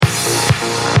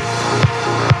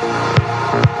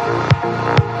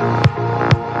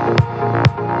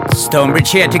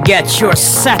StoneBridge here to get your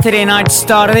Saturday night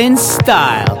started in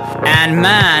style. And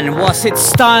man, was it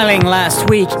styling last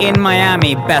week in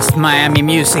Miami. Best Miami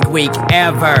music week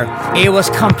ever. It was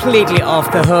completely off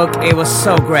the hook. It was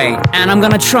so great. And I'm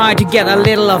gonna try to get a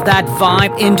little of that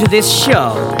vibe into this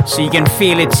show so you can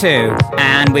feel it too.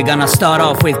 And we're gonna start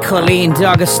off with Colleen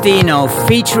D'Agostino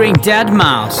featuring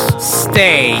Deadmau5,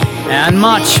 Stay, and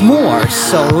much more.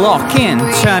 So lock in,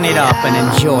 turn it up,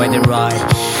 and enjoy the ride.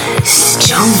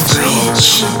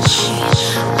 StoneBridge.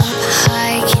 Up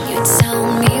high, can you tell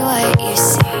me what you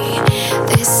see?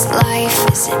 This life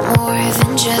isn't more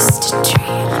than just a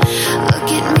dream. Look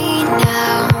at me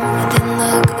now, then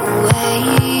look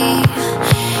away.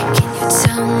 Can you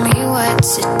tell me what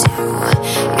to do?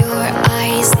 Your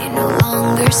eyes, they no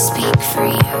longer speak for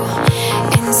you.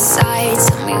 Inside,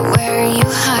 tell me where you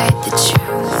hide the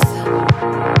truth.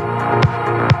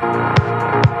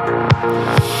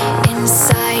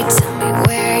 Inside, tell me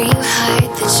where you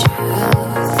hide the truth.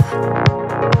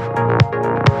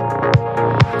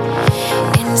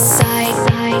 Inside.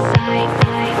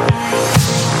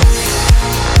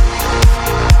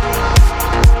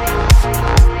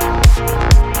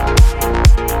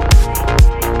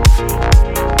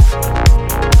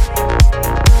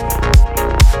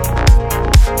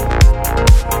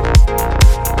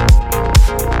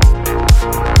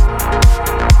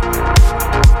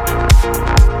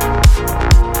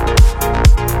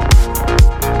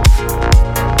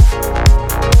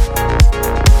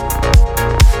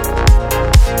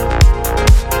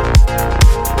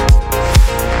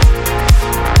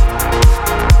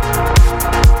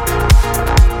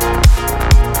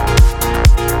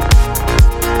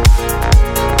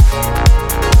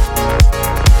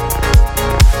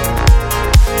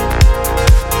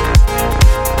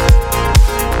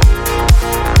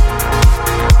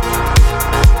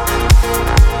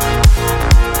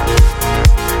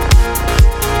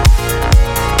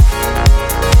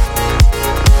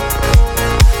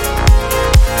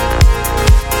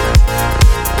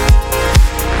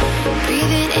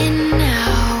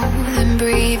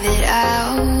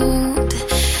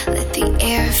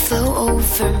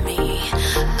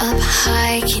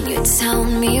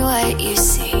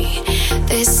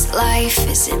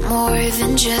 Isn't more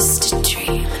than just a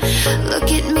dream.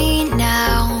 Look at me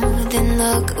now, then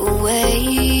look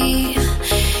away.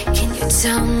 Can you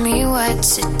tell me what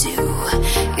to do?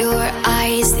 Your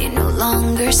eyes, they no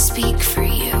longer speak for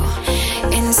you.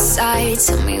 Inside,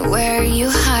 tell me where you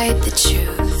hide the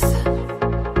truth.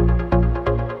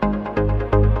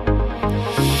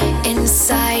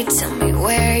 Inside, tell me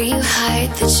where you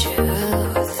hide the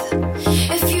truth.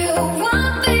 If you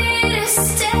want me to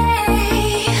stay,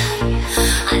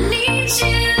 I need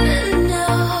you to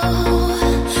know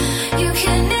you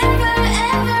can never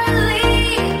ever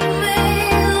leave me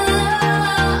alone.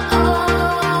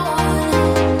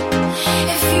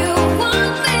 If you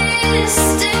want me to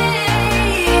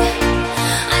stay,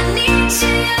 I need you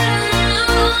to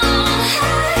know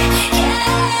I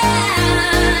can't.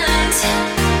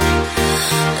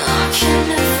 I can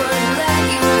never let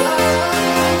you go.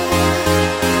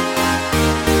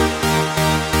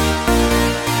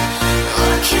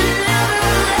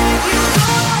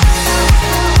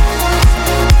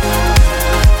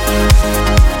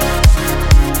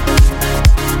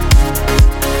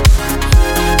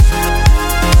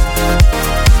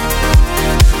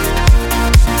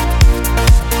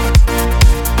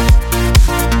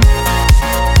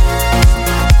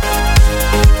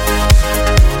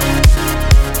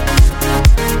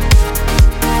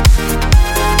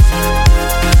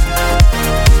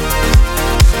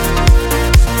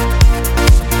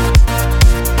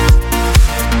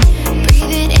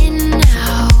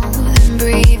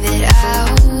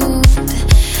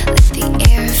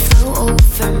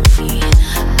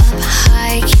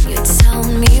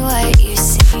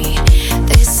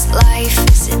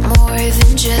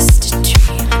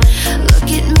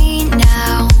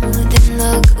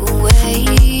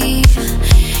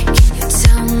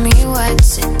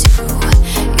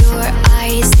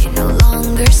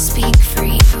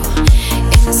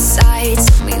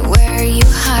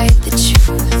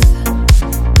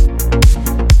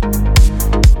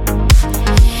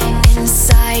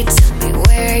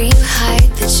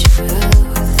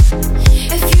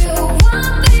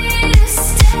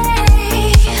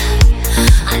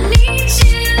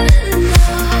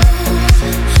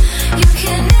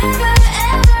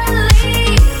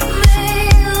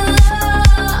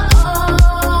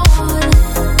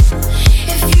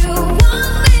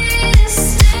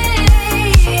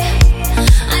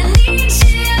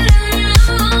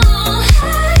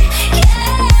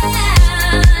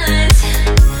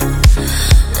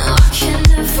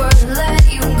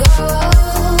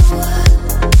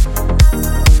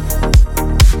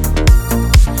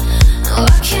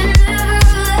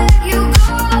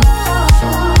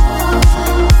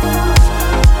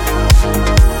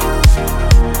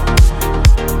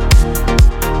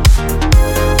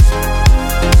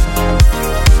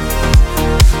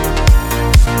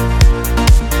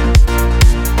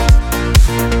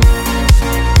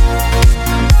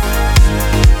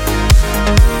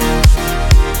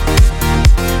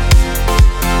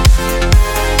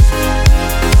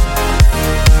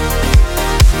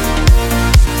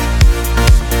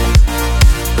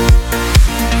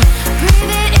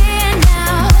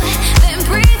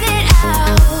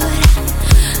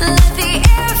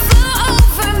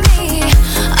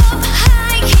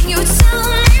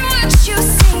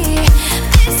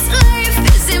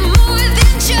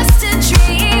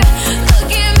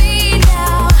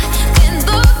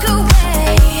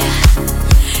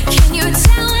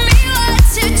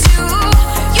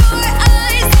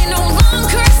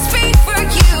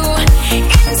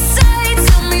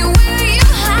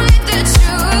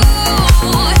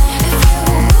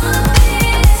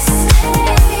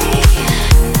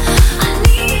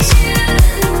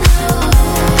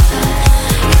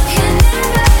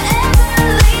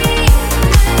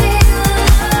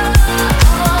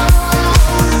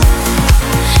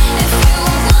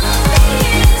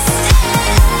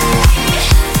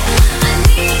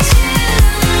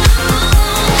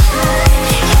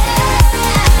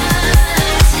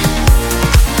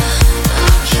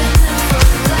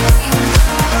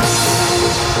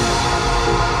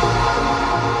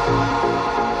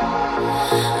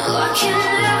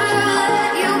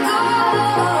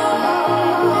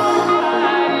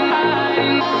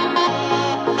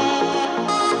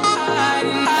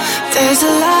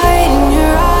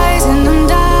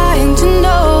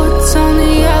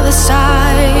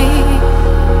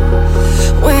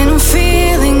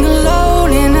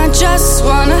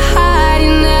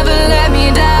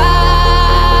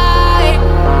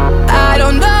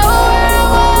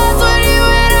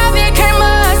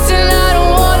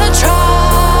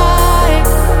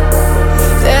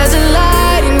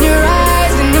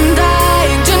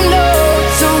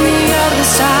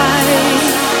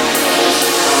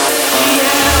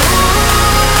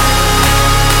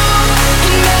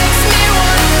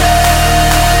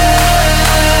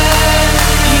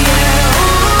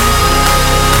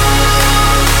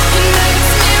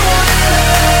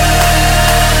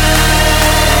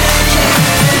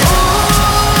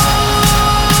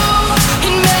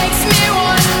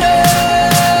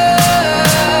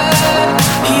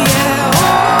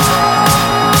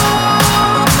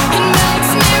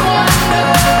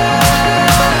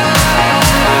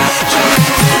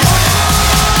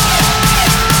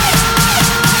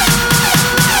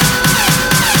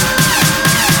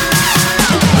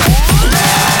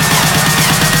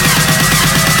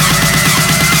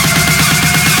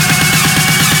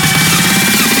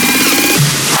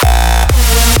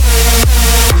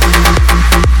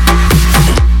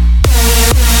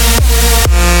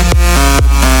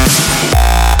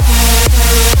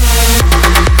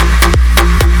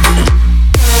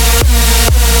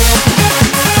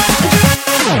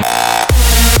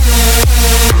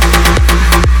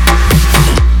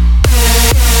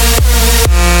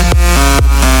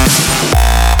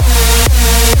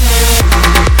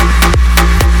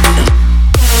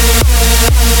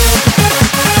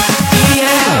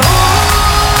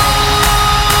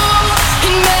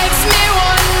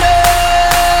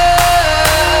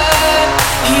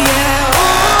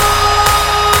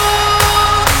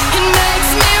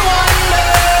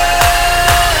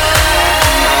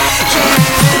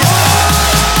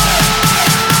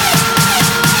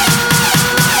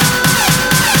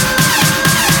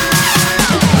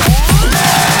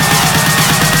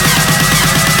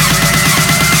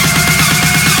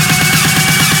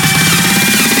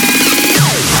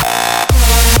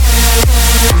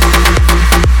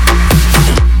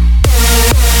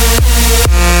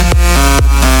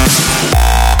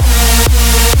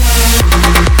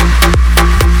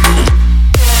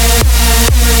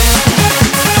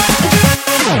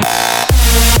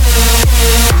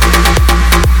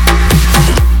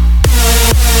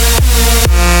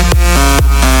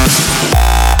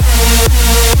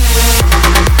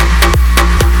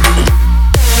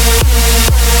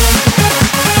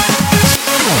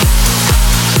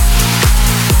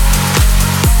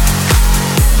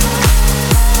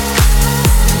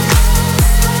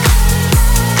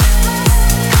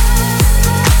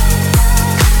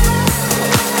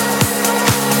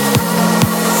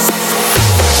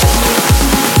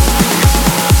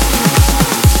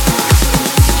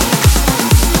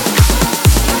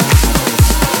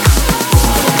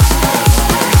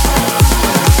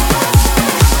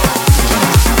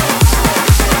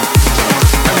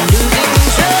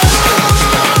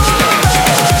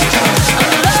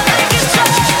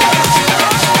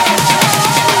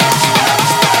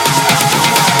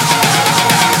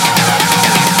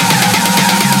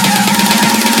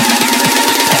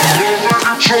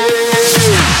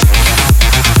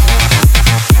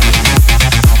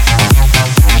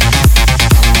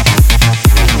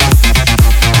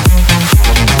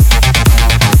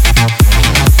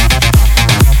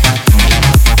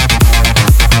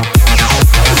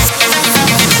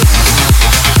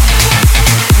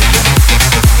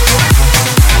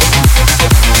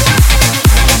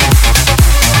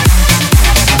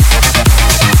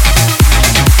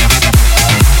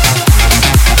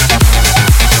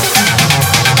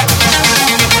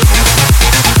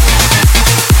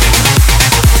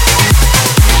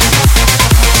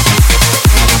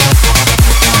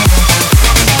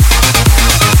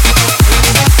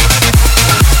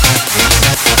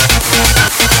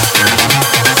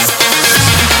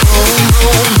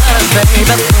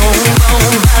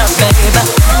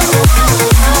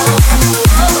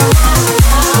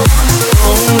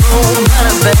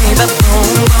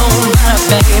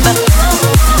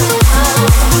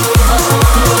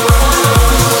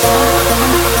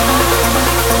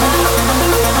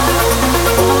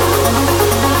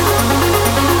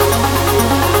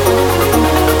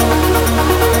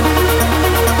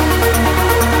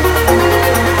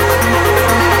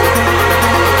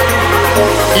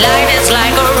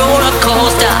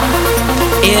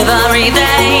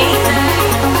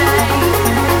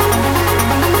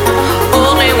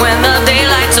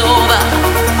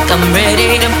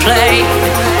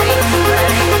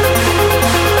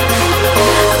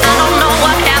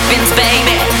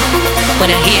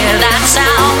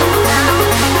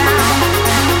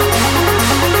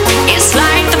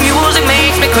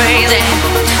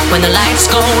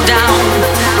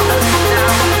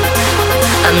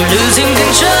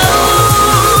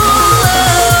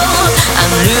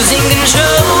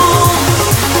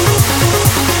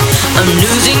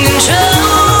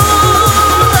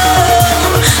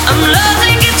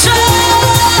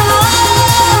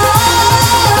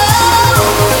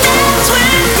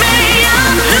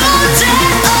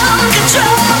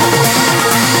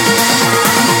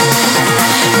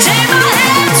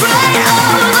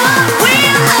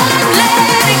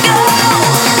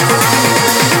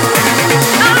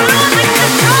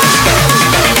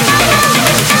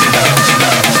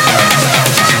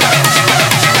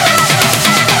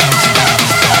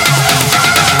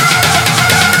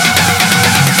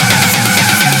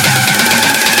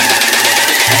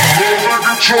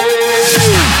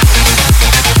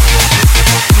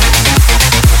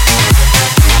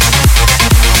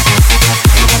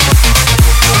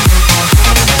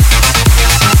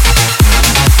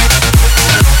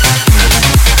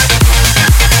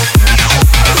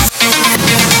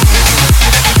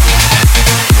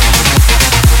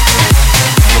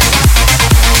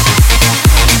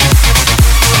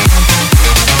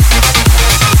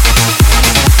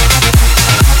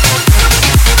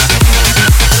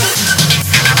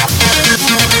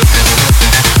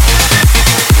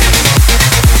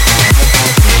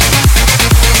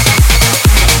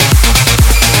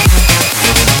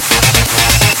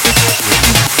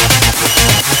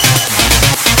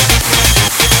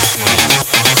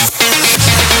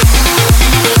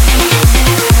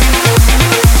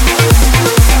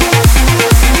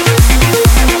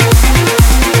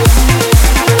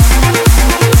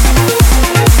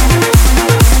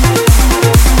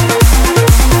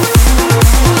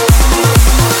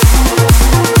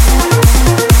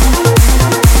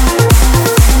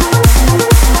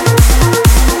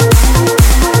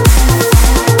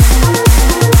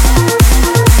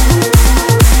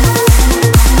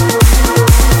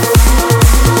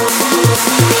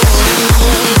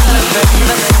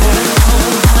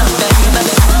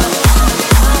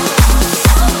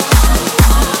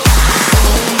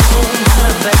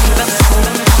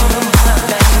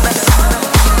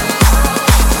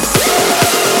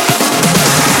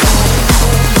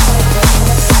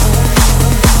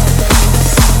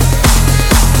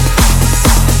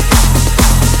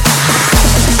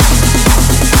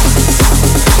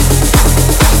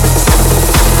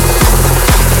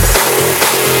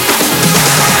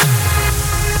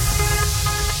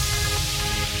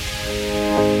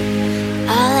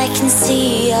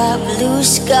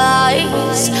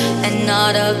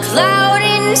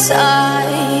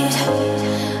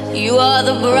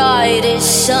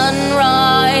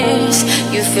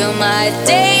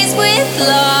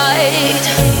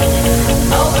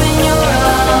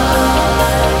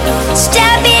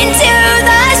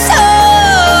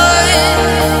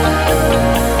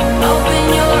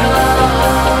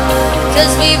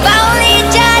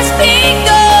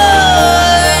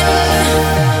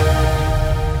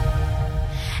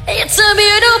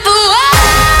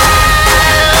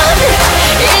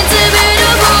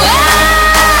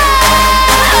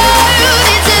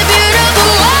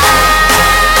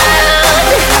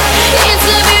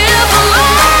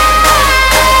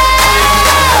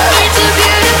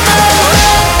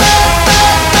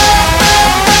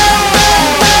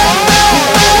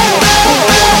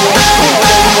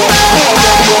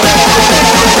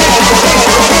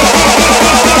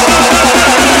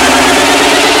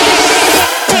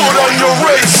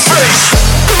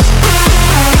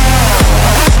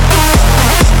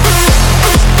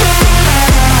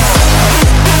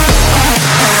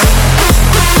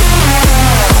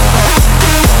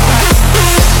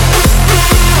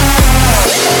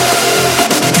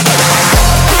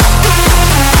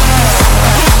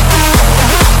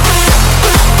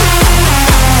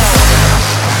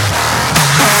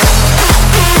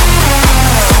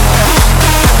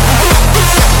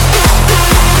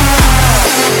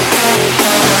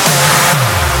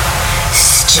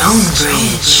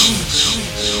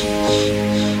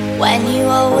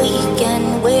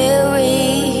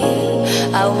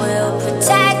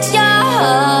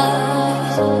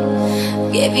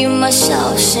 give you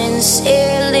myself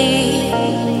sincerely.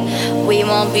 We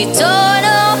won't be torn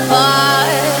apart.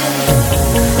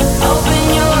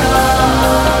 Open your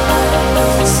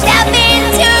heart, step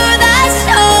into the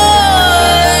sun.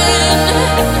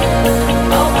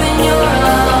 Open your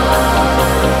heart,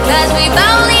 'cause we've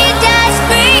only just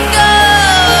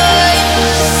begun.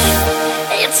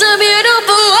 It's a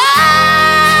beautiful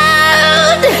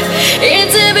world.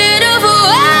 It's a beautiful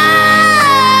world.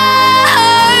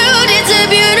 It's a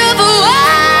beautiful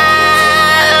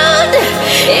world.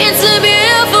 It's a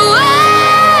beautiful world.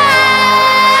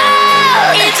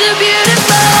 It's a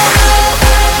beautiful world.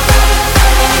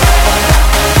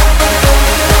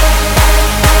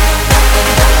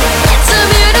 It's a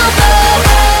beautiful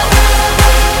world.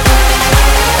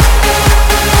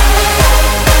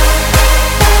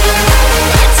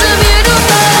 It's a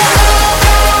beautiful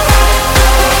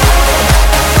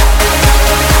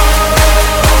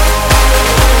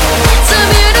It's a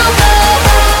beautiful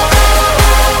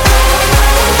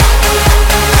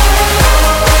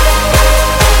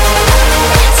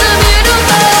It's a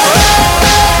beautiful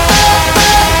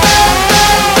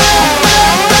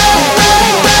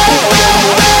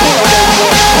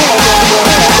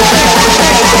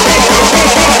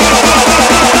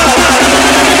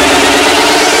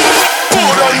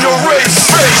Put on your race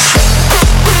face.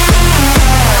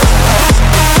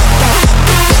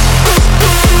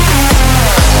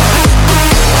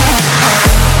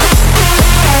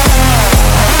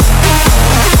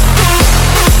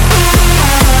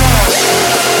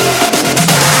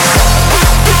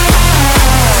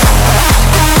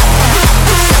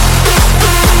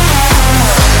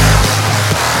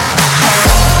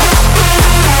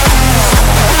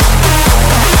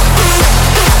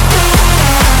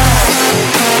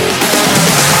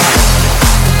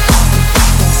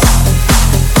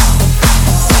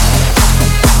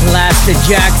 Blaster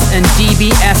Jacks and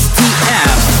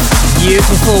DBSTF.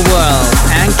 Beautiful World.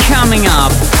 And coming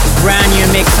up, brand new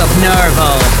mix of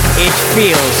Nervo. It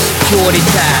Feels, Jordy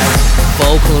Taz.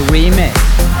 Vocal remix.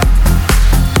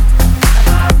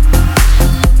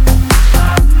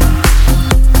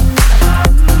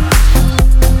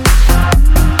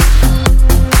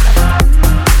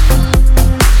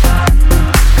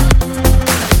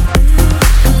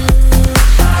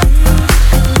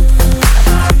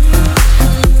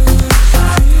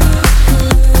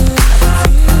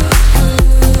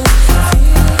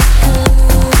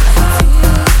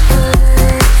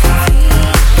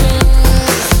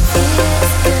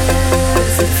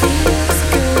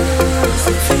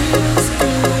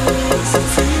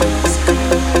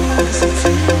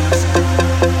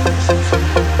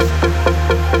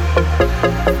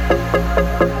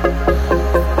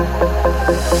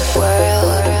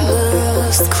 world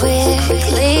moves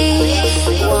quickly.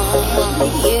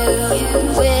 Want you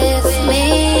with me.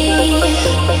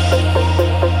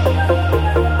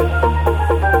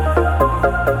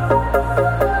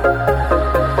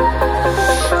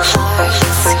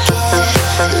 Hearts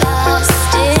get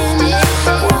lost in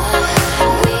what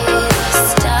we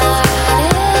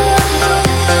started.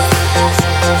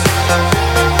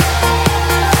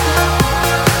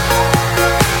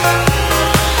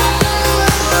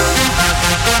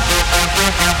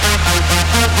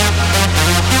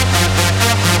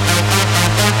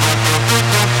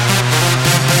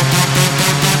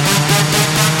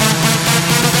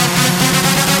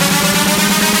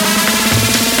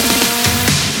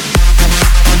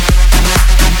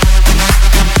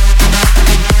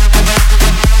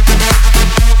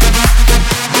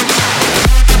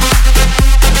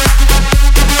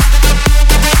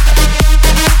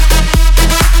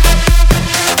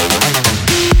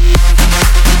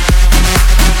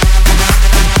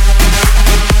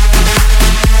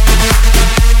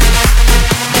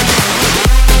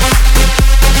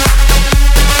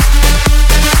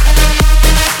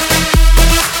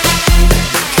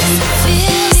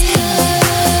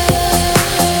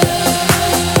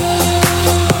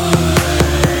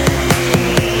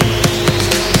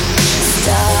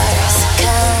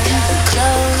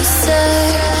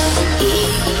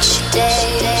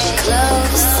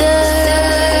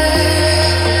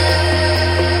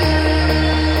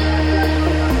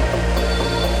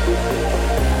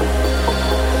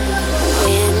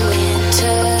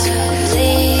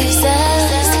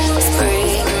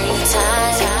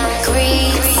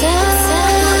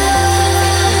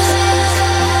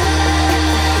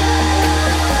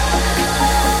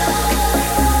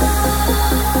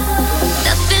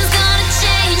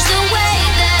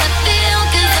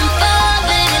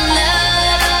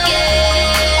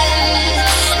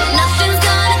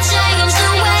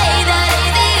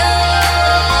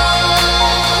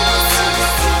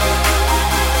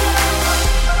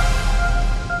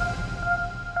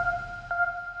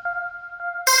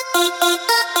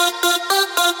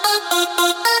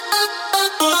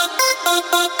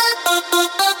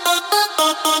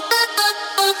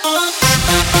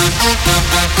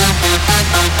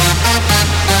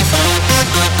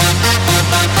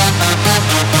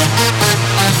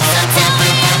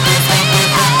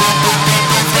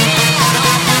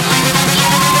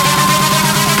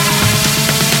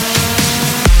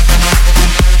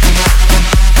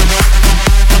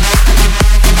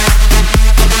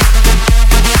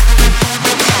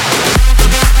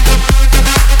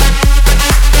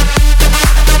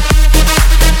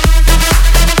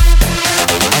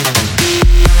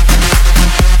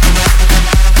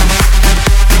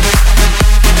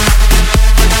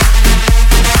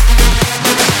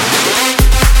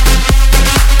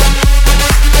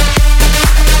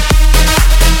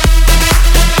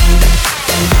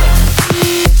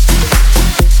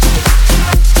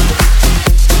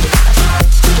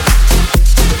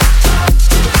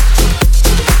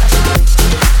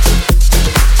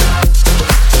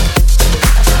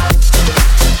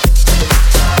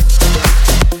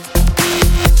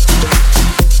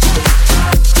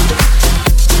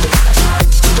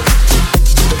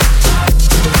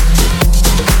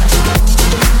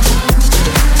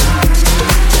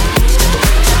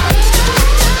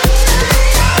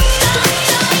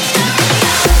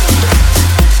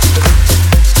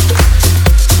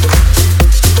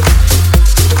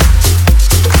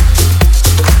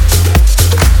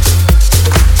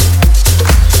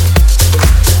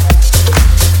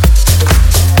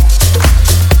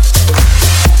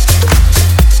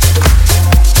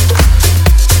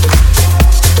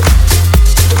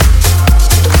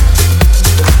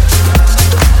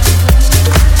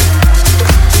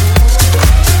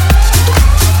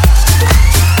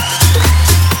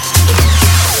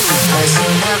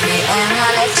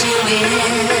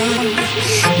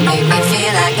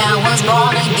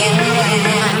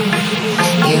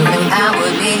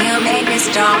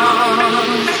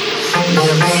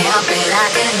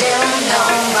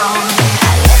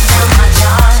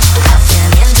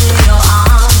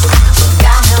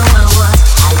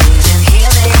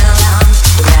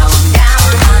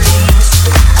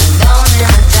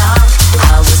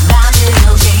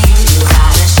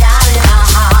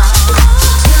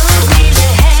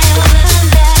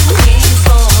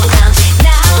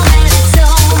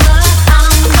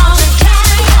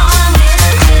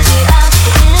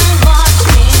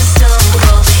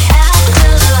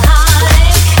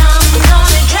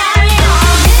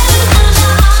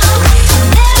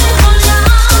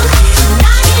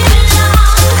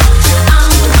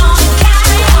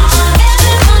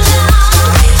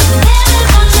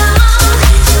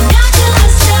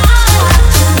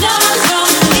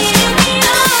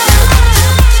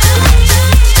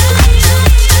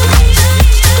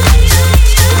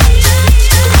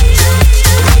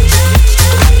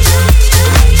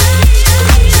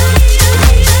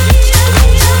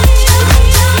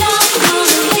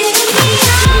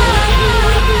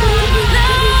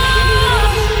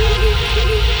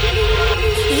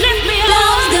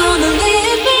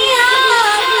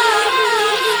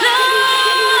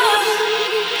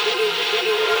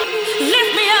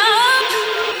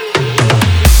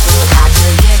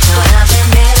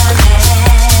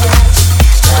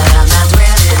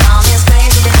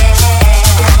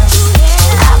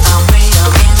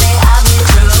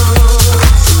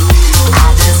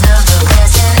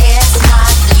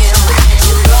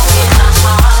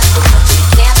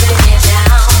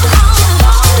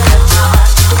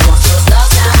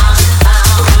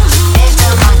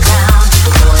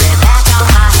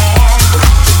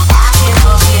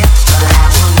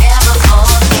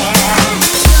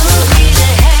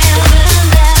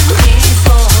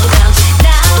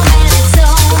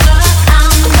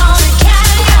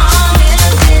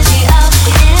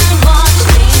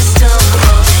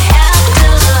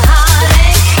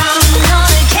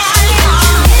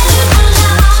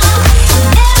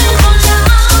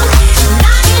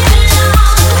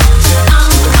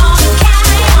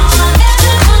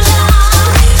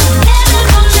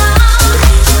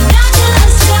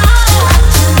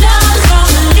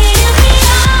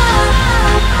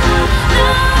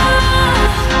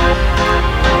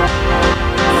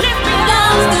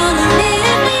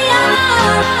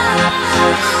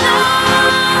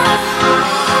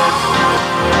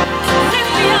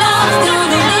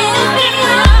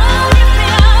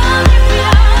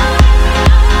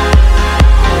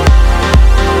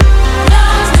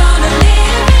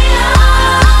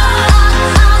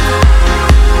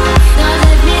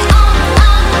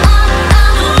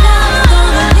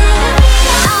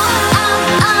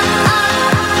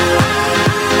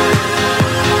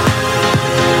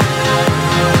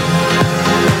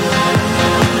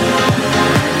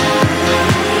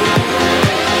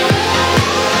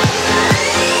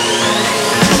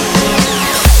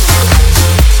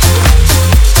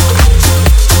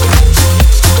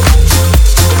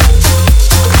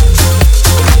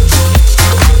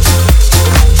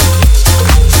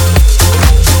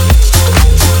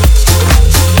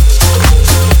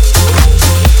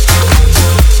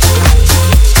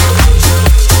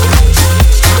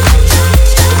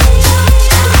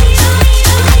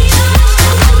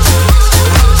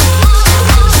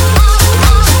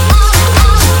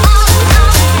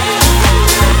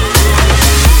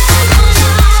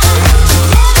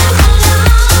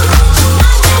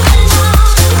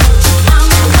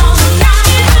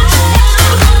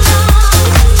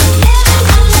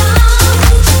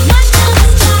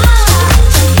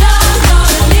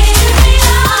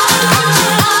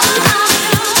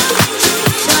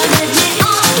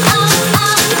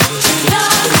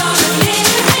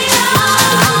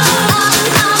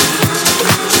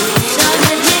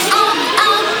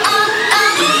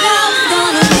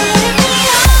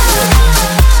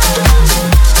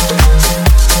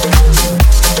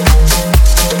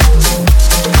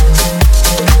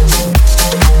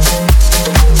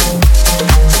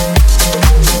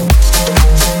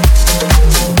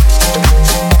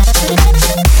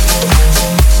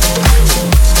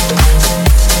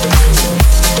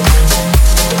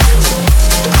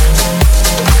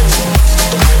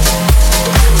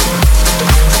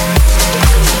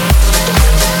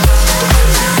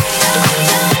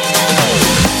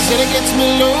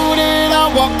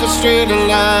 a straight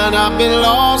line. I've been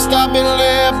lost, I've been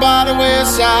led by the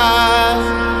wayside.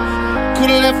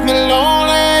 Could've left me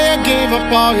lonely, you gave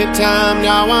up all your time.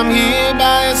 Now I'm here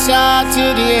by your side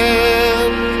to the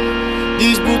end.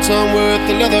 These boots aren't worth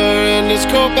the leather, and this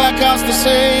coat back costs the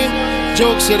same.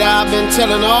 Jokes that I've been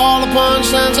telling, all the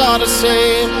punchlines are the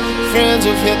same. Friends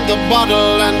have hit the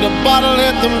bottle, and the bottle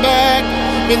hit them back.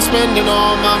 Been spending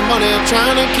all my money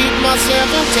trying to keep myself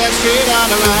intact. Straight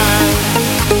out of line,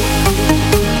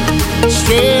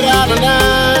 straight out of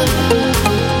line.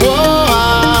 Oh,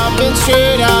 I've been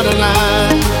straight out of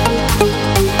line,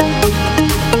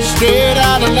 straight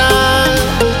out of line.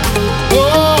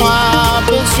 Oh, I've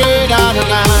been straight out of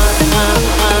line.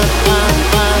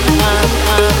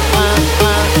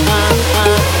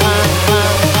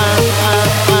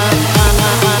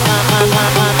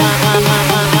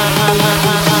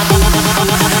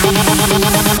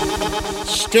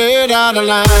 Straight out of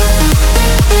line.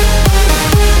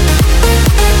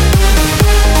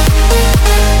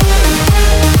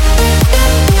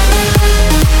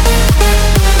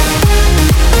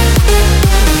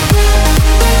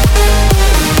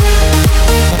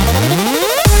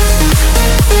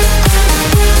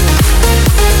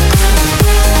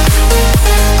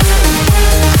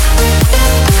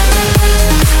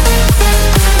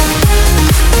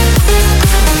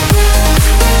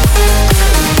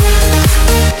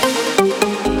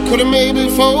 Could've maybe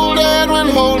folded when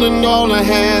holding all the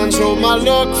hands. Rolled my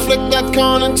luck, flicked that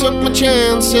coin and took my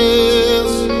chances.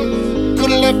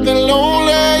 Could've left me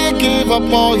lonely, you gave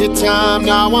up all your time.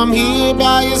 Now I'm here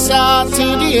by your side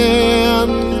to the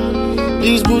end.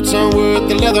 These boots aren't worth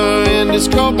the leather, and this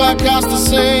coat back costs the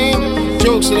same.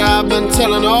 Jokes that I've been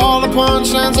telling, all the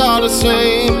punchlines are the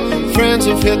same. Friends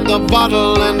have hit the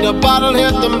bottle, and the bottle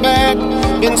hit them back.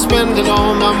 Been spending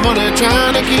all my money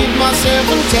trying to keep myself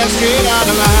intact. Straight out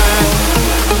of line,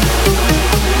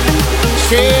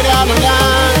 straight out of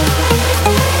line.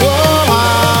 Oh,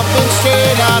 I've been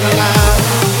straight out of line,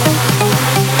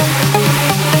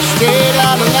 straight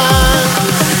out of line.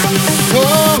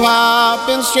 Oh, I've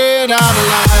been straight out of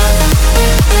line.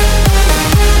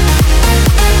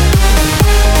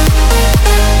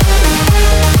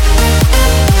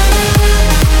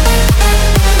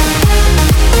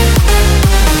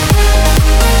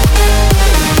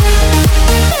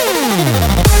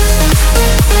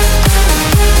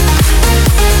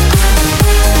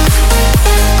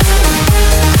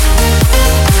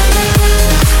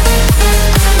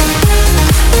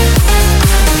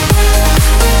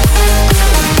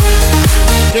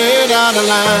 Straight out of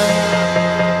line,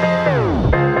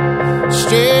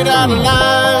 straight out of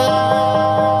line.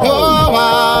 Oh,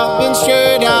 I've been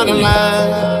straight out of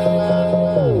line,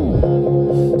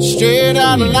 straight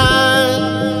out of line.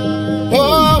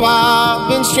 Oh, I've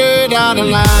been straight out of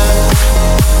line.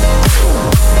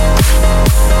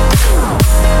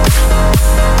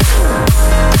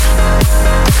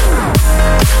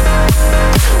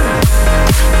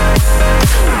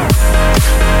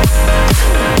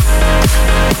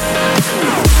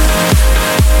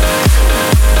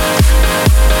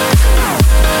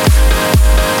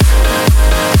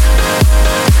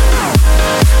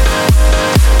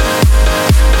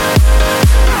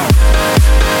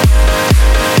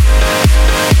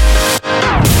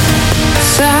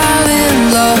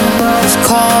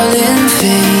 Calling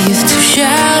faith to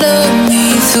shadow me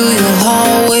through your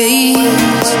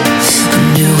hallways. And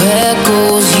new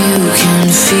echoes you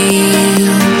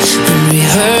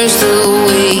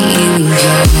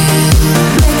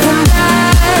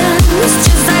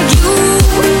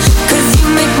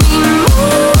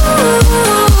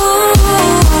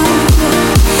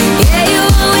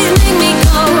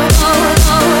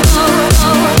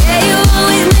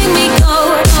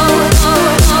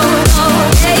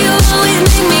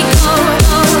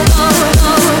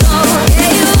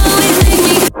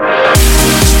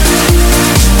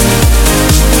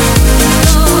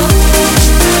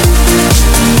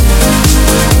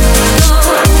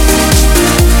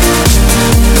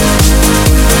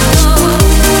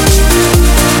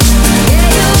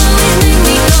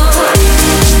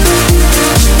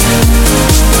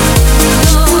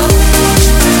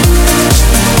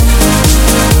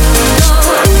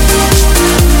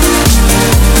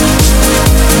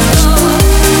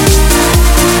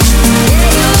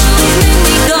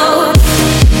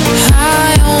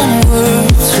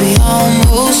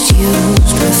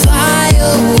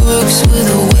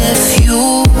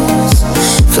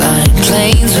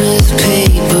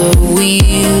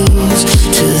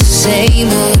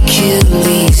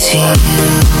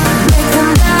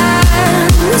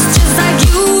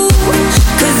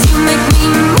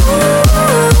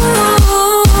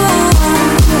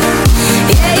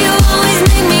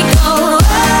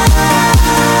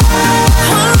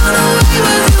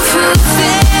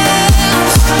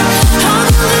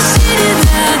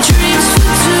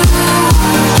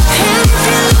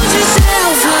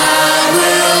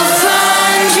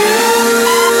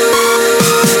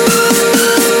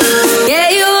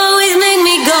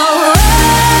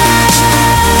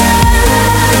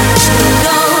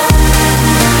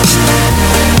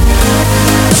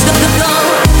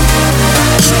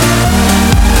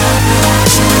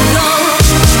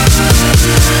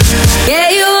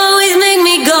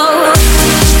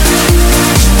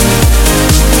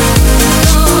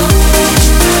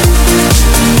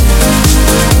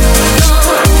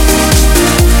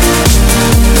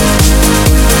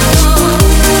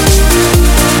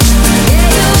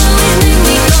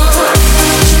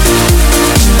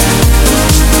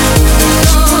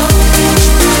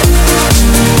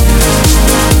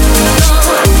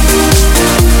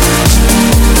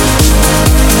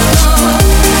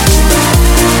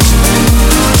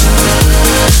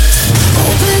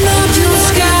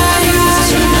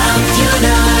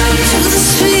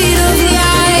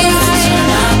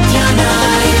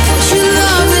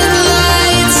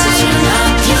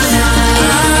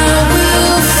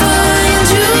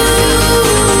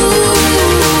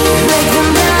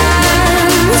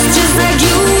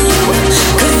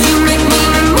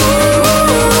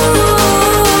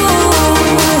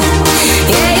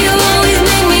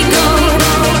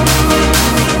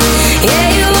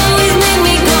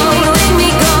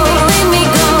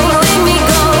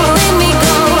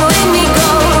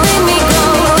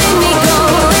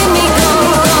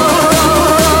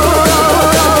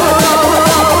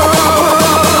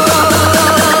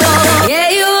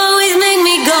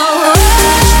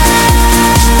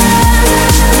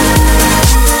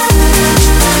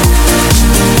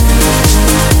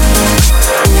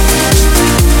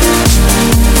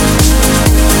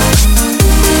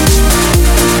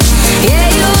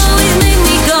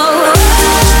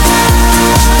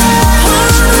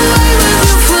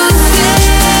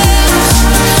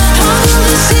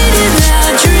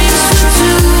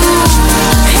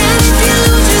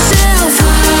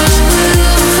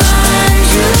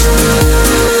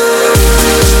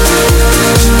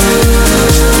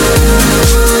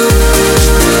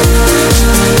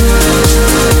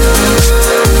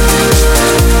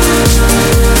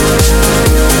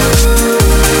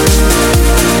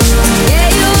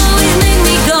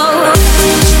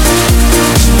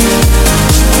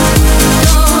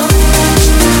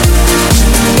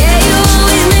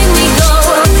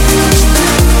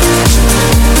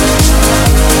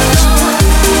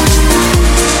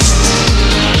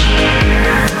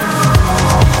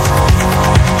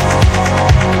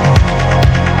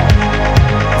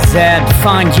Zed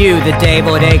Find You, the Day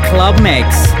Club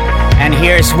Mix. And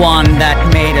here's one that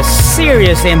made a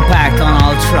serious impact on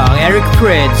Ultra, Eric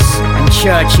Prydz and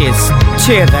Church's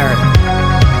Tither.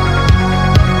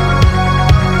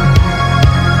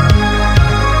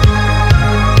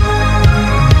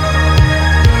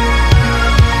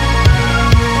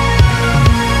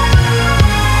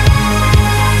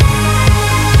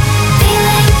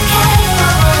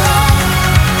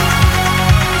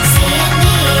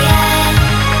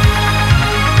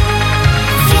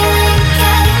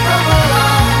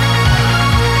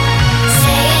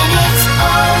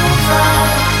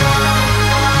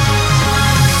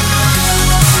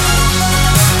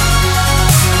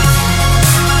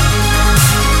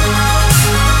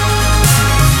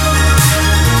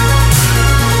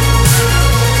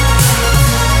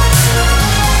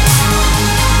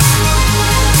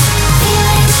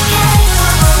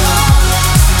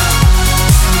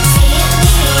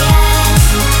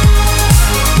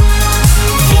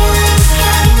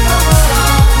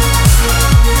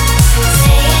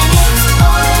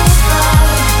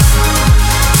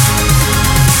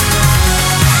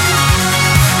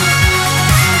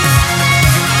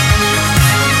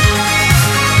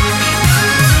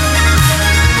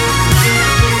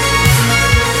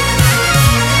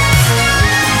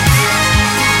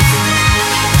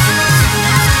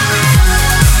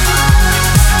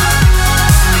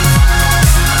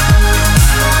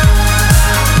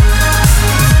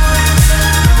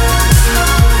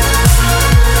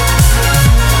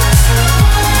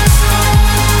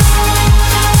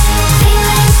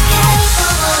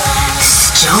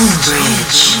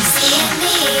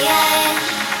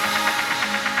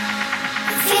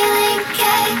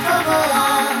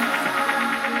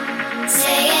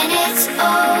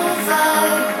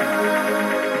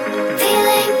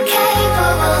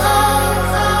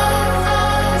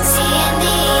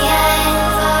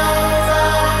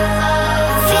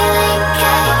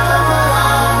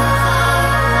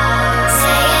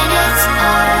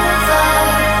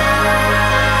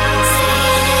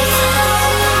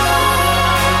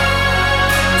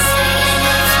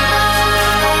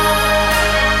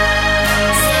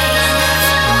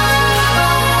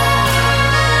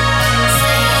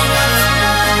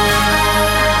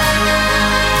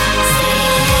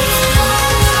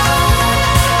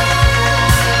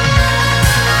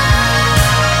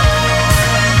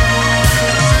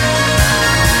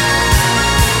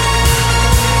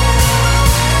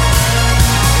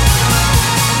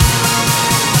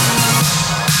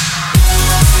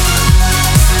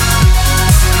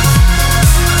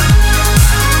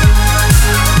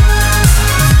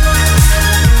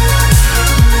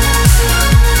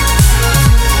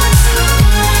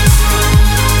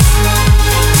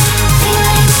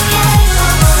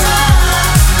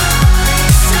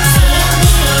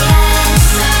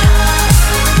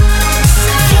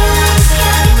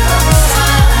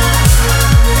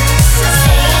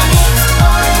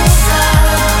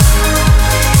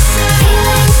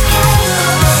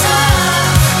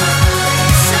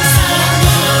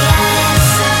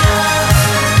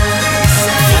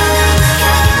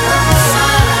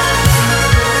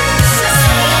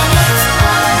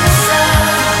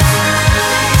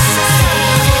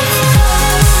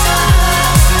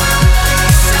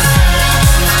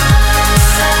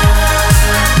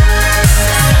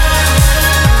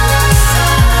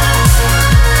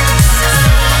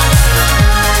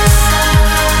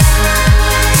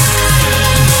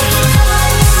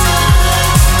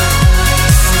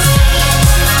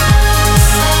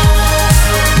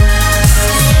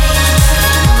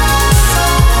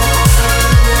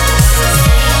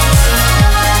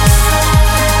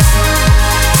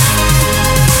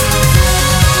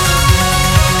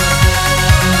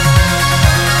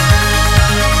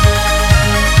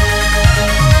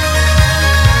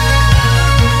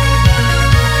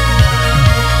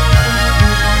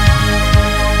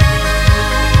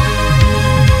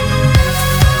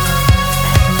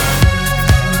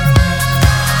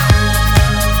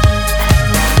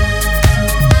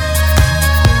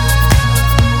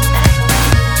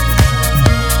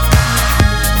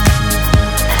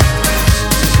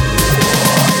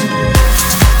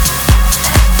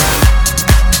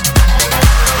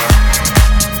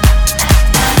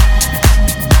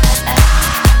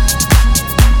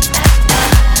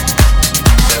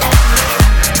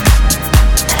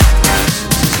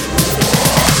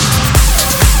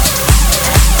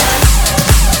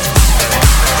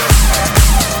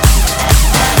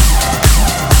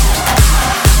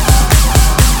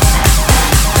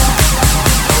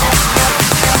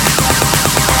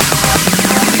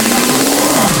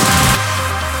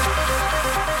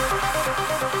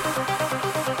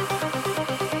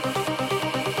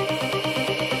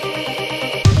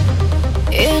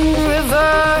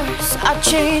 I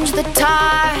changed the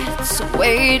tides,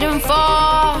 waiting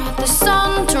for the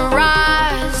sun to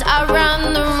rise. I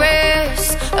ran the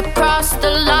race across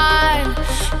the line,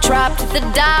 trapped the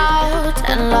doubt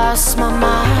and lost my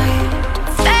mind.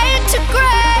 Fade to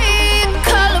gray,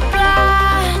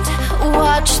 colorblind,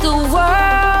 watch the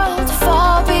world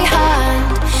fall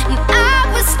behind. And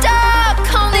I was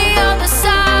stuck on the other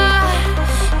side.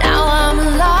 Now I'm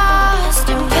lost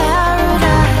in paradise.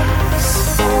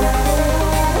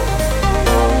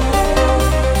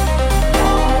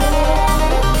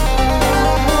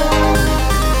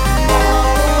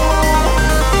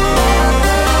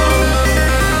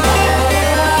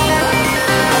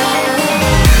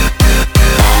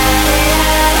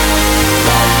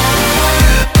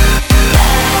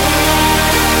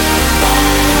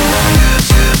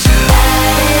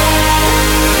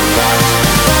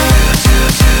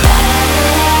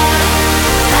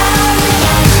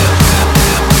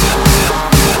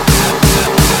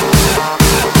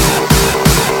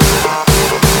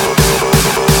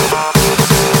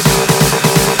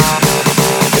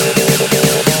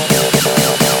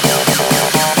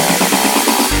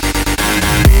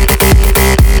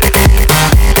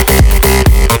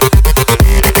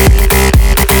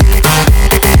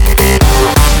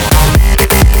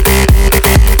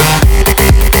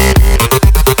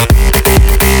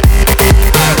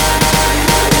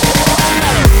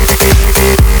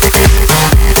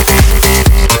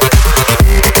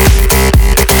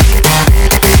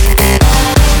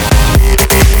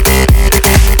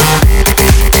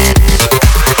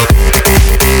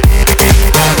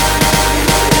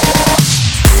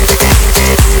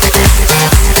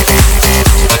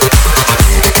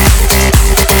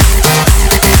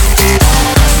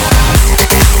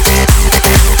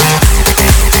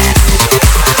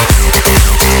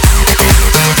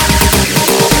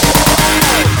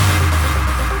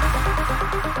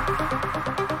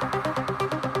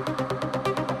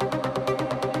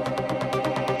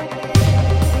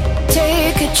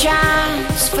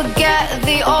 Chance, forget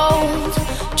the old,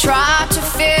 try to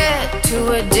fit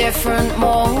to a different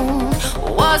mold.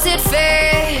 Was it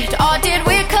fate or did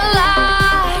we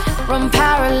collide? Run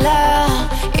parallel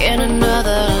in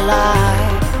another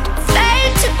life.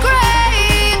 Fade to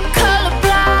gray,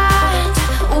 colorblind,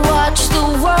 watch the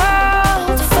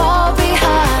world fall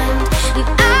behind. And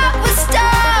I was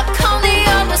stuck on the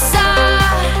other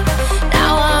side.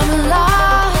 Now I'm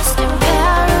lost in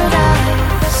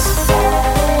paradise.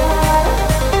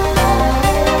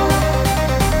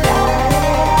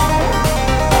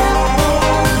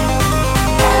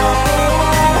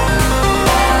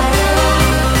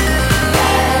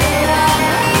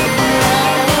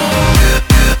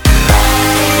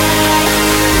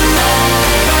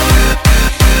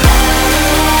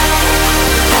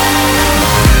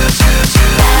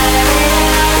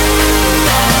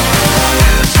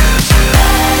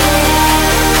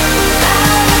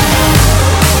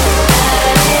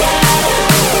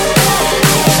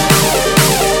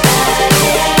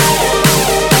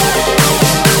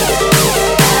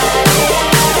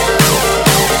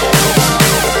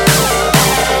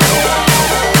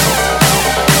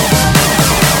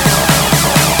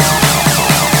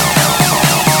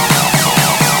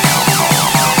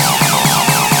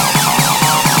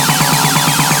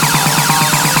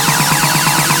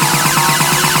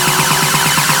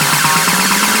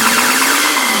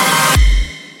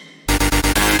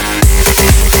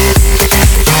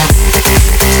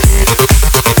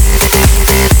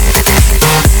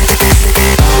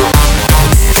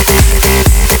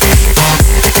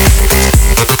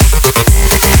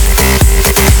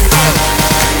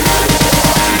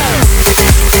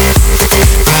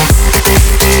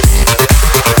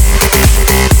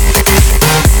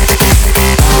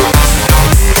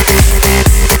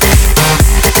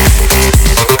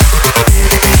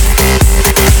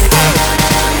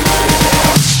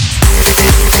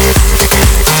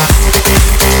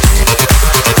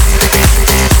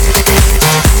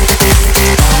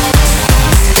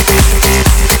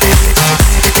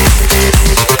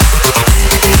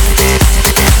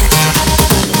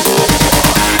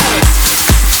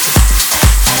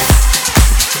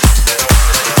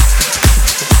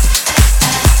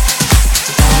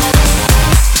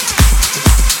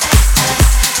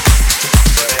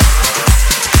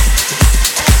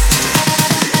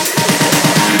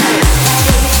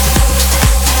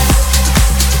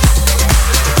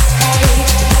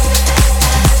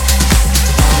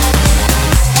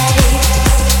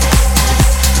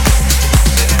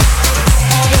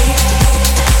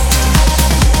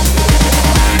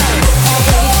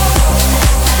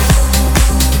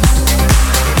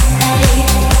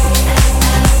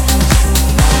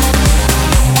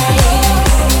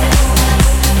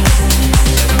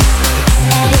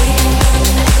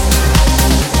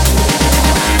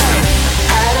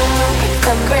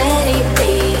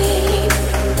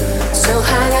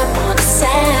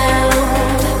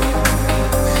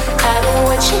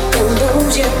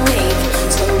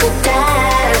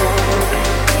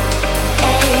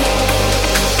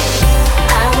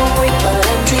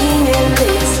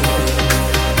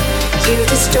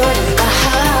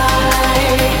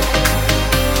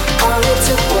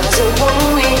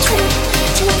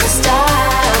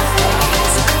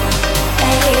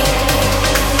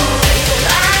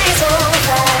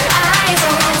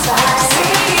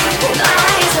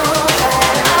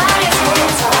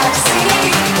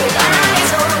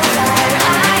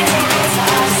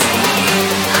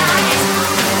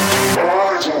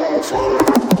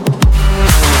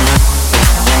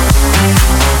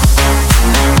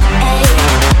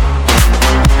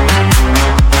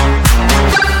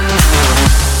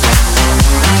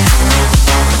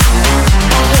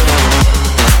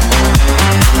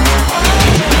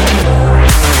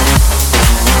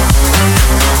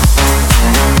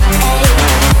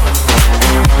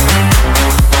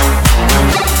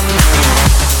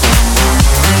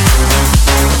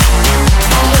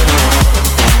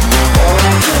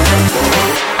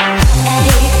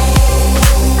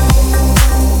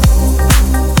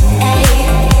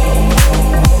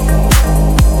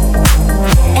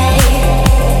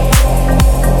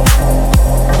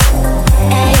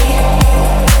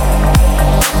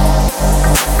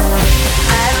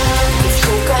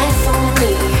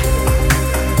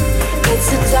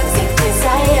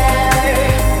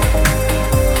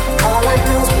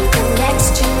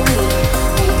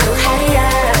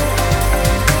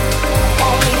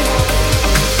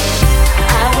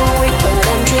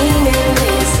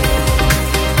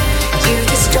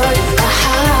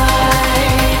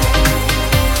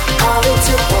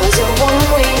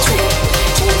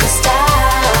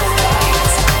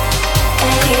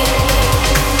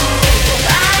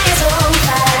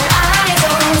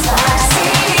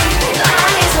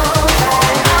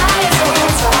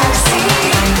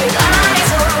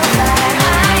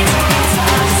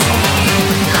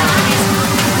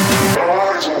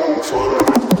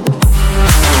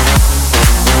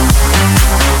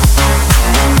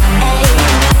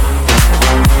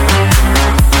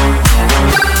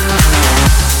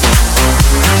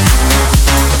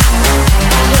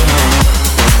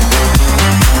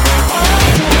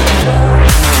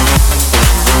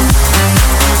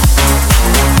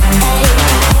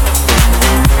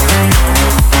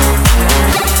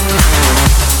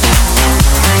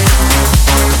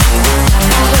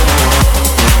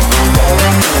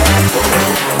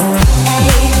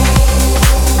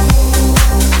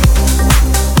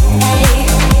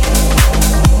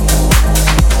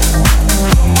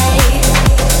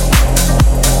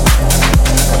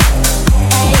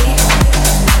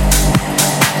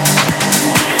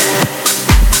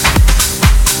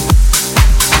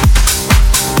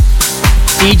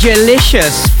 DJ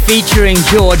Licious featuring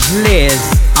George Liz,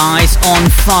 Eyes on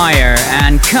Fire,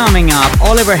 and coming up,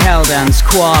 Oliver Heldens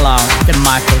Koala, the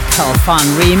Michael Calfan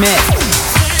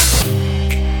remix.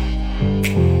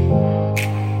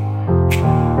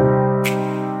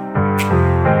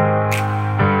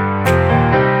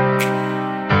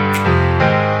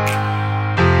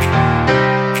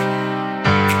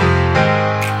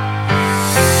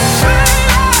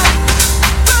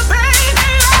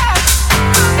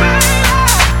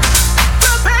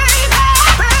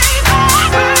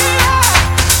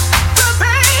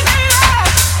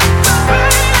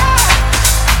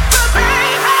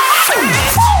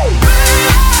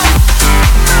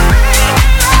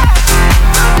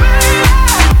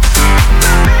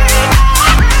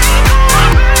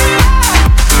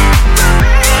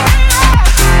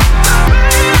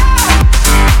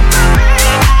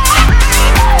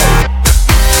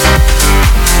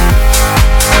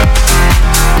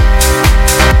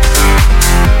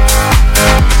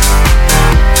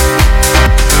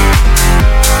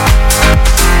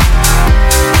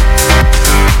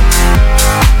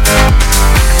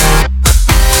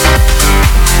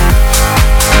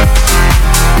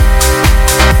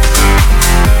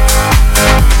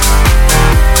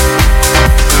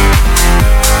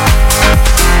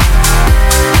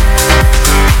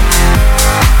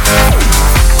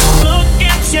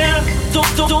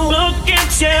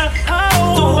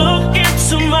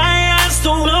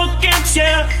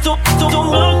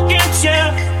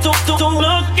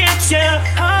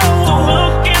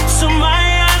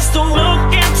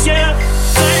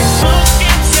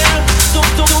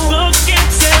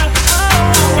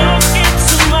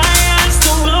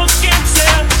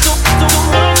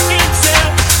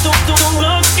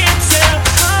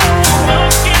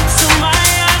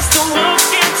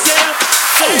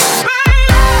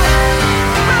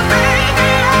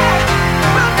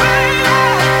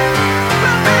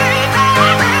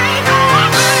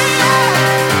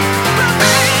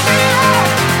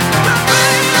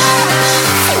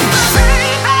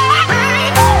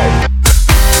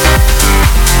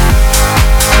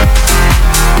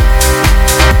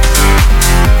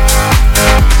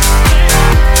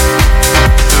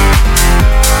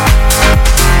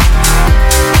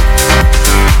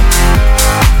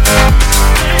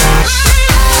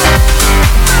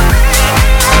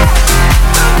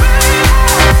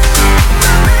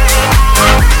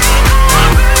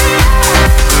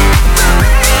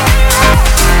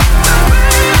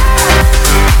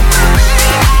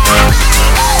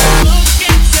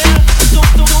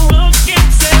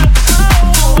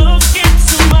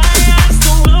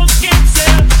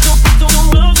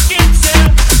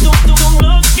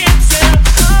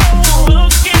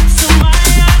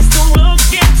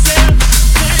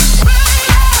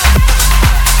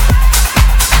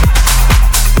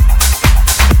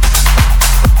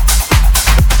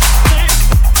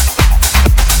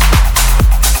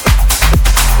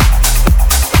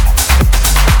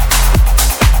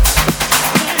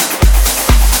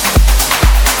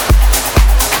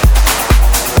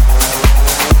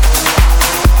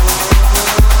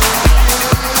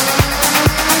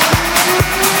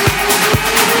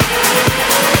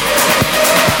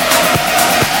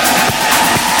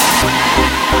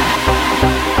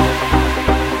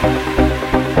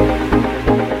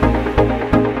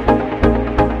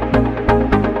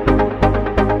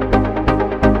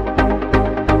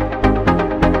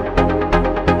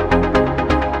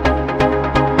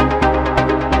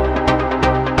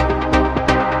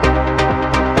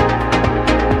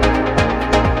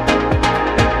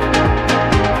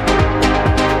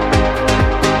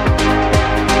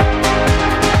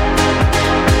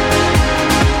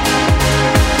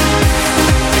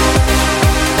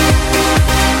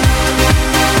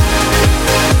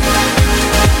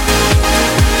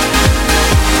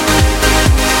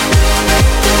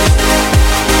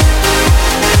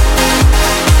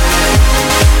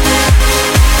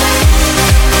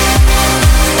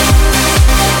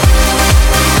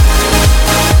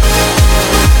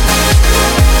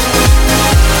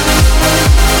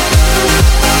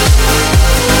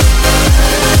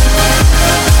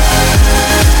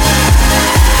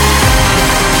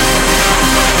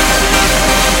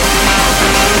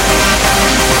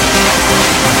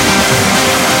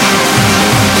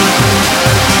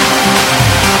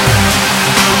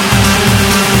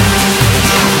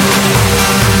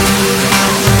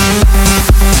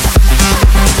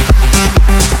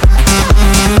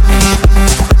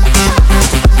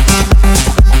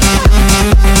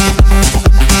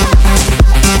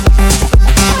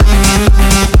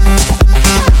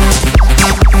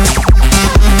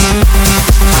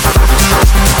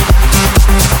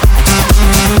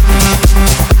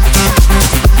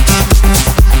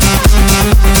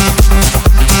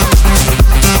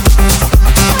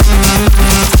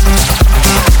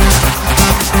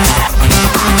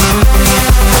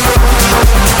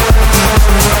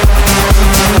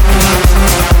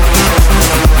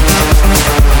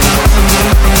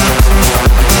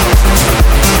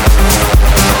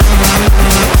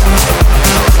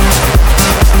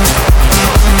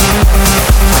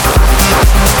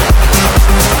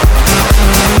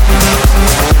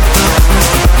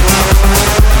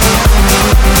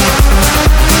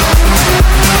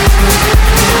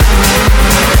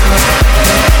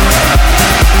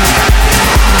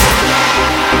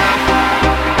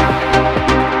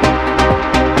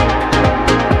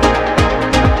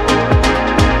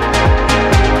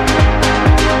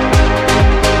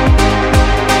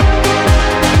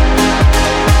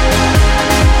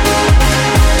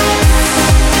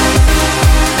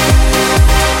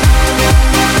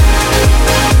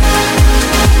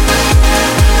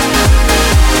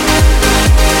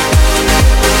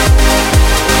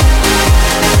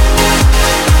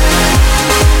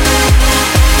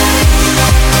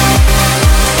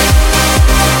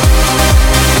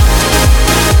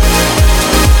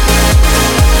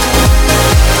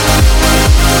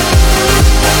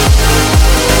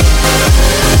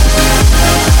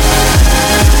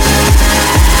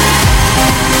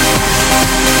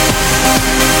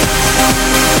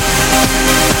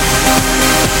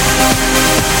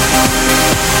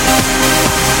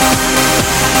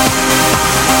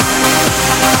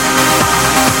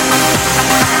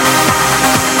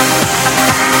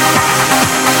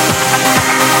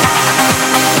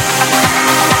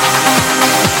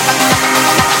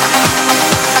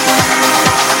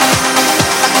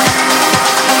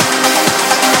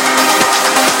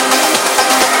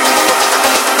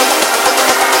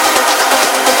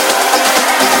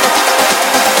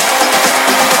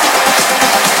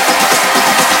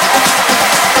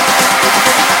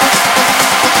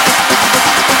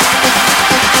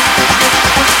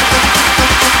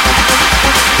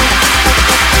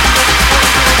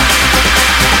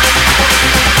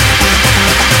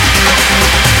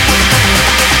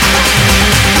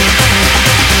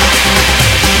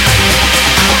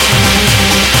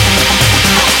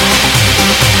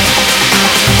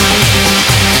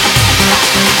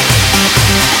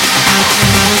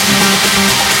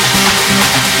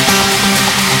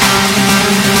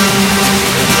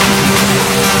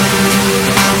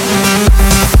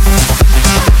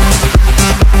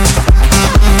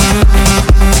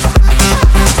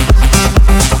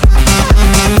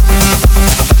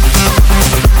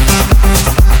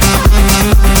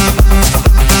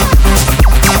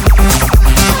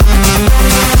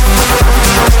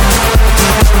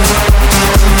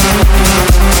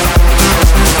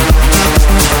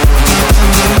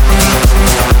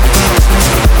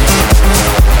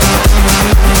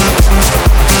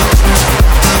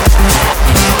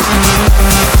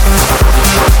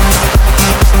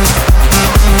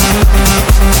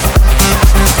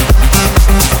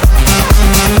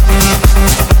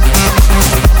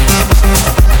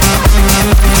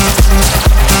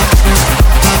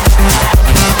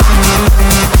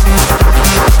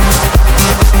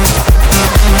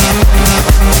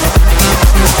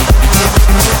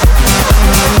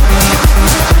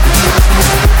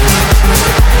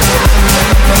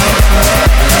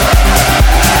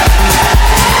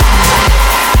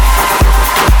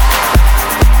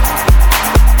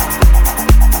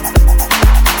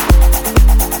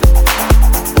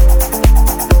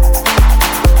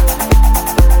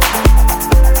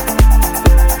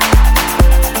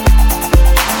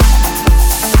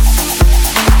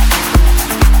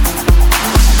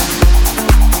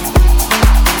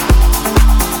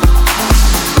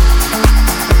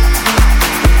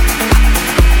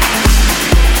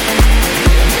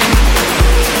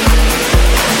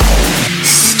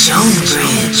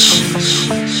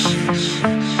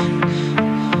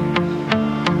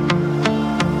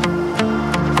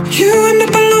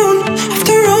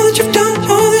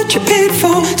 what you paid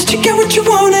for. Did you get what you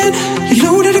wanted? You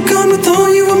loaded a gun with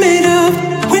all you were made of.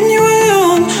 When you were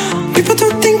young, people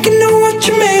don't think you know what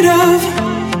you're made of.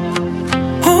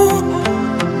 Oh,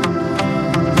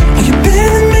 are you better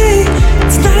than me?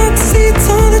 It's not hard to see, it's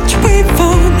all that you wait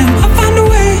for. Now I'll find a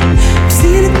way. I'm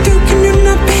seeing it through, can you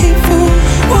not be hateful?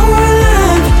 While we're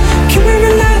alive, can we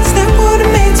realize that what it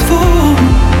made's for?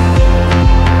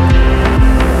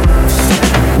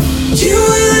 You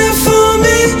were there for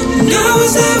me, and I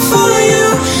was there for you.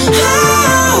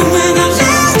 Oh, when I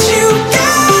let you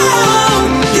down,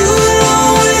 you will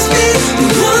always be the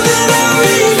one that I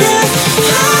regret.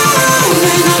 Oh,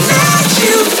 when I let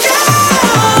you down.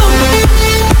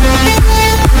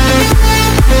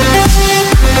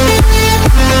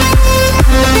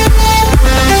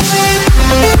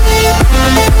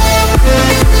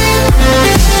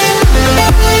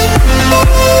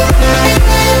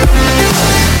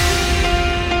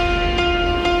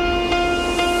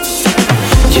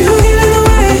 You hidden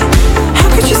away. How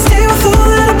could you stay with all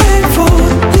that I paid for?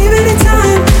 Leave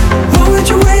anytime. Why would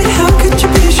you wait? How could you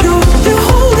be sure? You're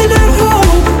holding out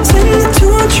hope, sending the two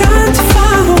on trying to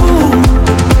find home.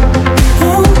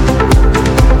 Oh,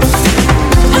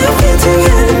 I feel to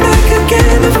heading back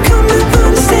again. I've come to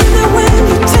understand that when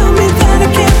you tell me that I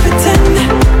can't pretend.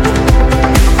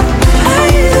 I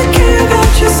either care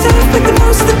about your stuff, but the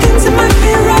most of the things that might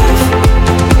be rough,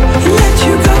 and let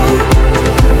you go.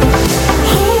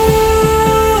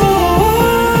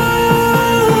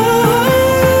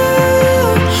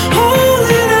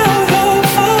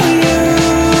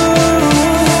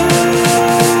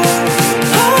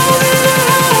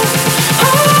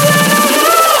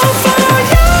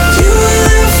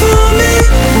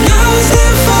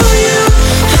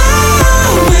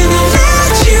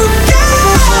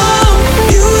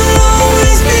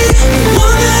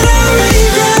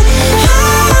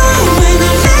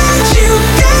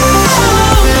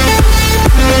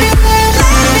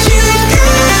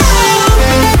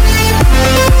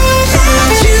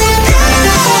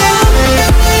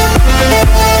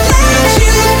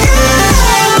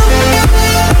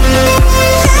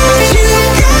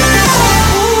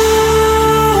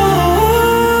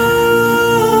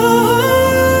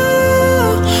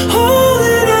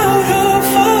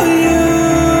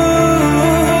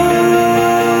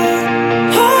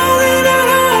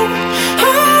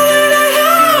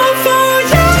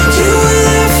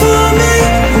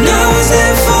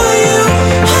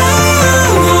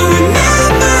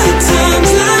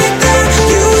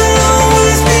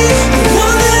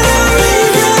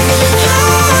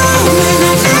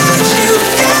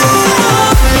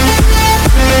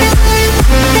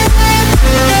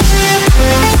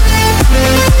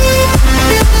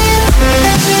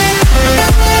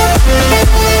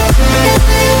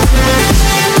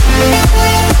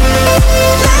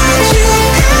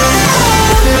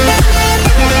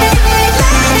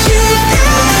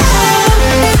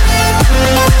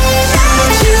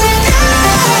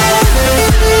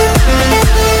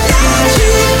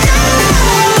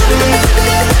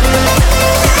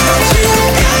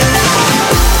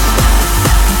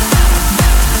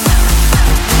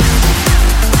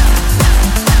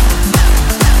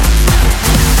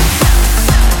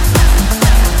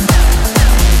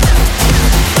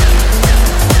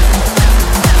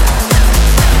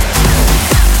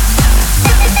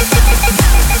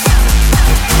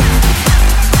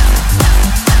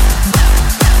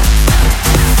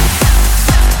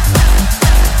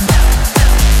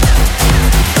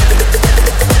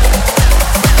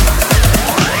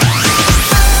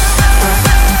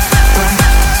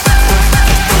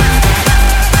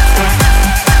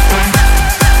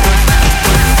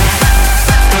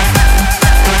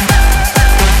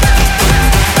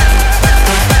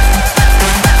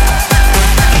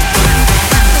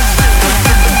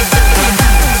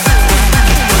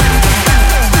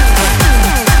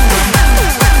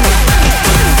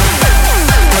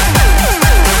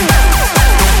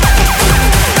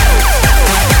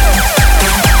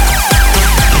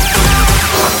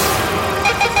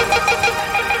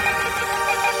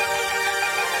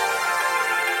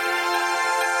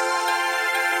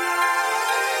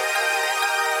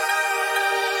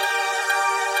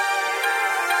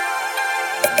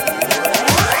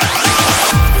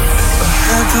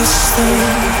 this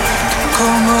thing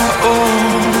call my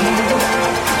own.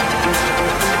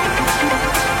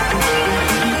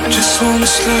 Just wanna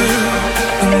sleep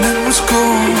and it was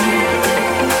gone.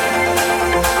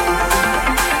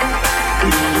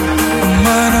 I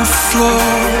might have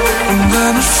flown and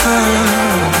then it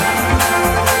fell.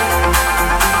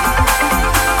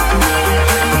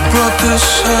 I brought this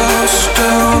house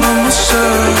down on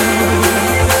myself.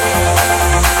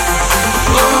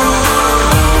 Oh,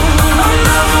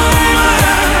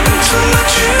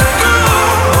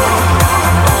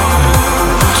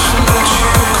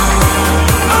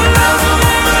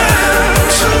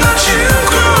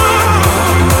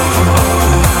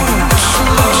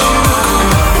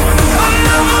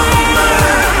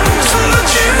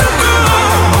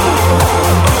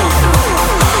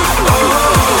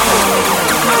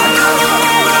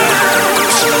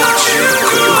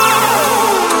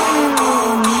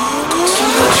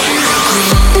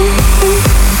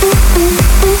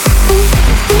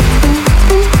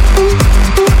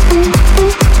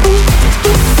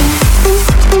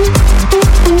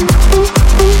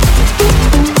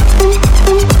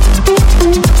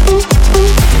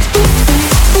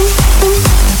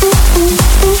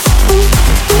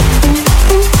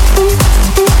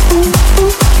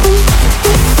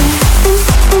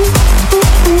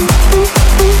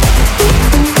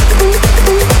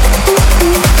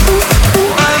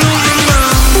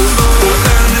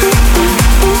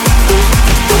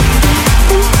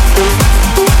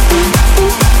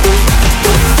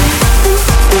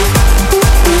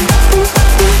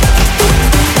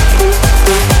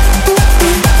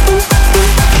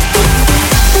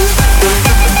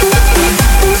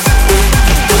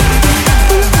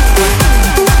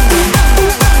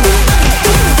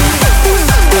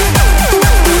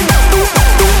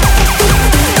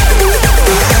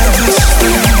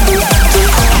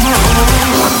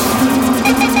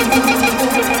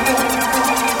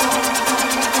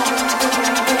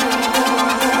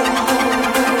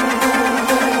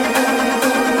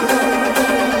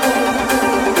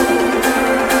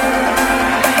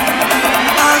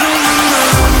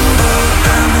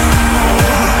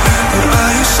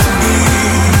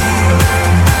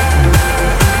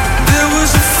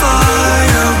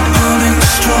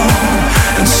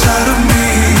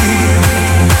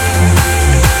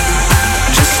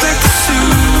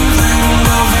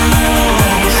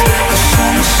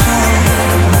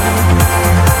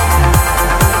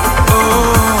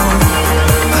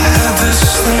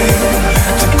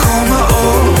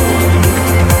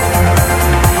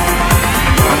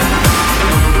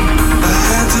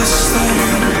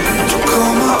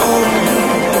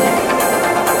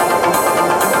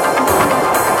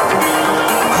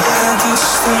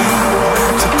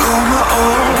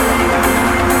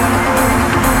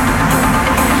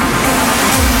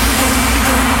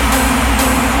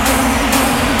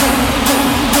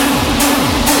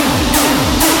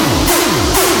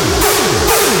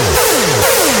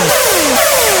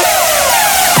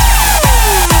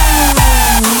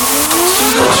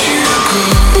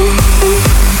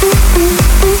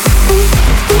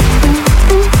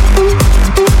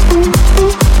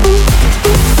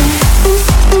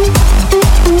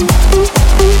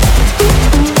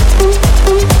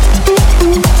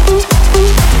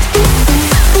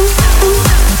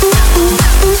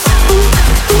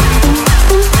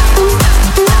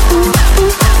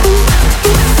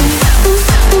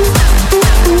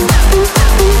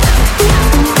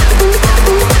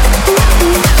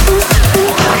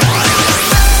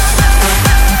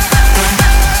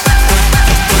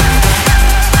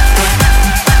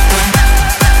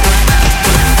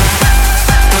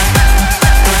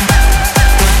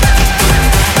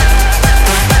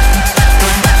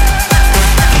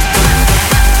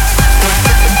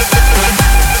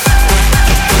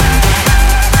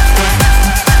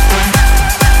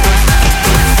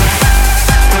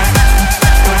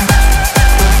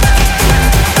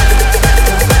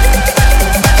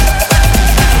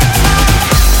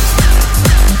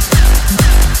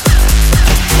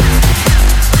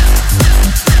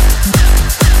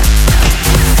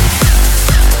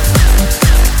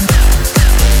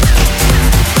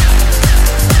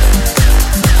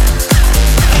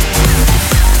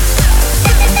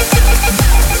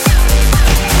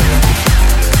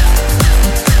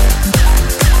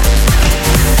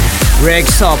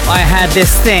 Bricks Up, I Had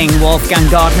This Thing, Wolfgang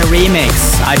Gartner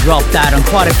remix. I dropped that on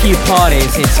quite a few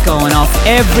parties, it's going off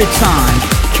every time.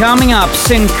 Coming up,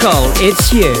 Sin Cole,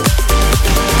 It's You.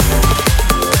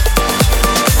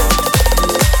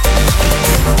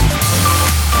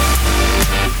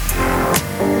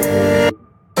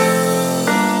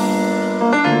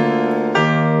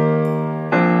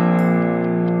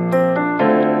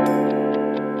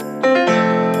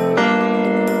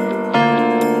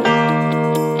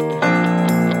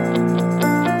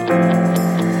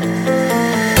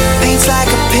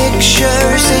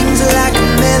 Picture sings like a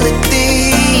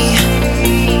melody.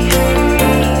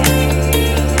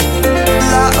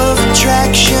 Law of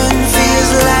attraction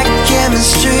feels like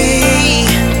chemistry.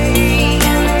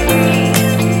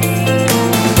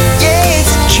 Yeah,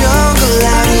 it's a jungle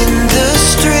out in the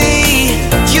street.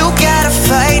 You gotta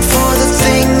fight for the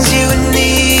things you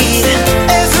need.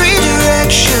 Every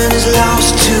direction is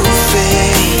lost to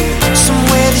fate.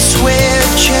 Somewhere this where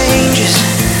it changes.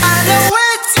 I know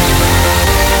it's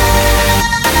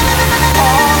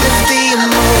all of the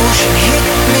emotion hit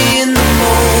me in the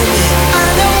moment. I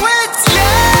know it's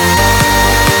love.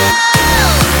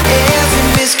 Every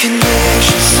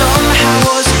misconnection somehow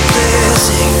was a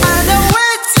blessing. I know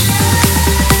it's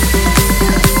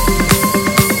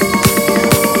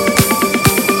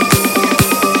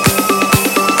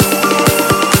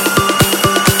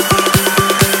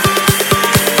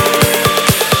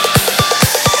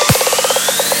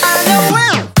I know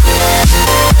it's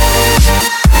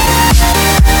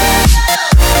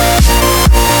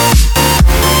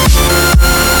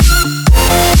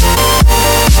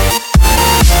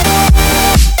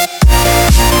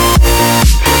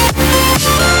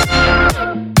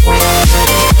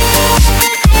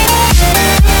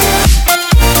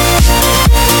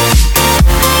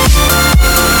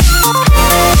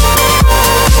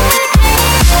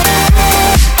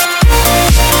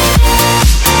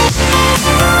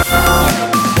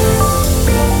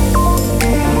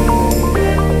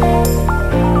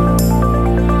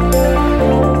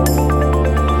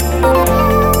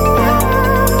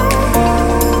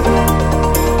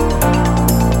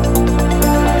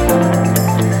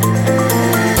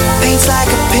paints like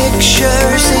a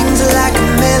picture, sings like a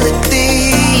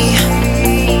melody.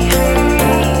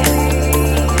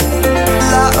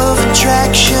 Law of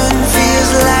attraction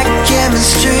feels like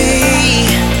chemistry.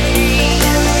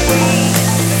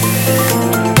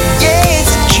 Yeah,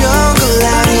 it's a jungle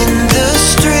out in the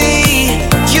street.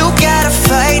 You gotta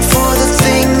fight for the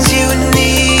things you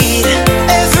need.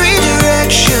 Every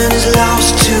direction is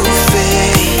lost to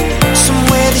fate.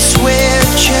 Somewhere this where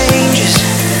it changes.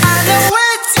 I know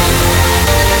it's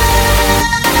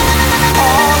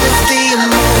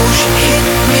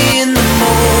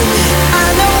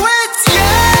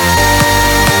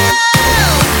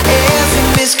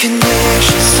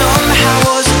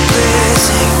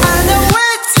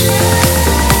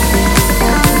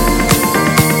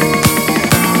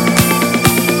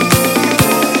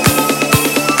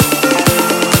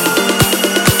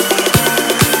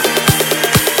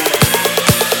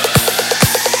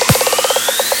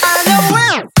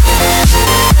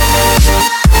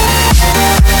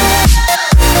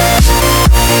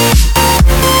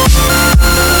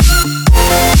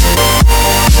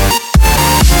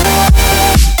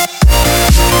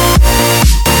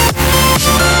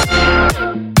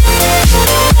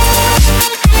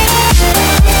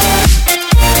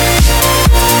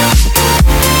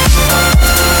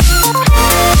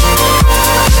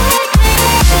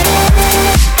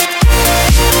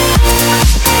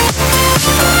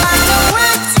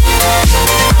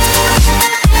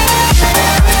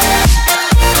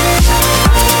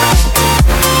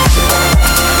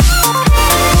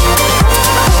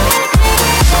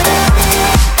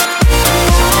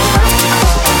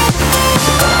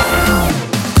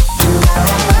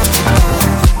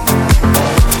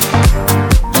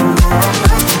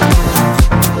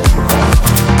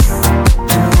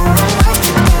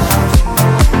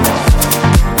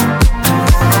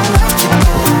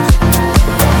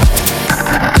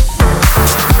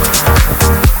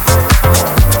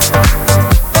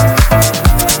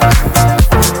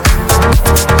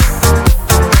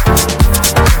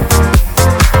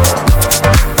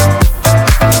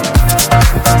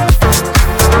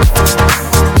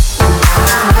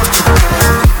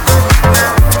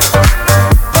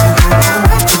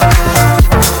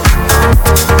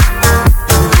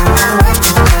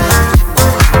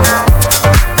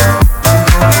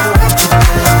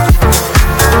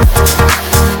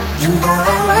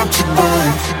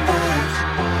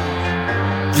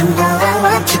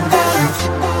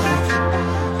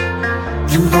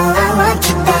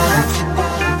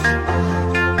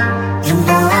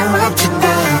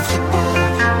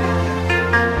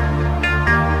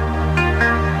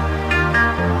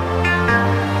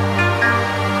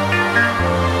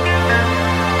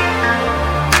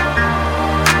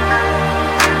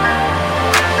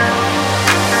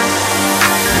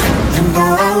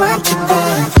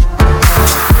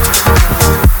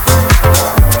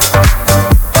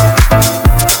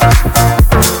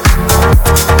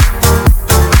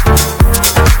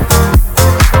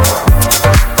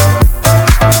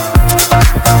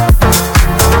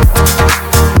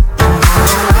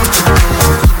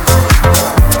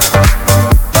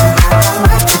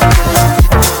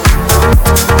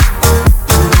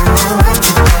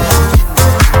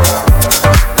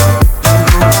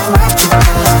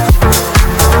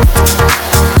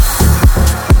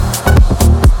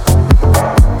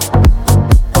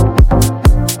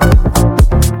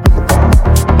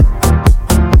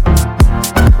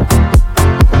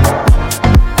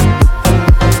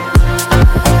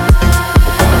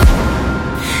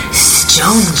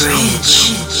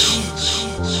StoneBridge.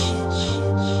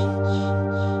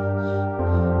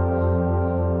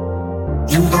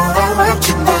 You know I want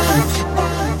you back.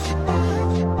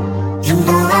 You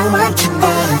know I want you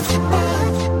back.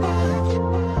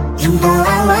 You know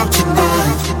I want you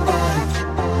back.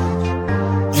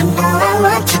 You know I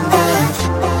want you back.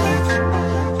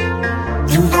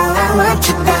 You know I want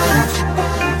you back.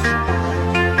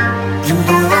 You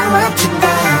know I want you back.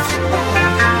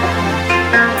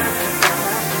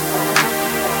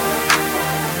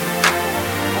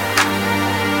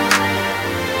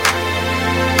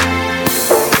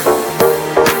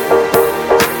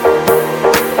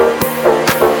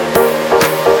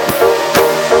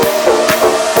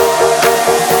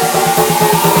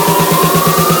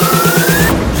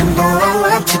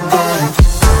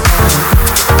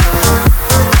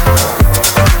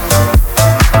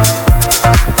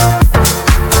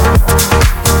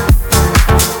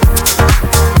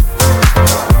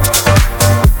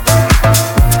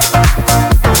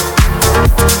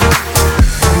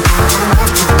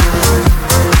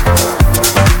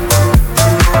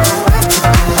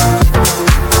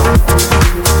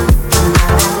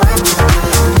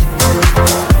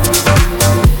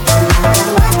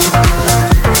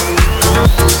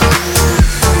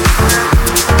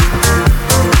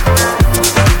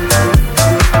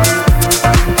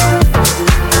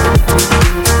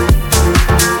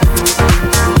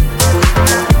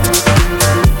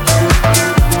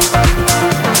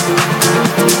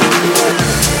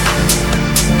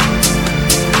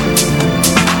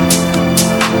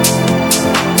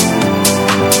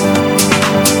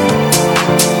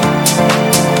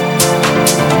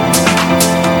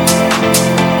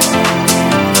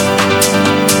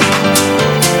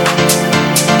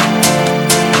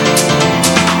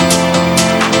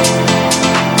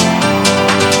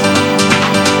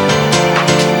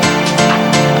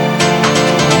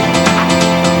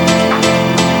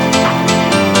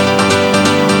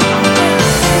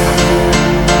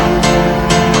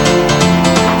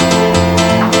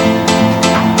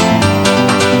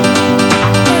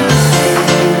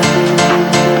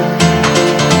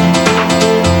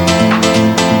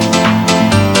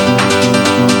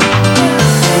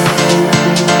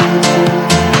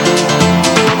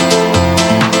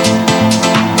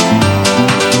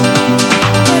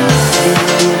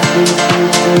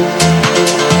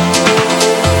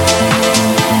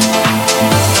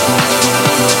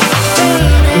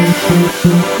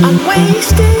 I'm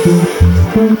wasted.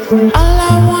 All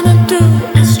I wanna do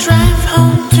is drive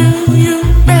home to you,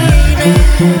 baby.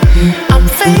 I'm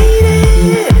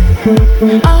faded.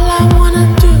 All I wanna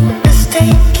do is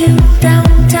take you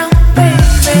downtown,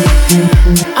 baby.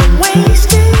 I'm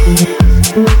wasted.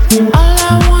 All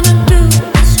I wanna do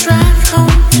is drive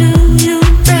home to you,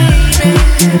 baby.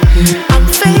 I'm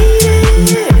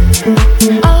faded.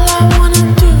 All I wanna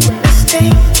do is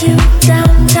take you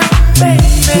downtown,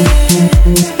 baby.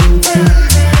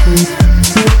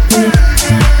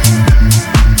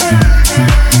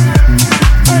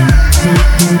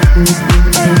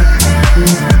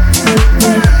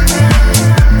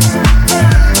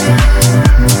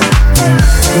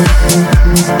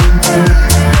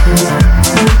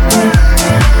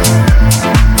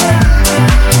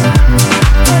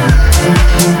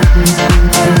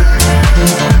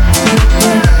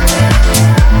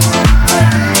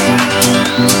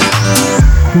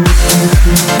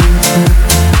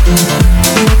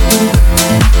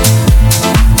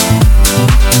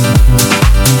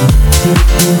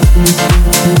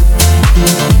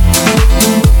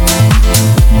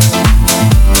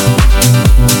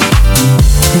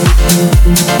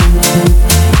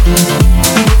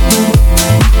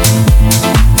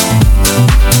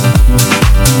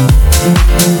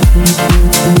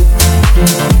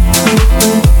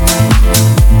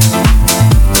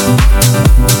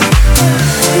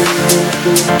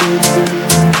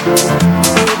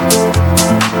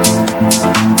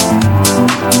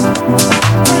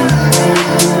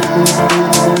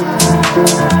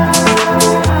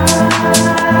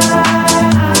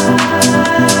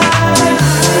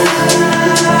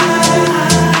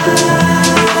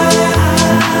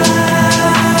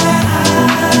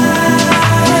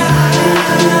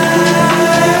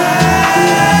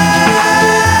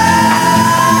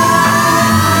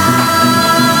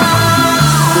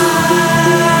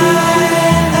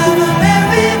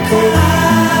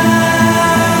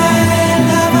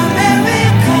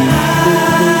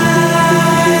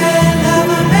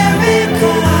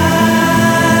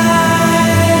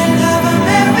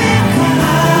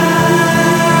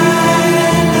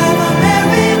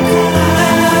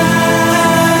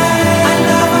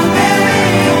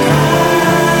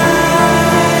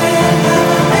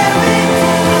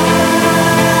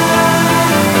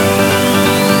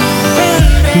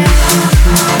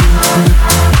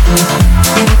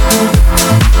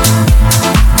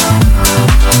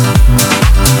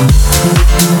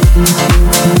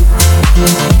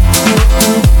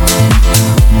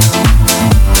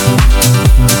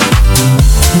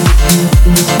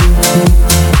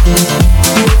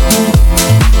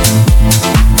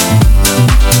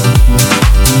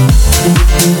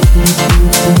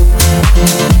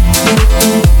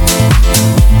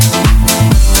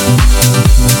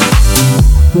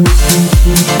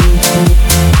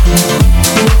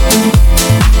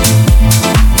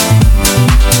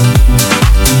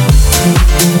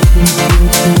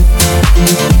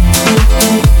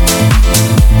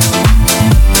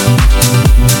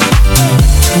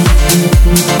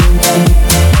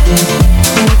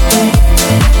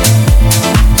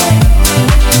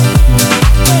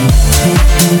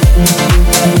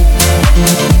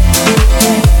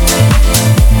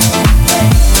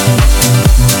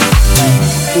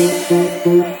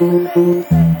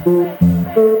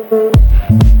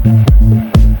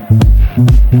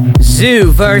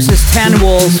 Zoo versus 10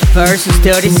 Wolves versus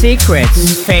Dirty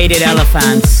Secrets, Faded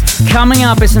Elephants. Coming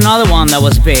up is another one that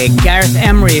was big, Gareth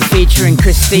Emery featuring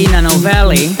Christina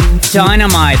Novelli,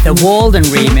 Dynamite, the Walden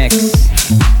remix.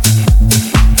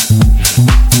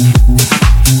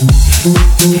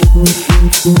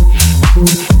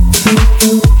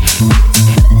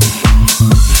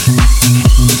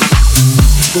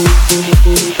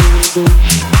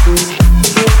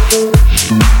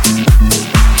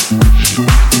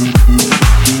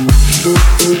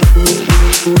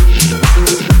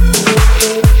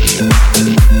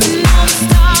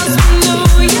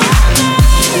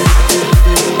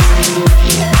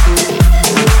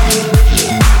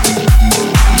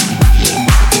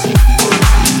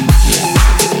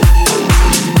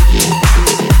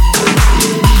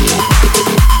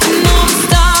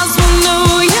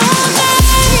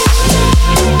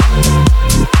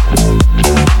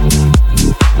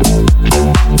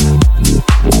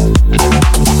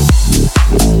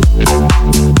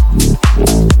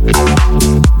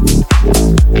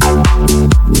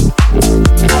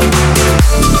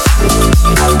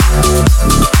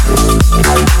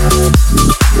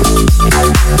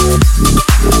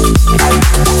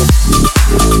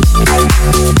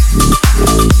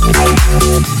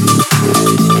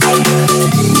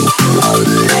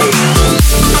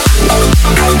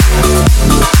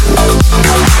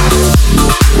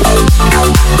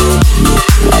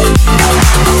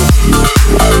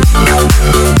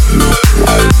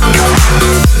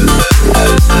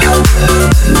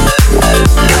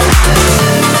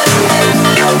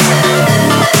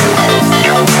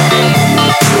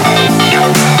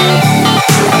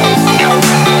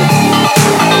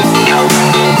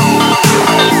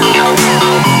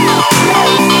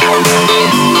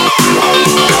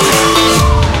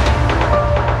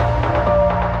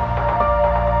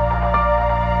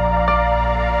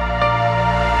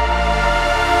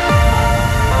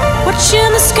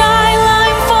 Watching the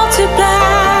skyline fall to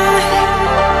black,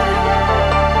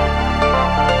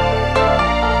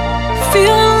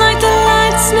 feeling like the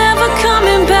light's never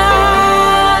coming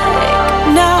back.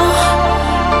 Now,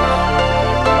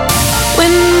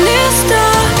 when it's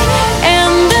dark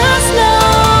and there's no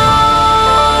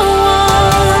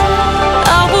one,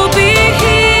 I will be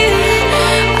here,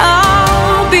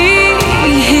 I'll be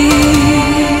here.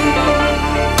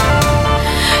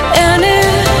 And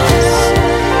it's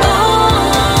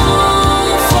all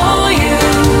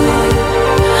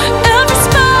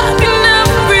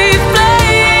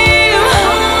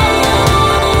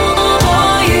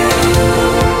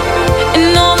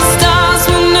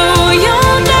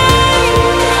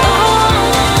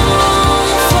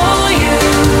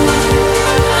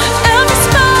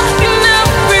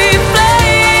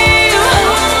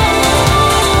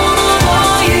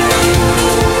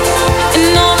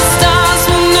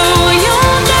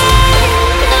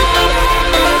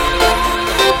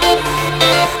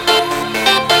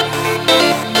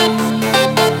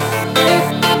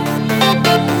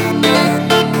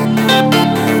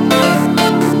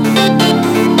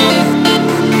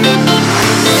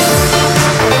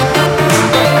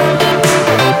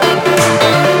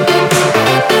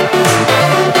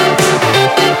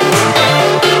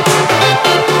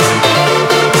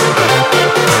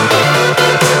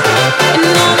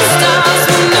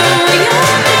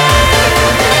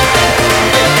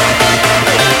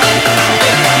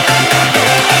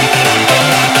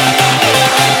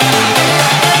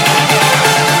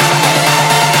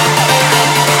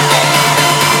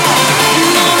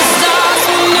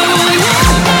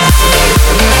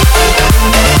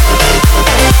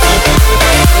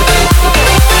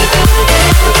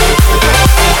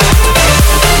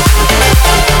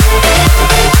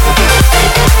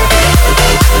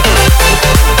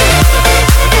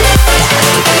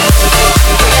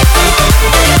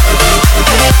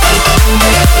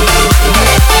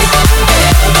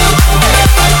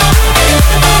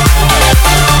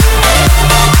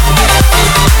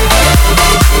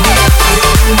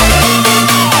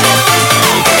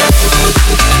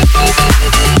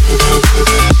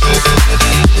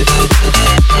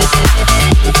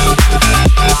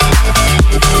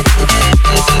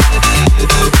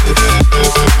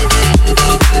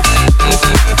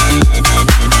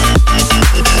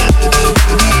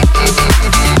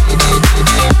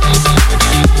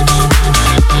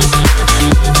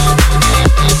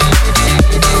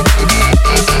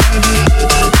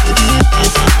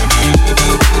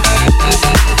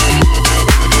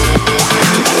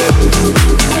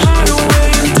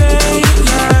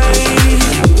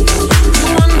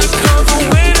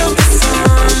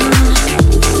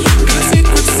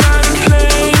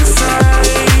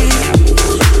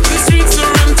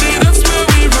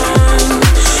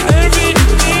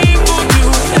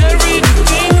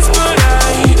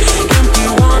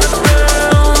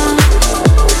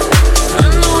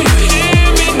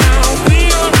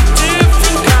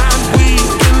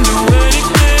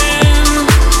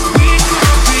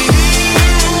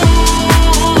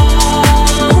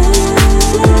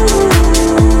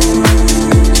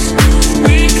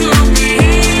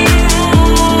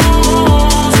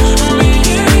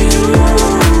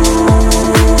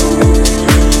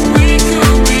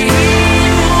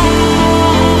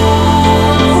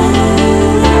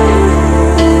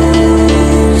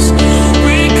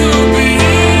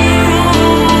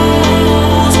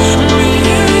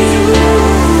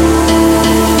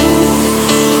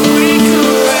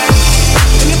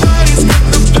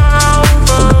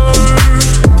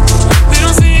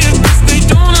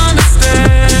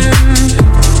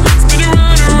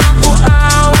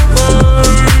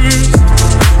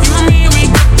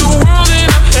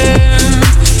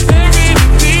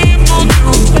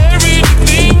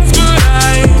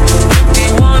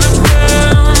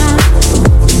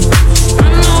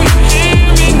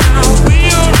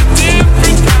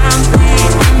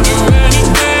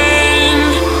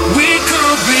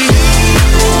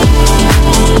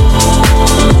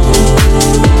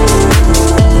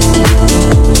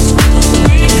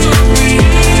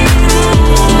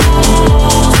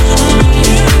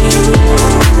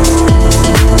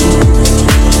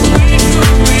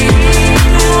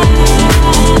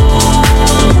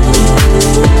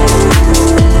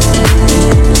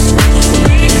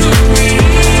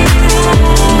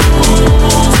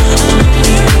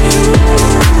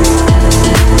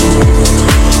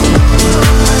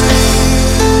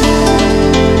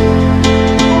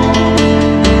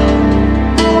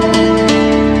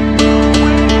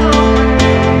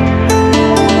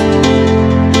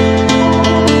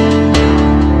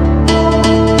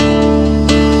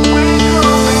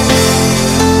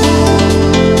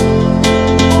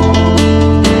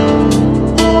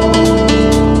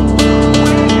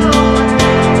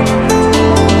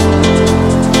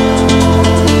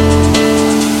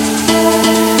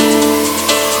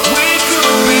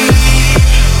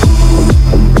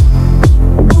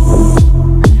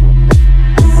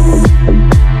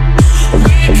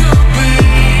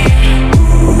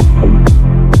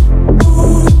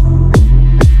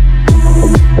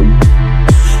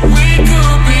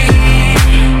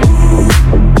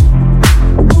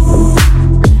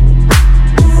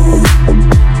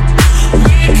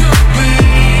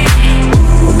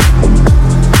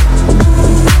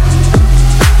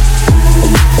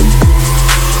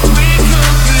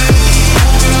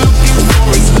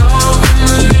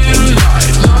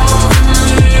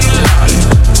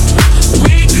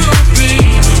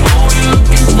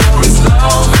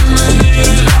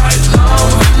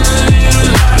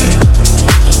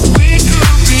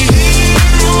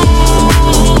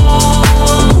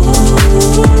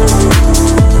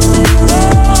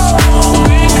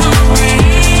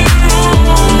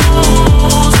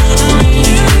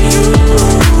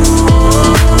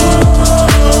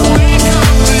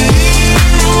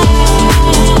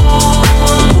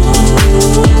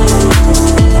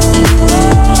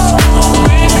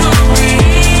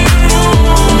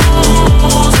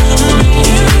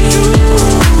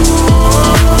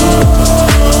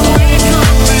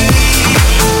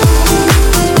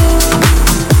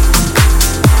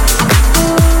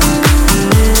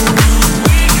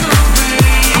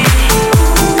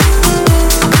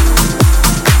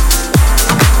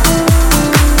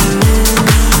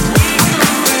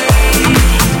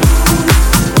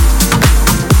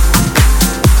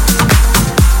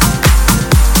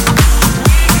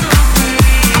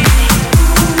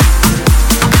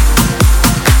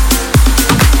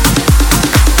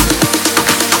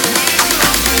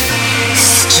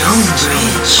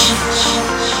StoneBridge.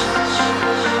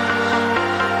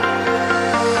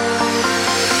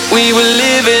 We were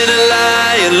living a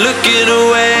lie and looking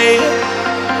away,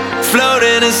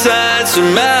 floating inside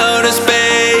some outer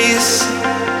space,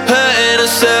 hurting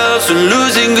ourselves and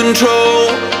losing control.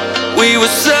 We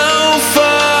were so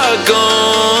far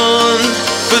gone,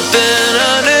 but then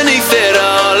underneath it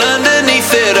all,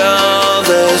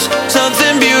 there's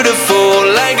something beautiful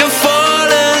like a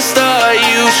fallen star.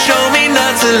 You show me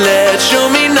not to let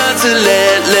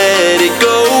it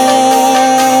go.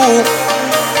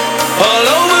 All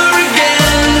over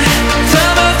again,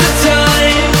 time after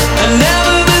time. I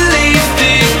never believed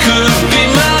it could be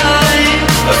mine.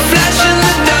 A flash in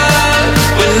the dark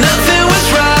when nothing was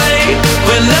right.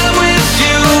 When I'm with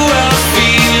you, I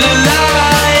feel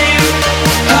alive.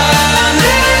 I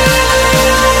never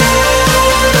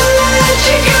let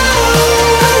you go.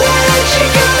 Let you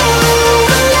go.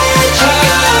 Let you go.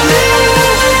 Let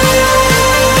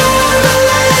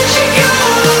you go. Let you go.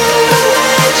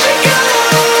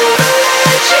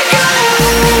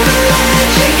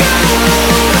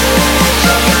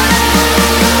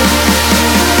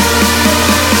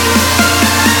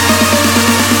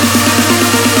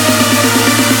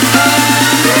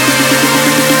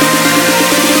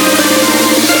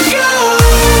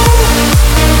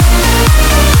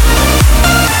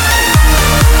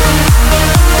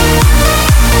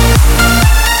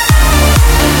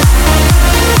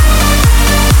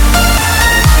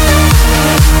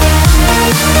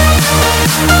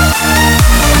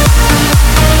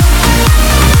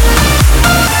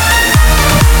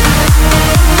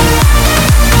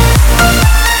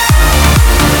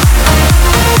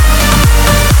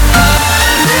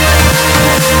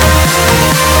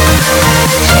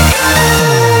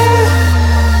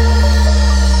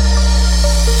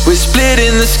 We're split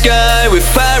in the sky, we're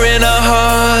firing our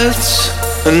hearts,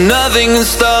 and nothing can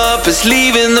stop us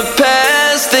leaving the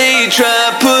past. They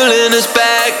try pulling us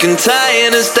back and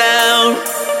tying us down.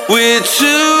 We're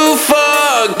too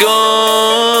far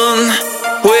gone,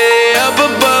 way up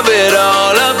above it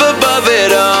all,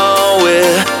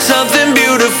 we're something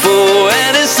beautiful,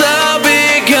 and it's all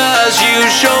because you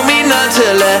show me not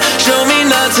to let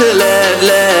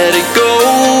it go.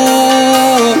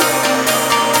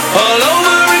 All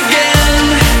over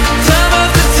again, time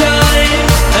after time.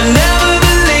 I never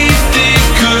believed it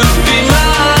could be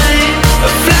mine.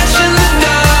 A flash in the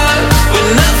dark when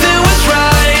nothing was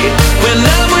right. When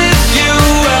I'm with you,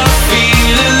 I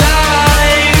feel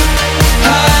alive.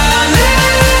 I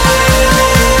never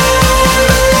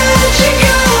let you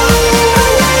go.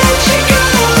 Let you go. Let you go.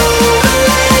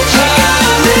 Let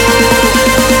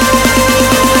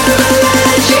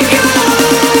you go. Let you go.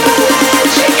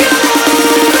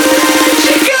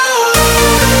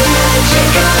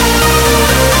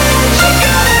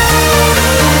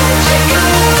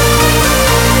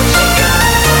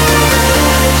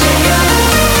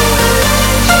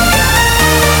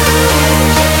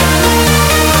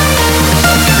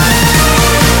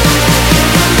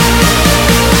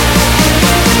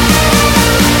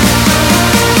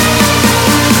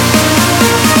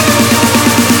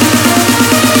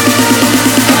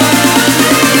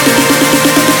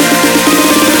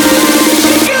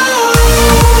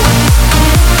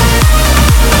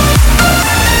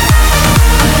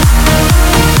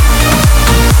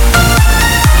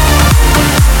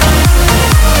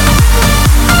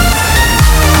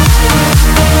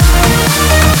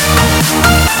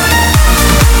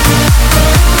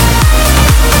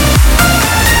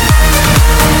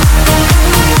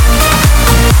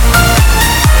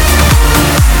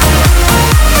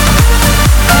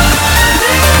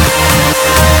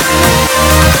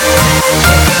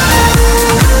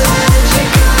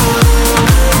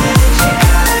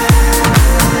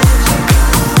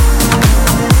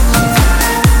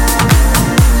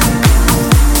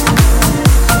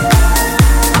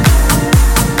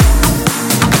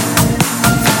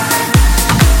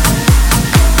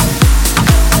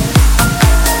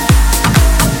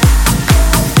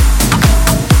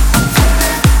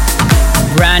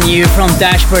 New from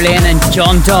Dash Berlin and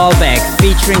John Dahlbeck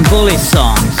featuring Bully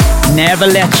songs, Never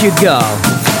Let You Go.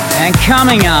 And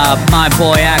coming up, my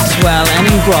boy Axwell and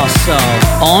Ingrosso,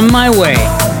 On My Way.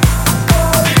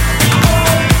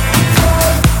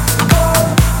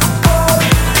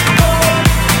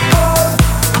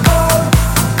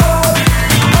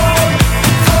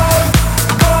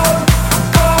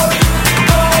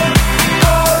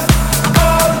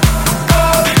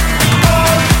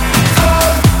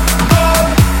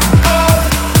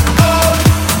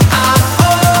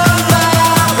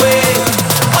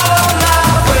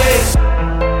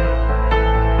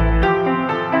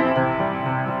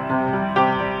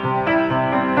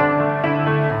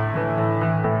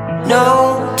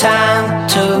 No time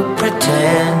to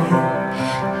pretend.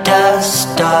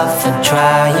 Dust off and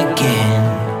try again.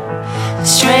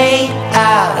 Straight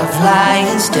out of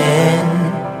Lion's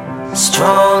Den,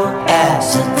 strong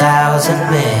as 1,000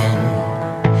 men.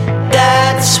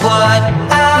 That's what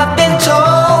I've been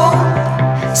told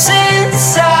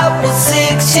since I was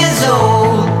 6 years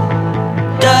old.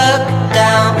 Dug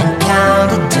down and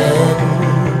counted 10.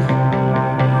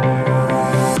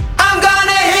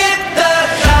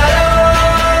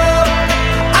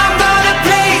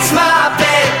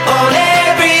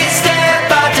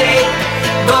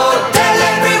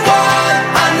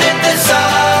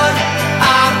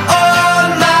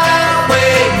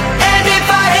 If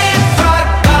I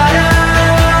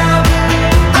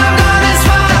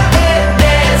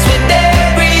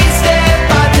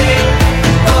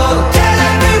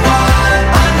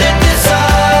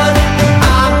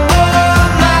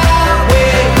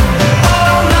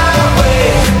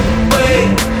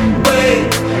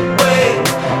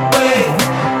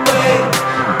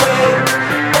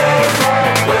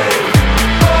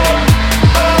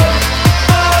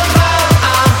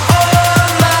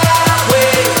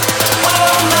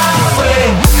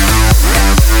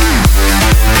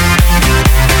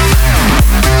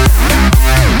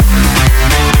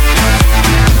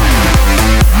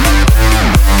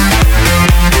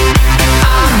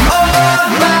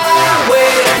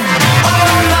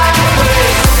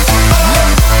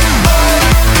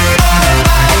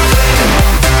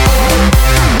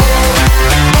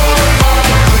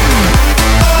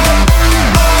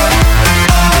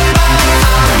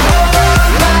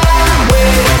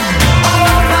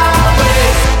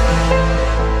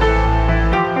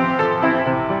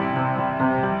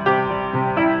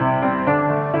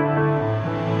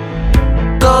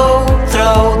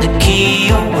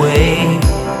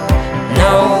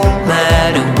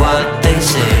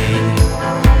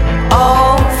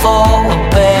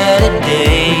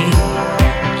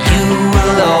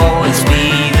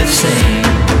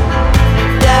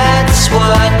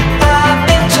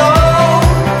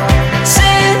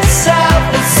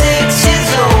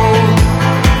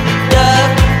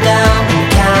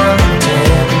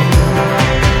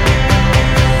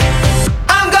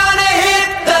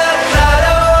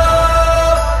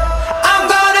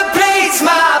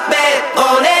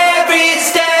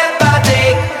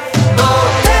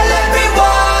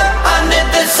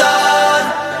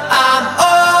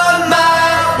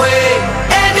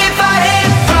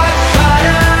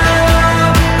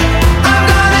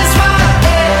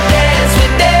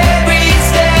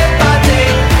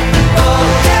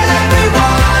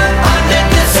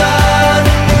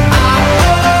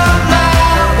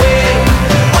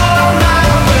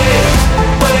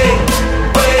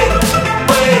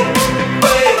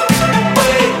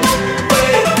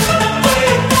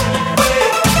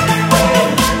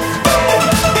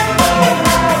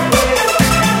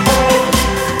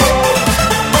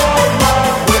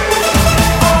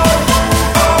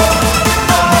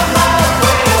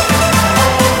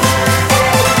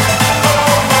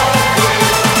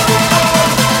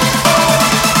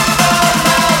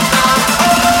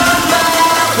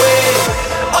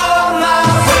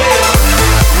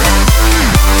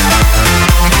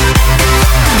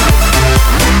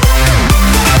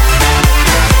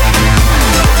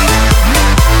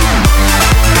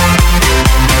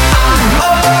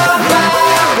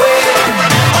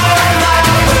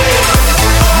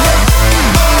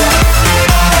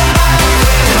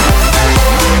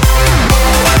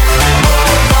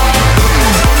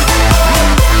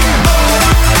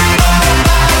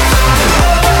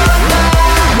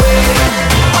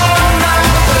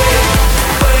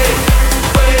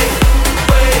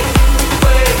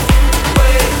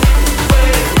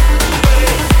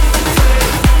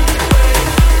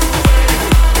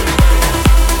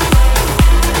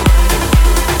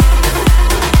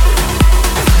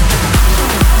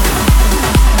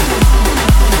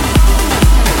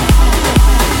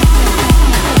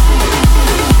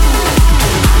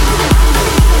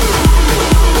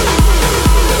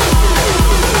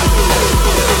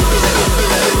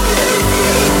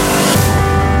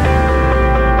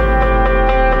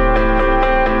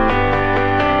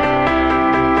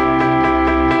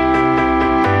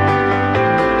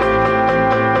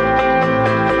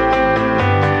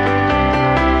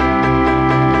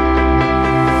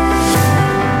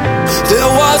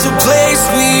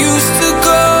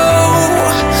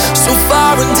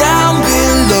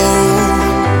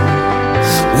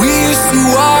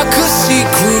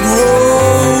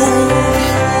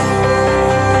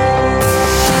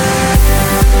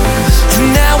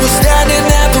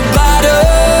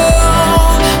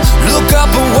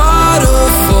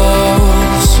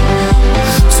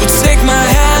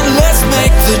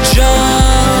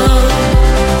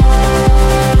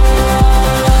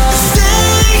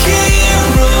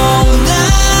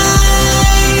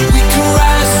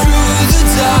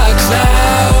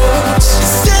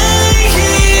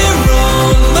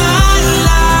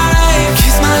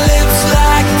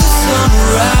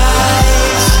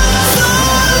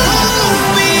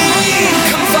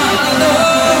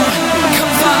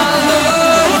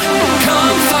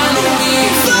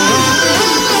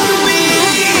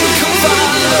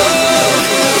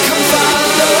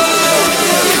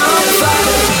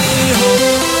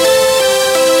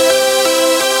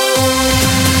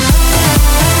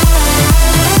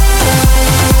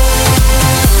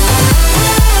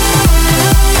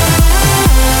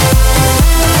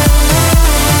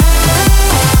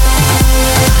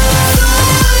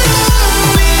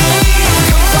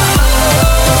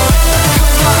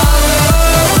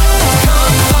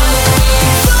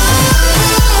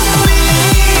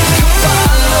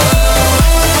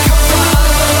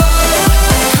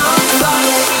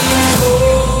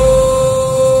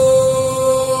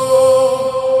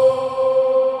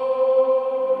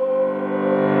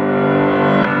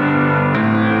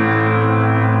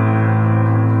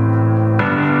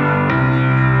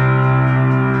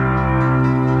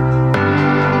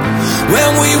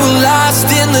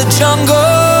jungle,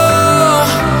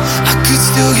 I could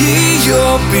still hear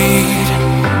your beat.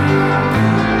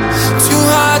 Two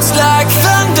hearts like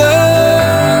thunder,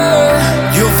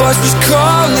 your voice was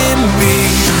calling me.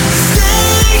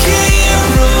 Stay here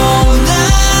all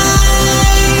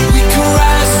night, we can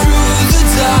rise through the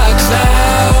dark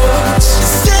clouds.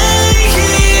 Stay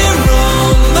here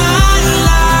all my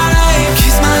life,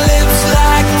 kiss my lips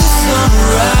like the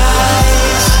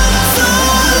sunrise.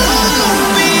 Follow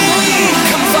me,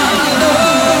 come follow,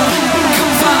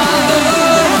 come follow,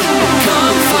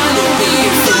 come follow me.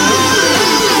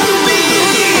 Follow me,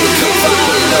 come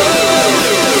follow,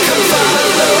 come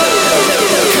follow,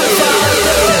 come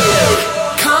follow,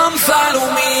 come follow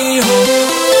me home.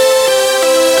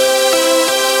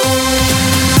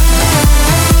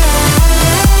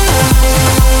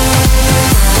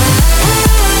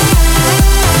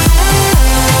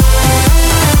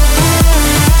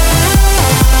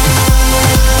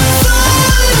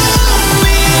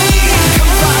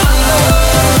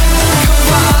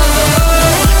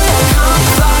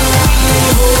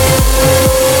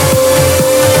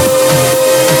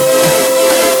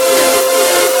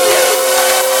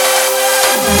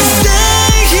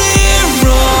 Stay here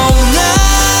all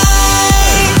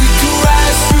night, we can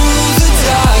rise through the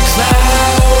dark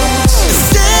clouds.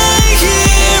 Stay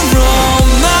here all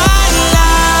my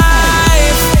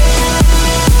life.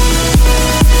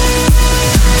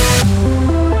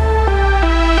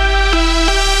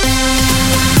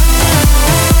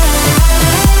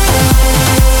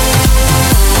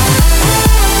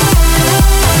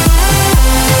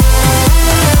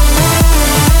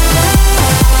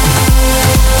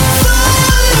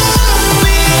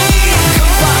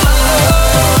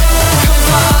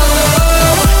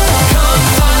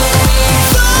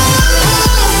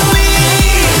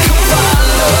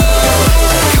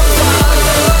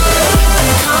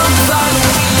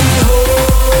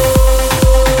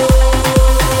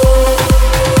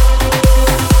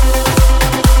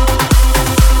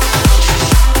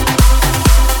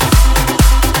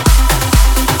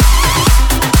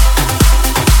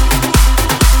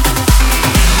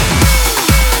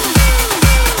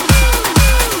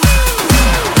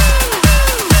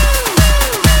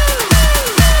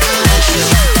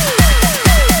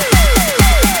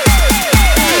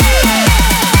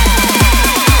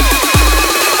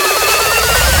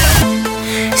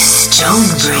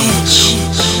 StoneBridge.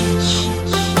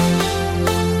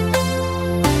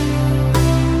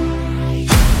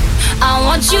 I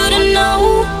want you to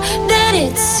know that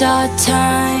it's our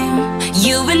time.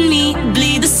 You and me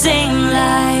bleed the same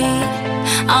light.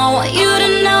 I want you to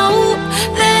know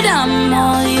that I'm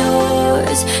all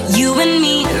yours. You and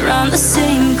me run the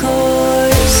same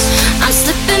course. I'm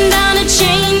slipping down a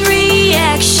chain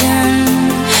reaction,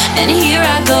 and here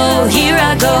I go, here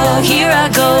I go, here I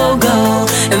go, go.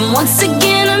 And once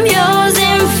again I'm yours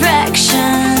in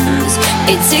fractions.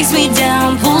 It takes me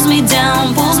down, pulls me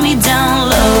down, pulls me down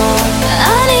low.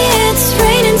 Honey, it's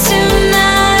raining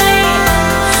tonight,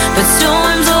 but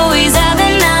storms always have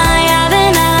an eye, have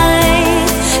an eye.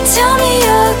 Tell me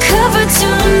you're covered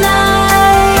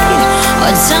tonight,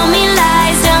 or tell me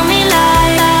lies, tell me lies.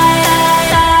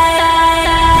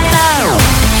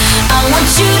 I want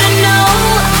you to know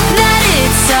that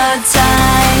it's our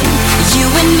time. You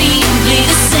and me bleed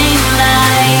the same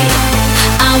light.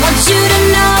 I want you to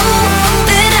know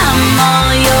that I'm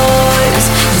all yours.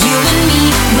 You and me,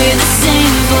 we're the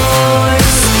same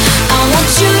force. I want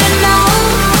you to know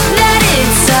that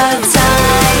it's our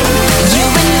time. You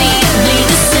and me bleed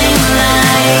the same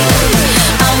light.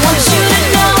 I want you to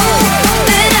know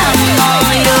that I'm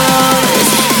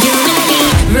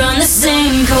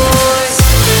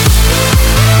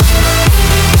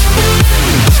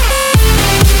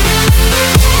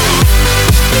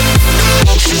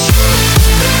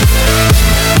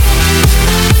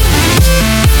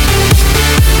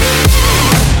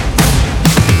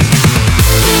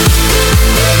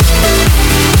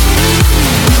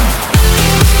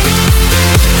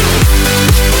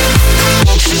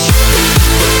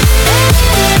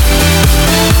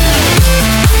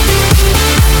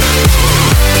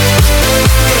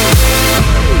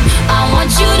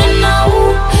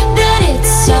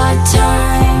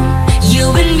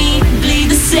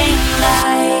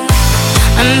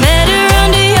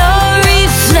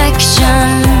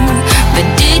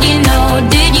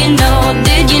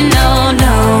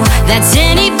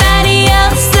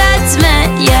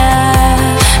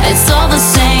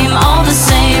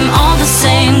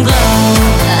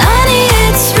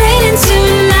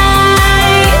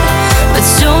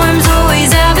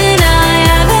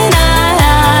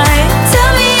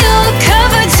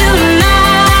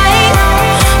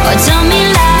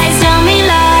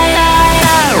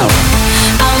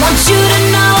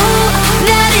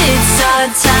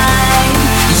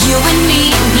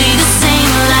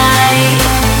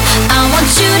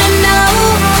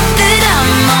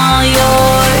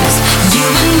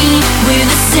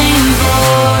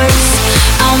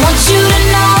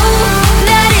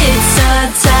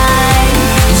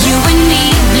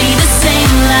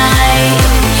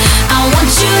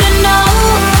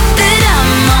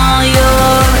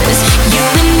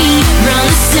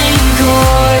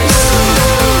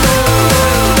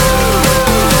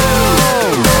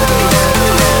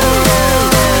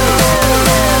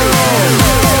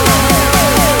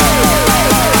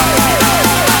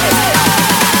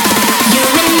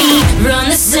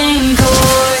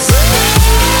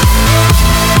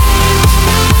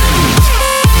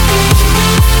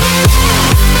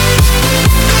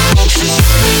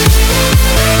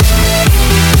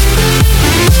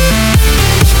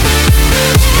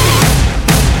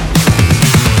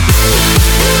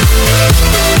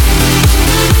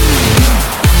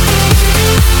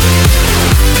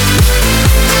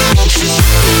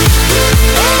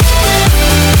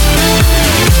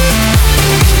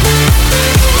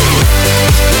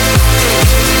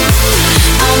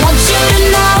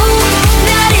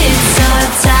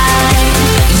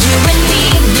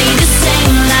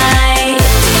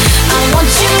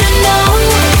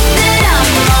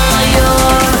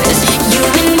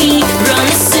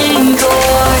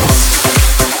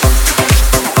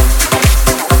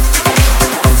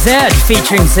Dead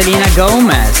featuring Selena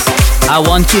Gomez, I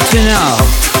Want You to Know.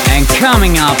 And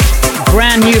coming up,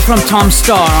 brand new from Tom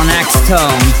Starr on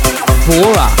X-Tone,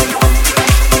 Bora.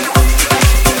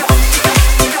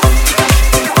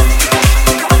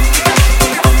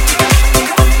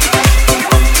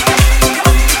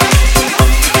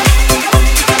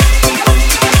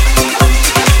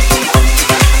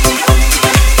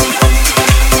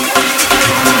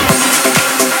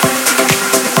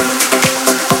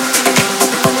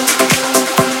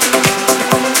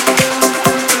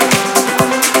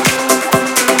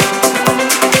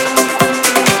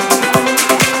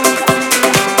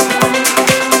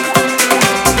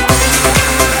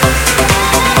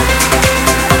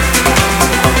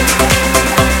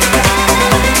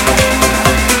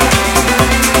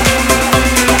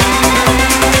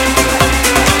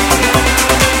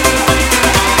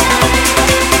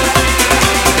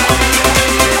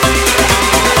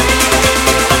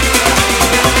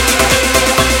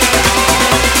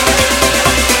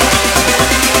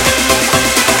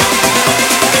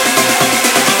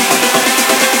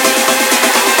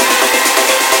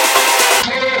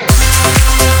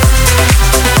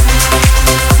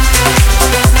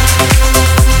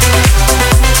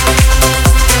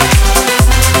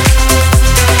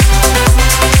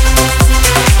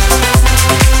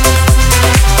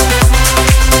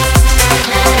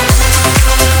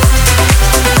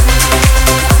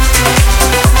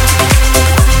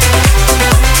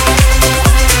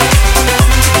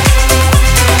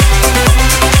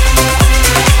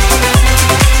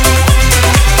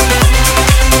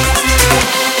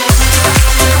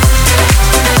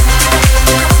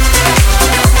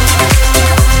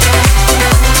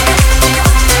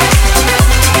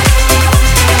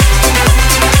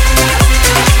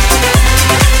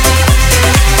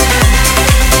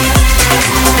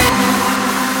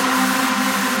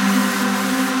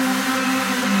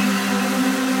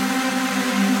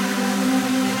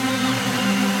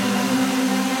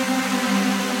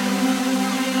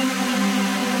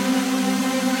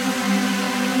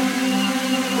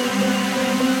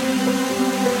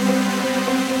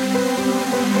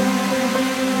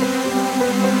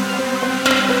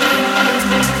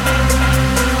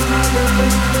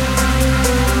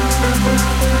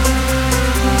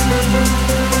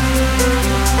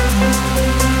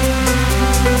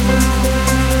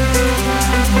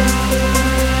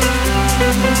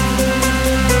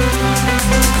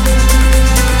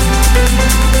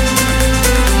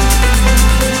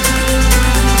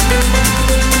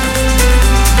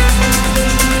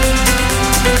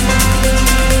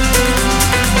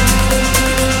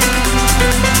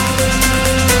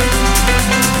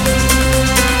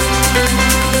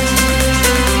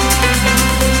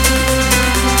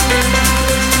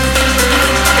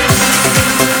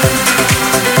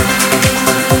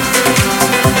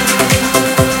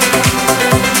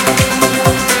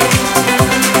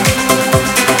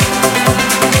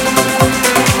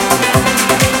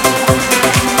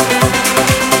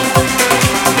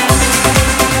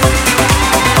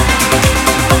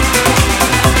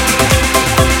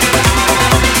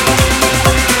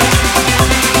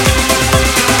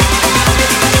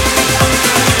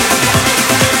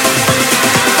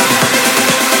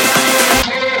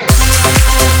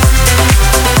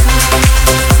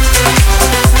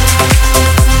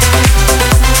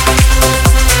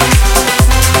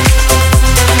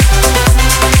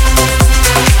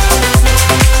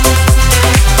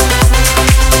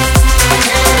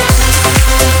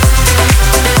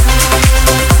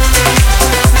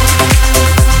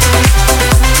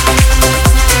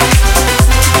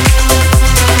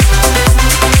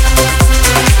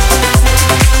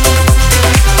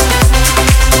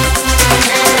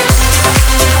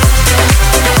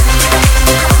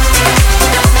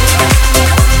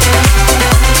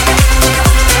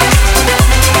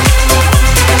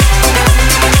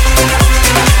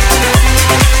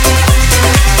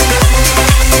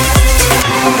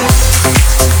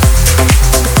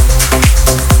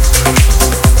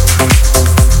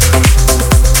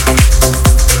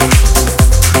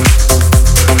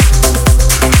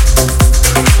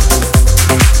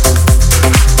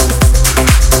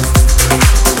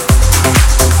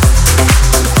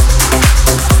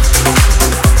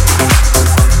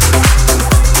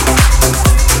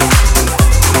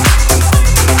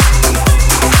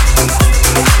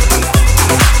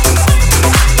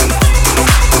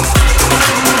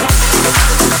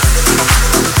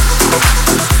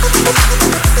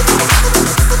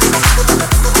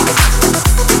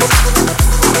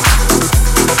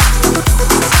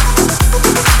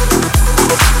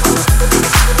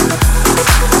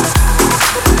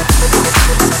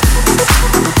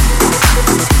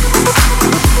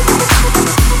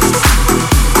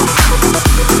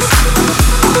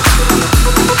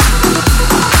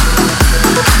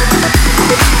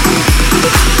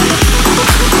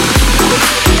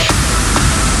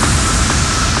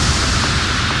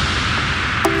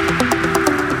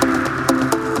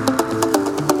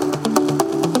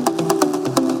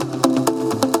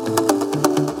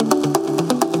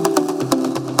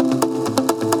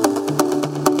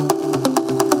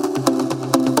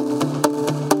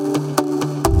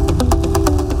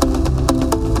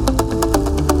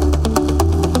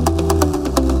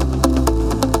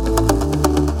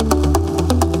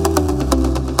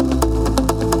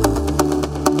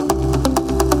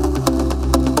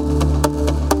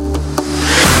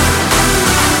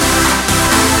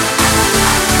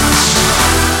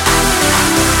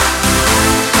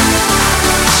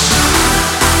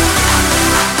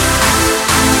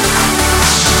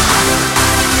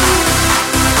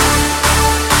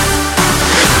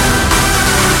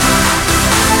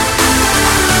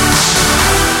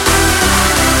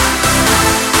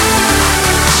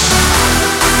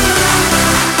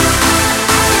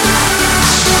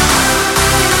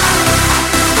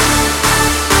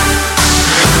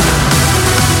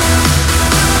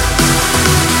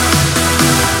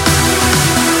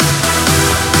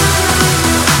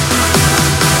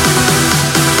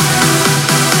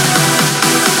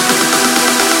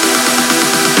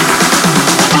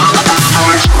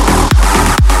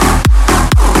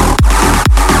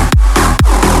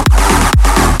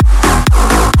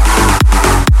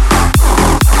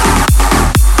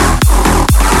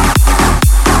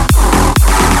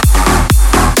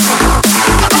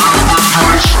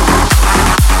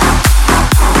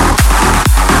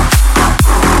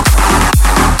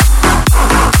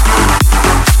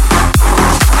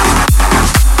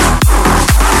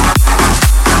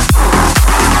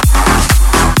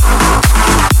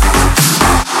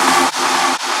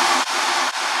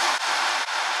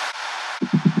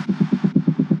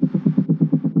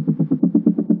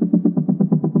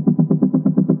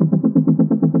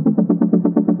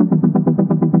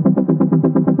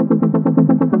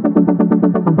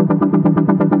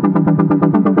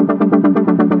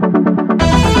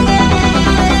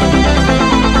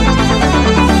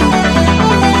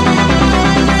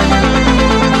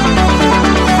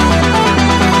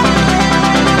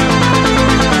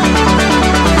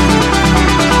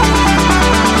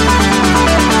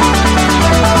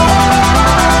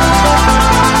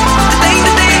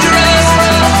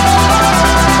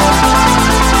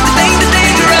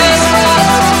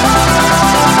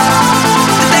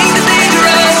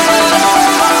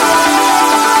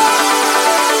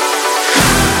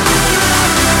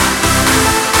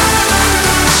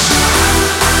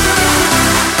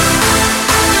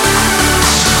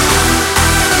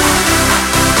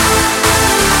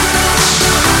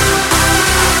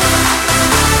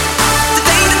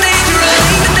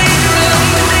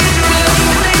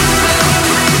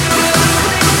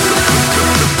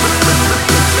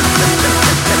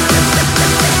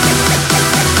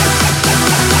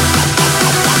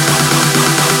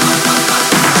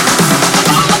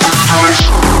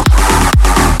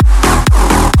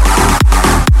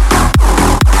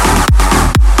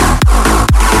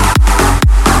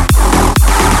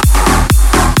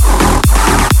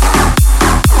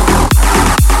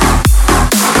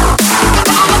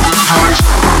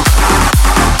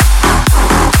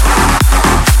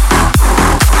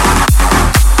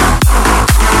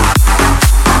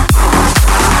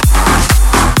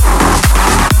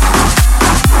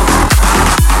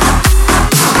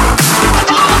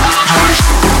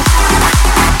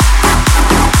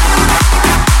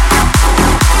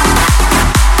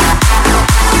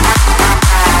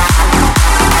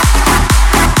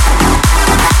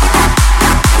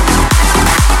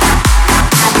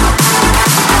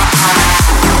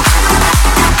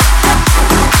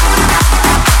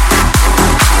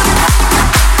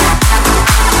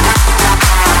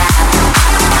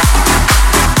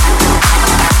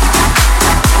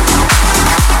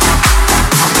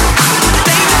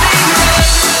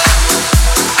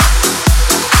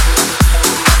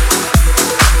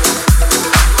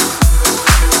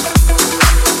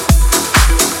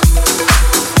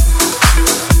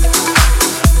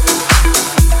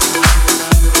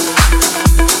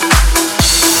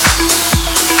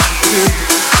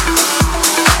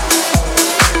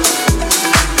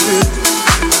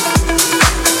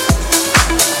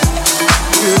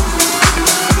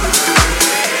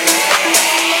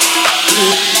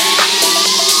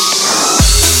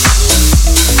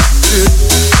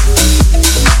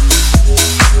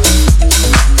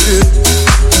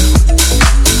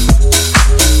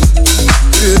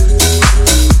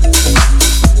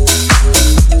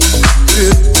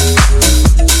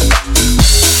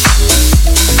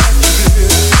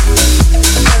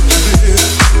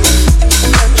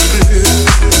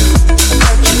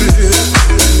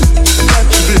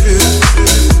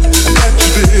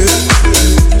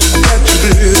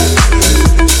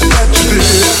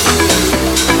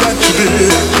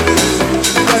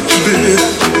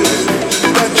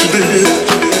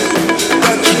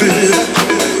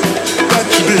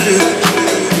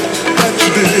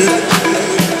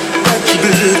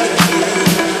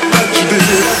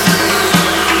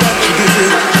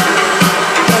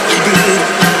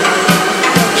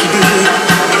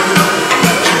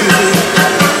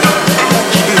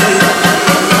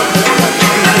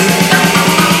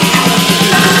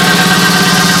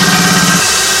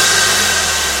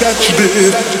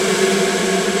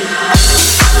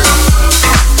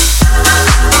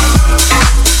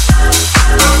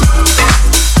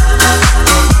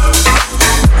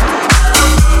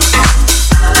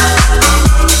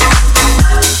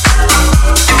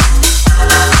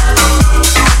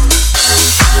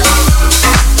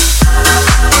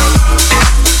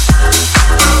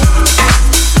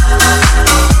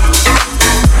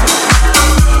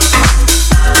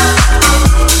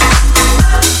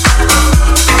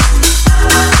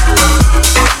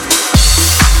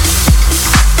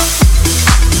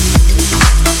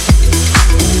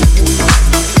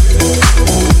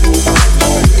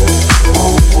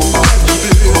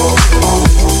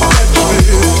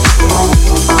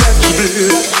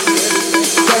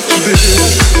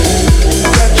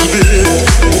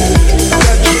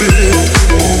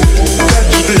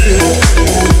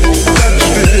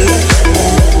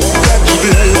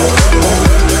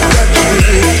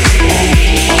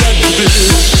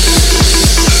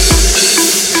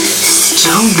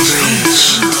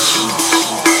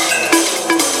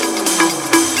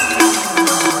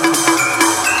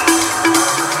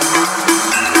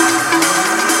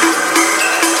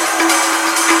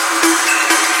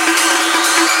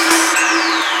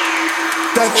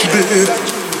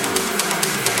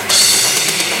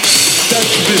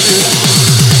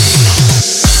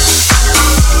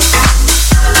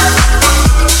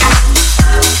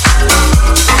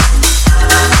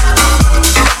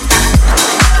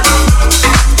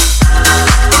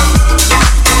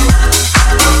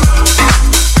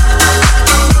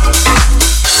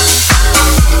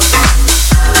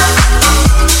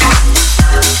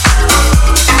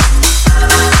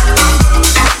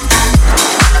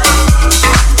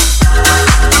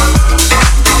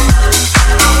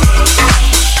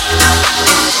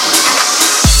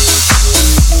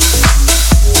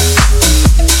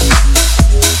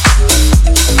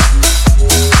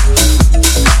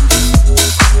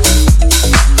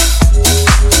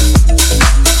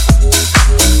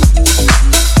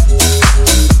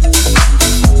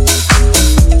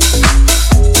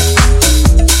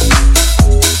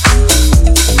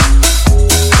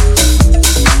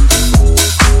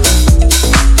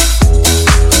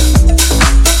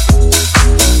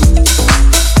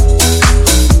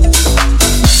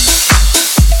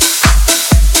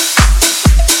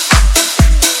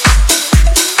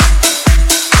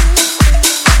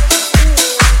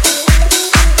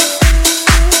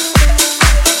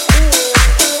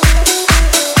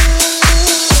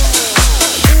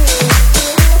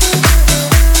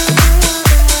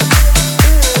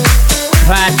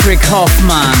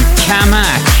 Hoffman,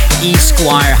 Kamak,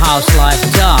 E-Squire House Life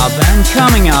Dub, and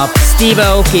coming up, Steve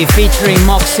Aoki featuring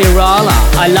Moxie Rala,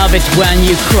 I Love It When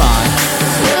You Cry.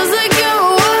 Feels like you're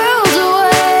a world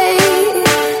away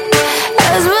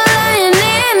as we're lying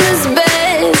in this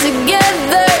bed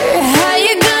together. How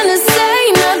you gonna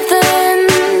say nothing?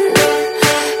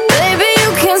 Baby, you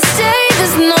can't stay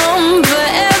this numb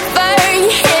forever.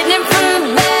 You hit it from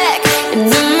the back,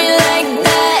 you do me like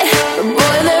that. But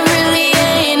boy, that really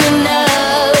ain't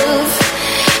enough.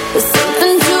 There's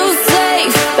something too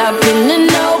safe about feeling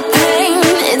no pain.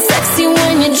 It's sexy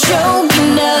when you're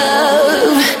choking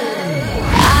up.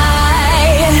 I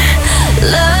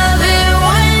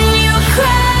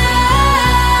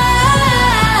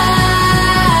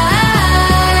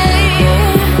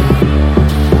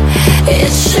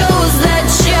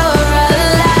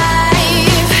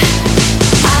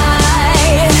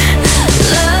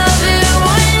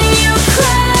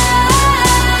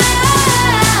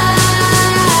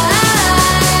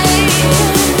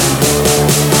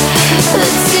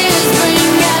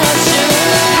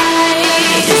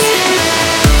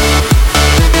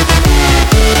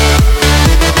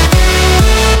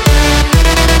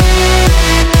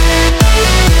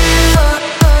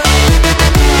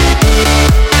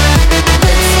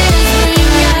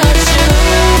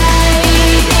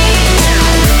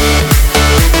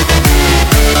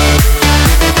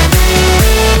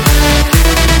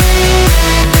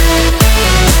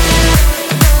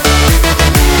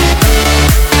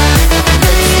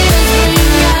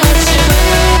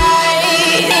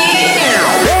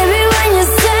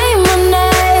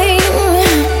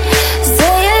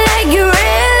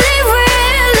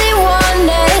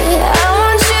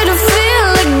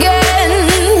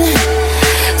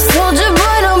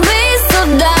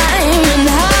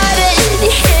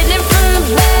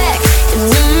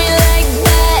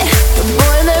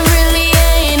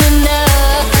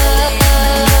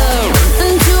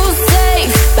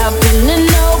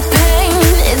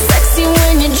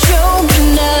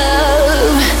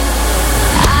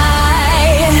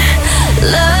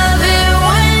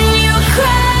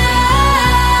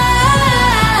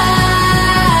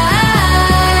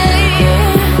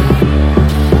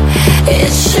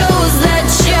It shows that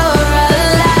you're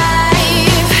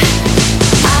alive.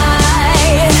 I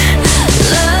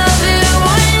love it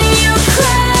when you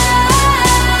cry.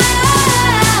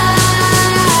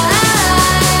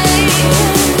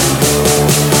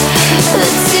 The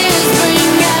tears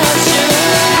bring out your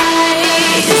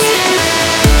eyes.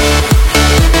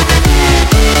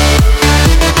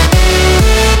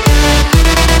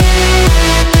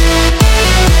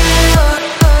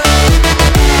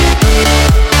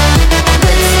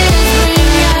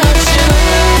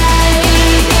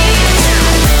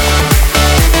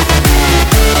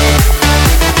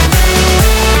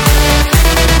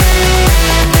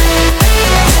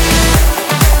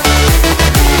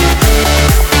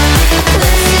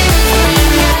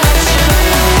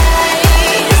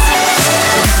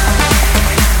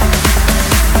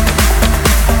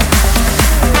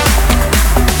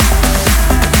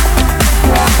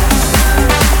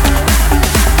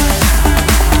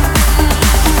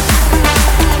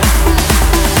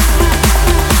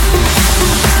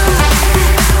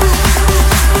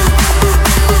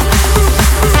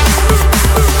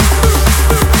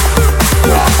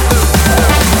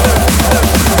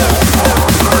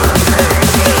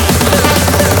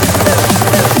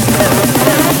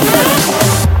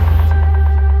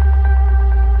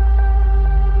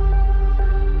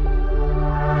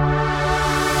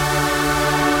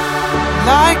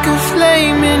 Like a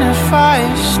flame in a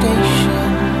fire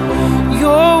station,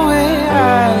 you're where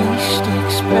I least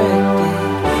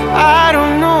expected. I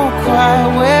don't know quite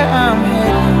where I'm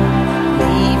heading.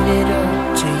 Leave it up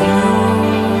to you.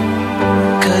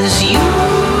 'Cause you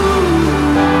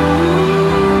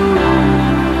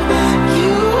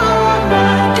are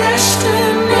my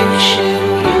destination.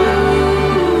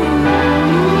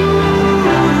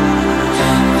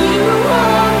 You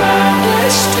are my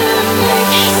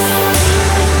destination.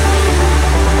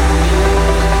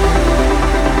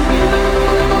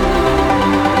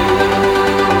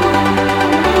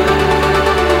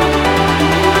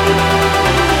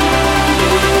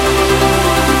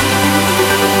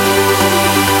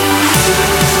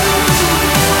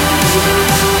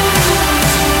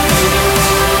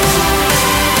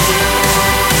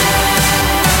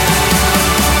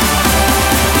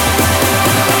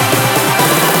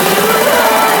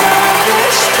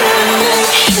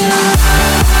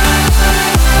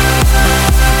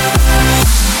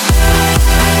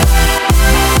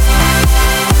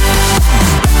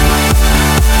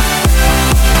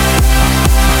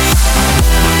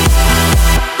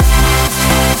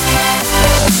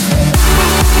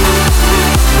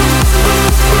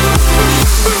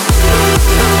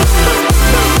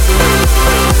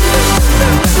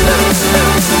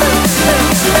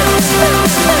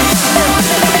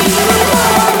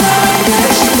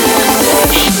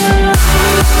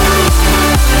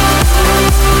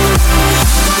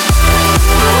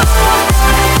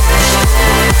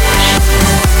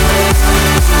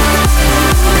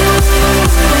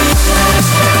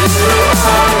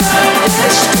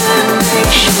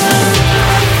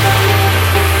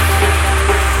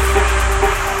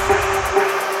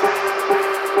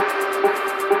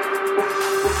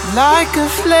 Like a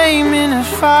flame in a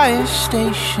fire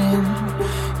station,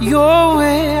 you're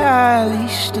where I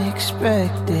least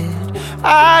expected.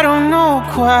 I don't know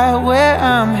quite where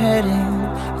I'm heading.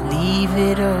 Leave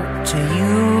it up to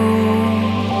you.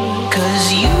 'Cause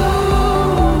you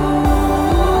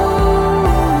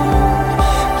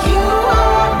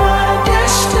are my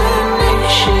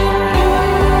destination.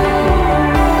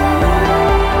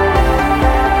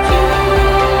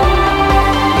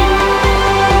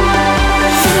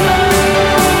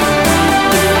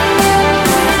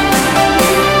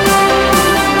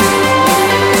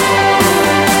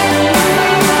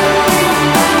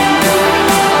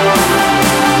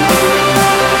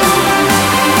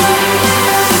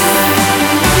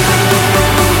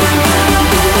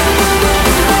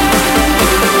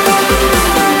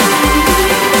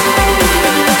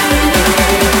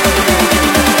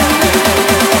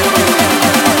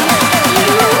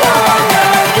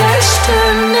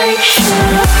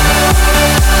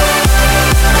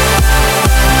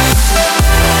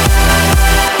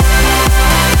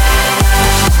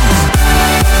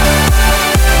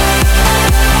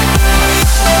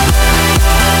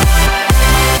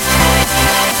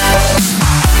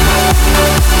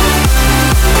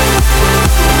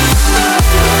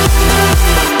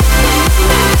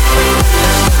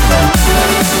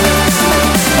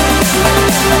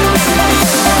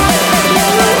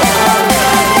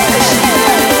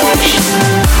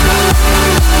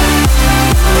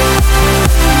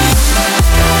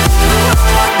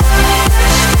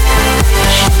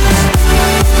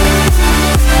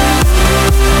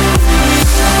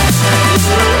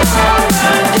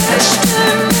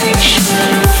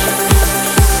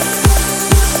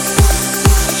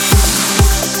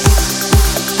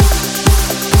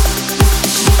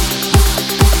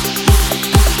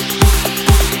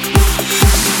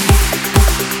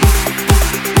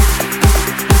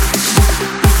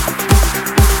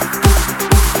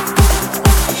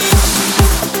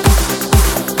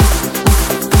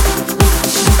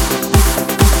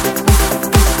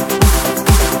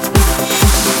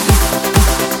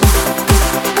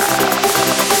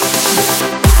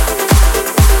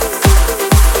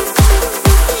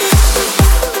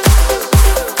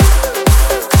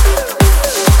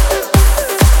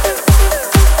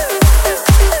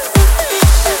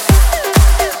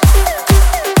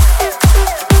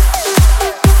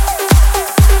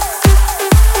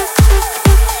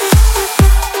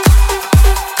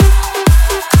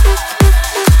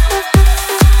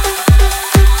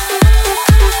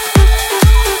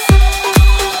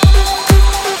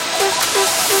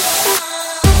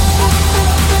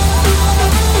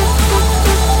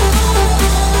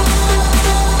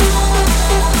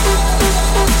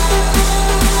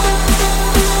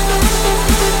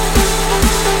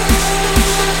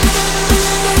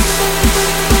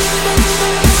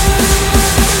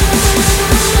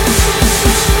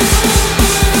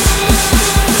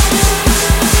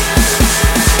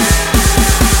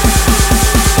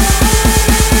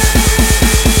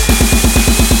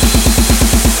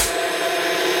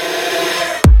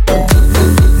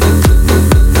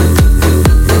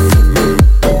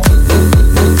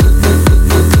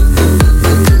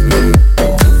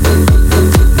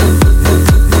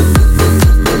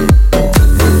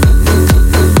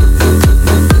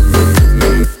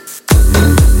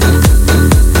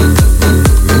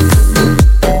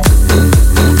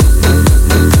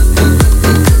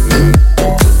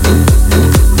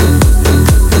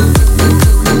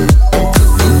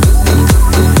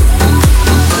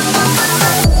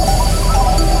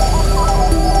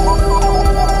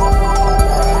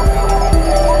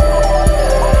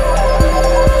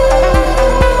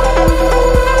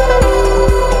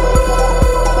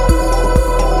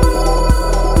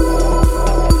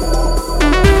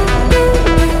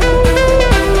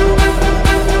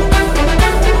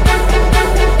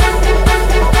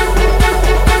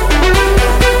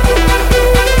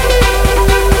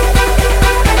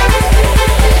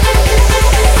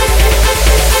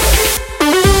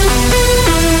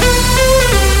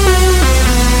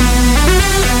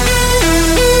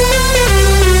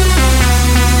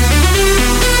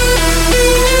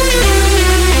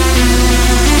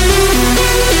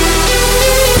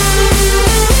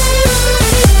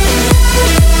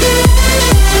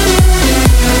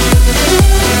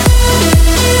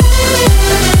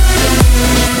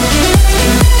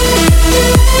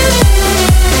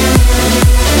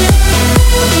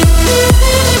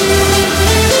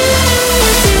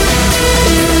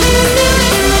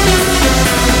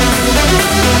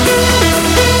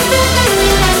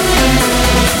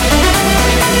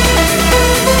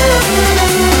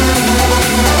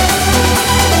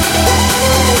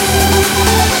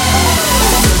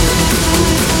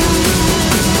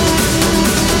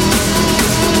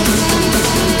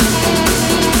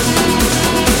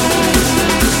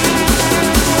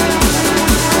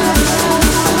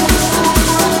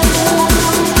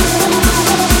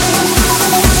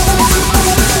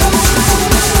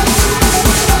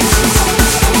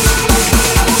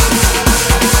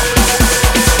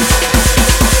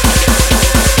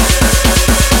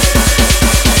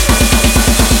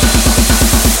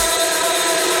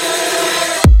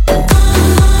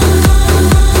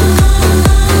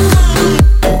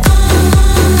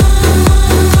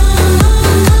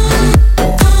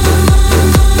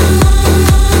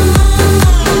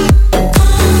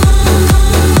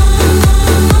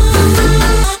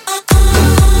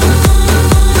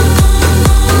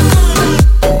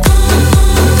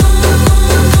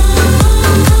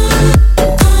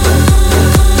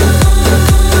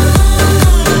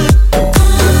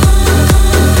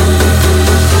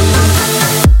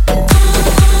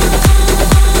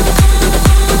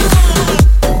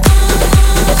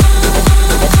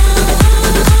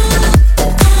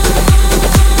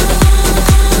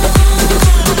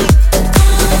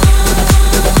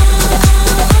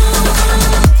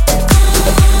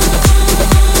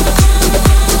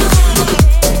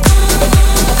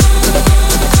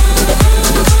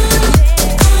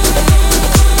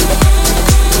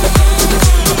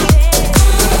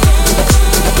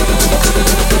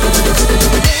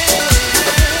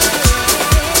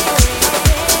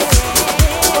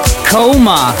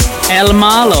 Coma, El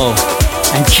Malo.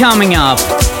 And coming up,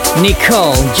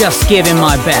 Nicole, Just Giving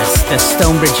My Best, the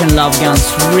StoneBridge and Love Guns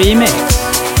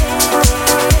remix.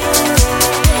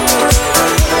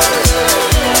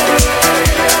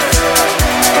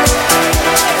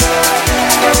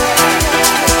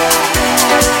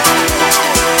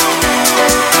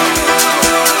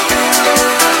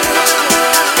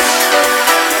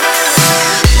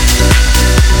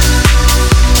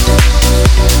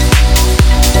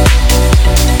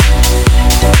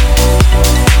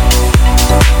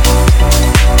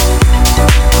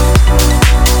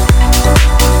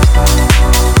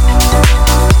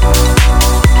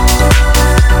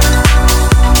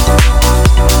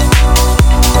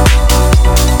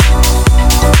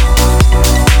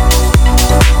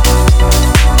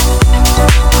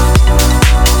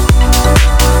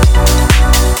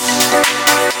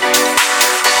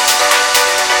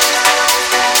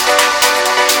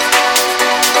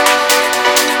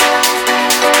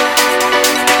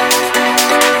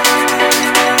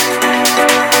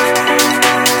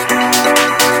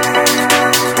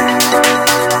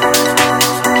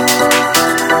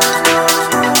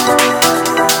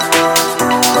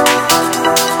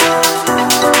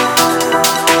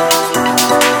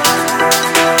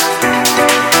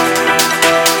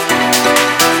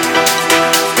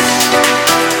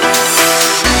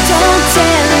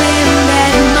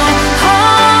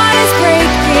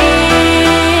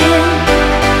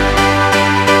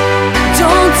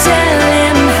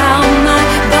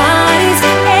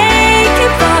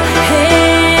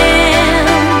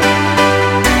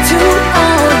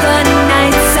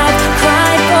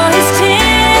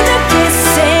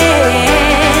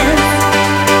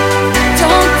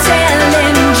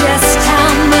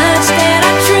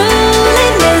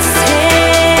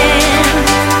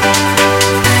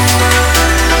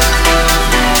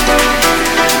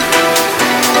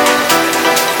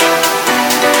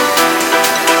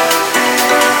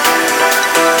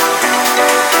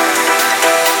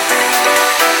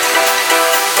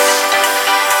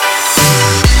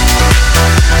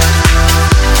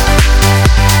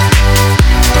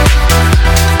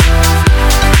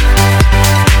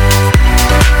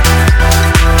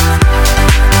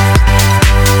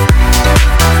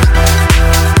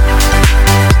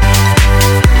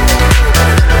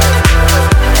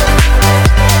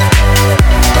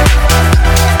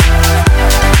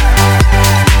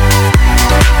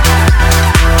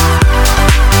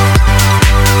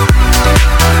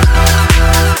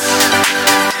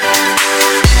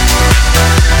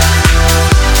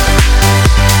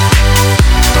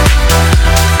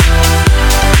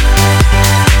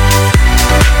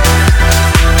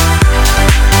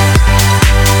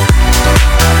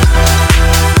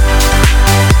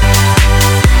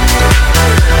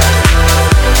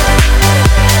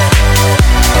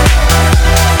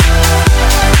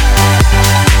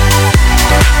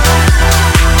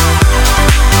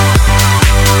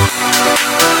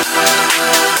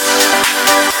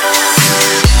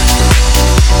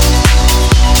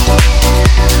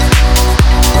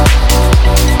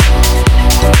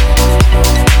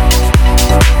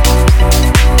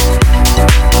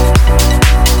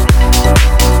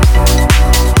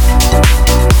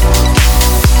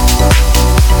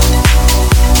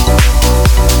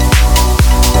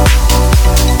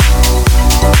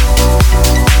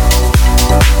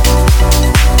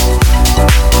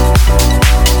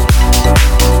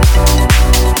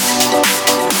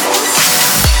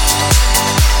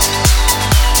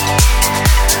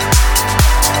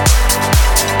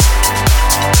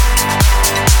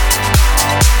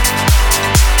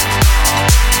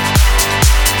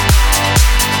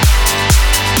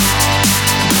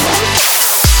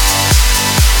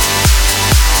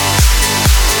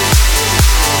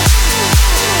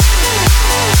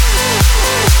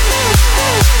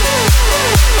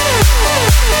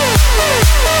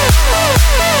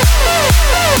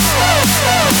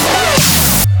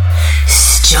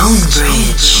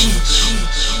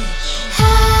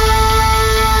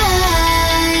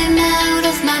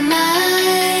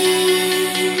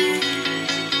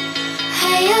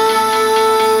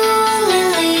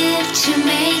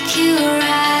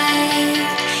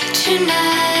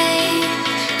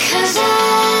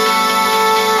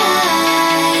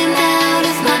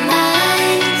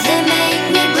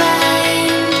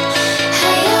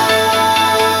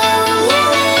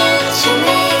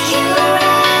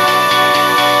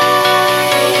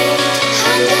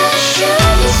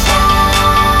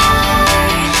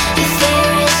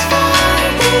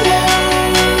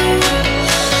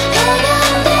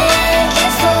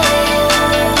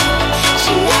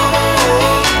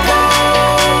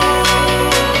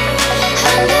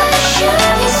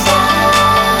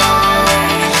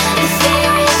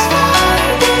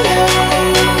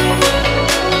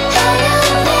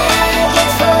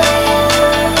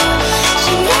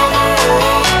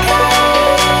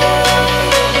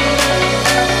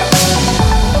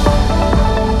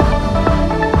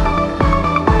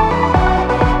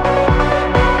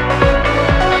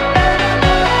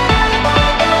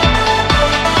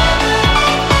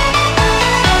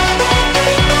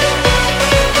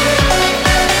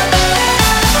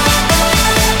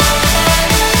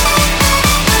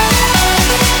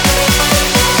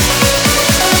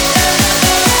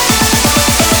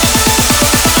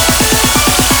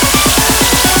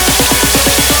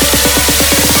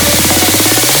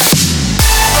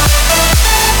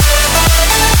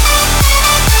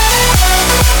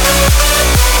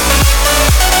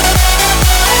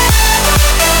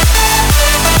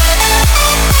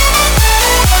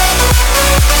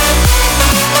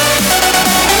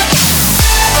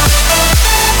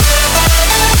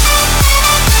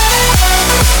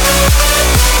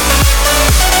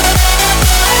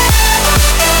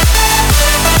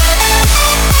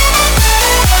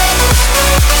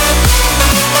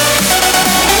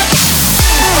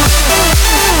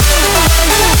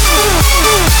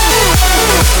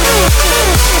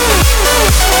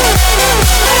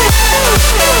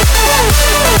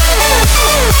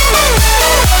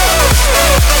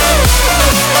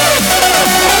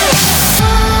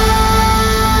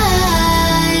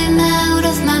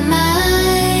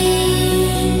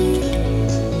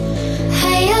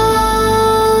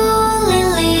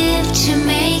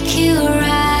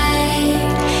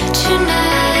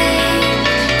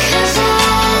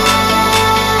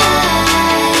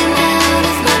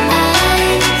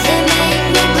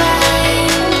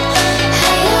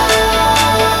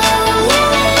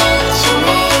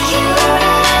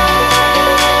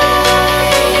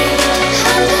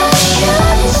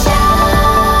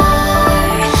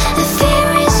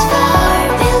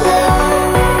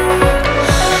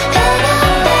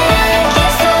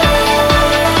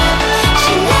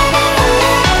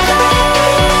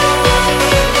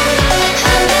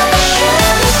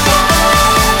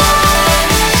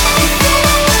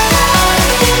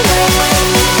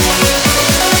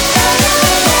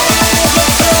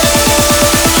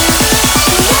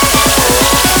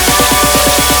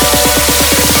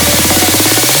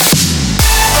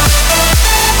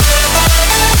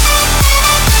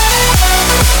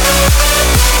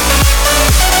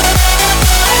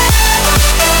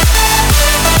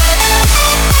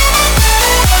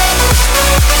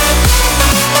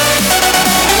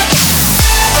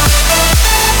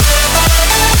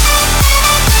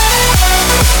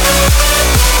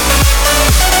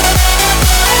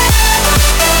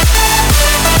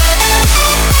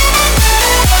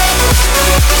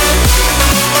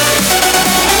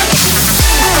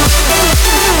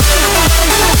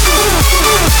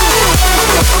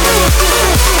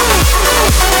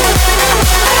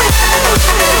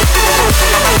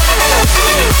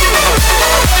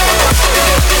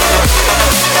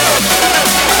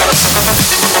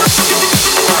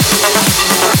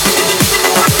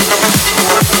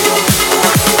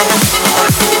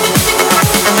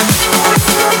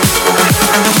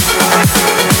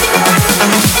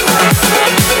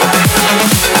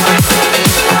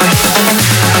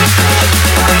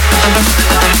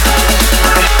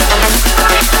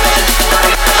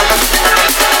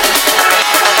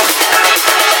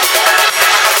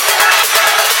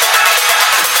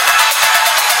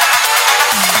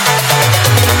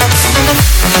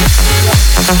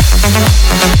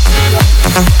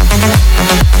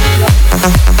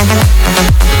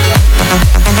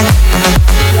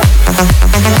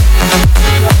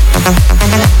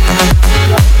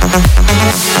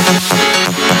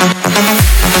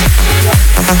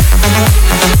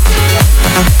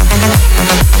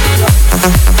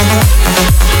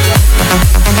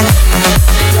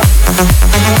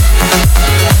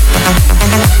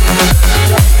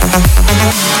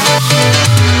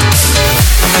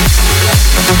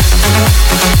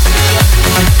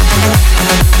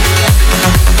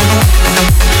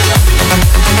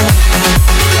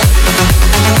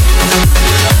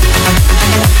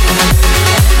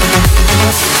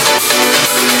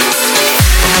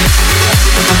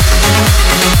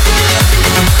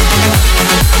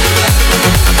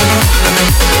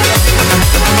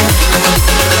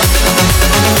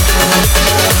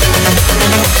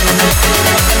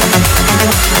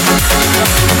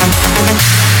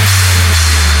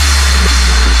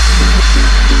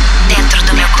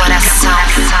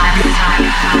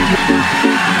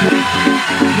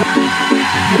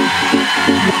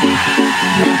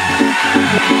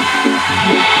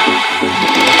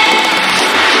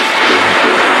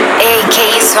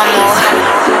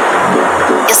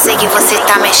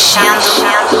 tá mexendo,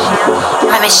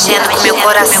 vai mexendo com meu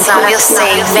coração. Eu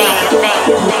sei, vem.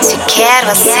 Te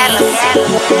quero assim,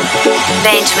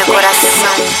 prende meu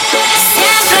coração.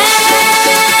 Sempre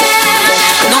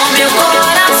no meu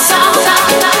coração,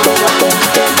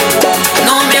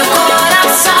 no meu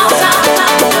coração,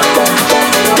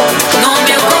 no meu coração. Sempre no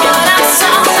meu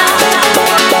coração.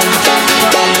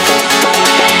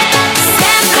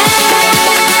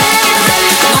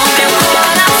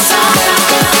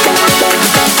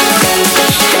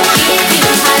 Give you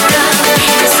my love,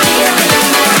 it's still in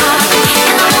my heart,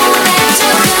 and I won't let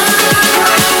you go.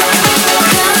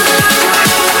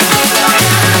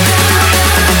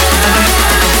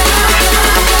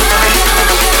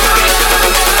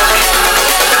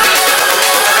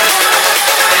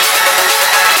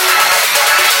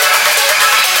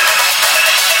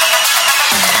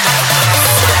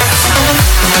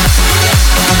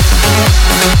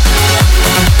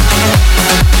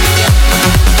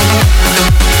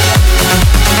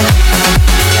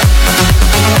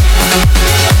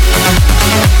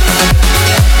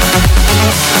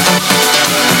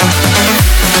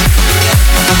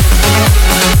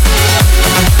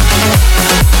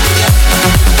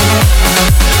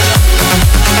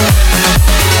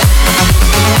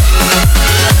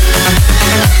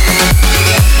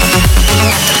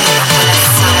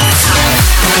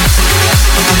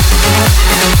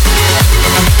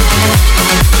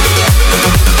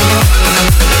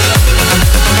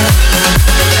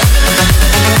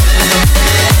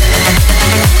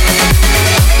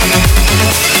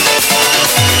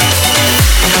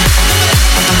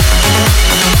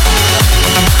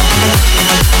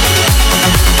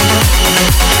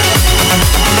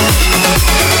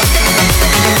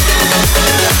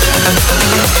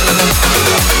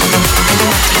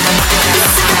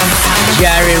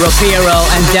 Jerry Ropero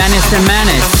and Dennis the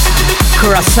Menace,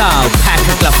 Curaçao,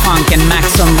 Patrick LaFunk and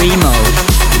Maxon Remo.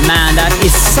 Man, that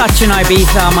is such an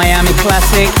Ibiza Miami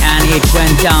classic, and it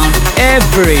went down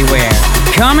everywhere.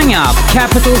 Coming up,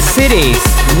 Capital Cities,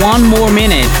 One More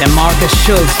Minute, the Marcus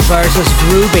Schultz versus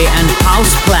Groovy and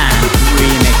Houseplan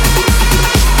remix.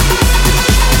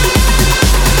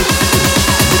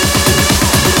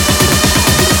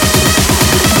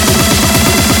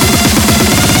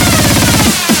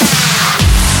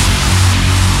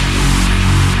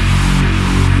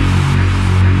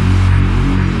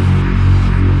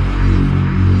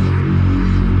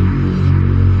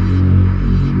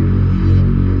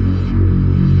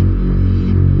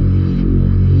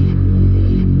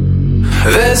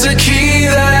 There's a key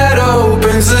that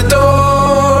opens the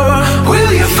door.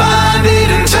 Will you find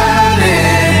it and turn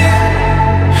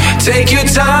it? Take your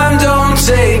time, don't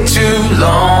take too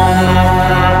long.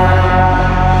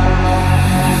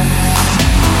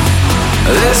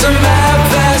 There's a map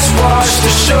that's washed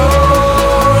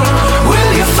ashore.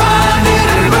 Will you find it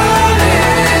and burn it?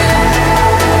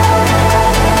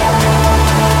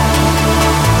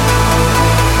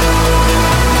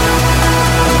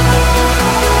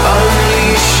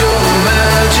 Unleash your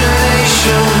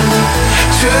imagination.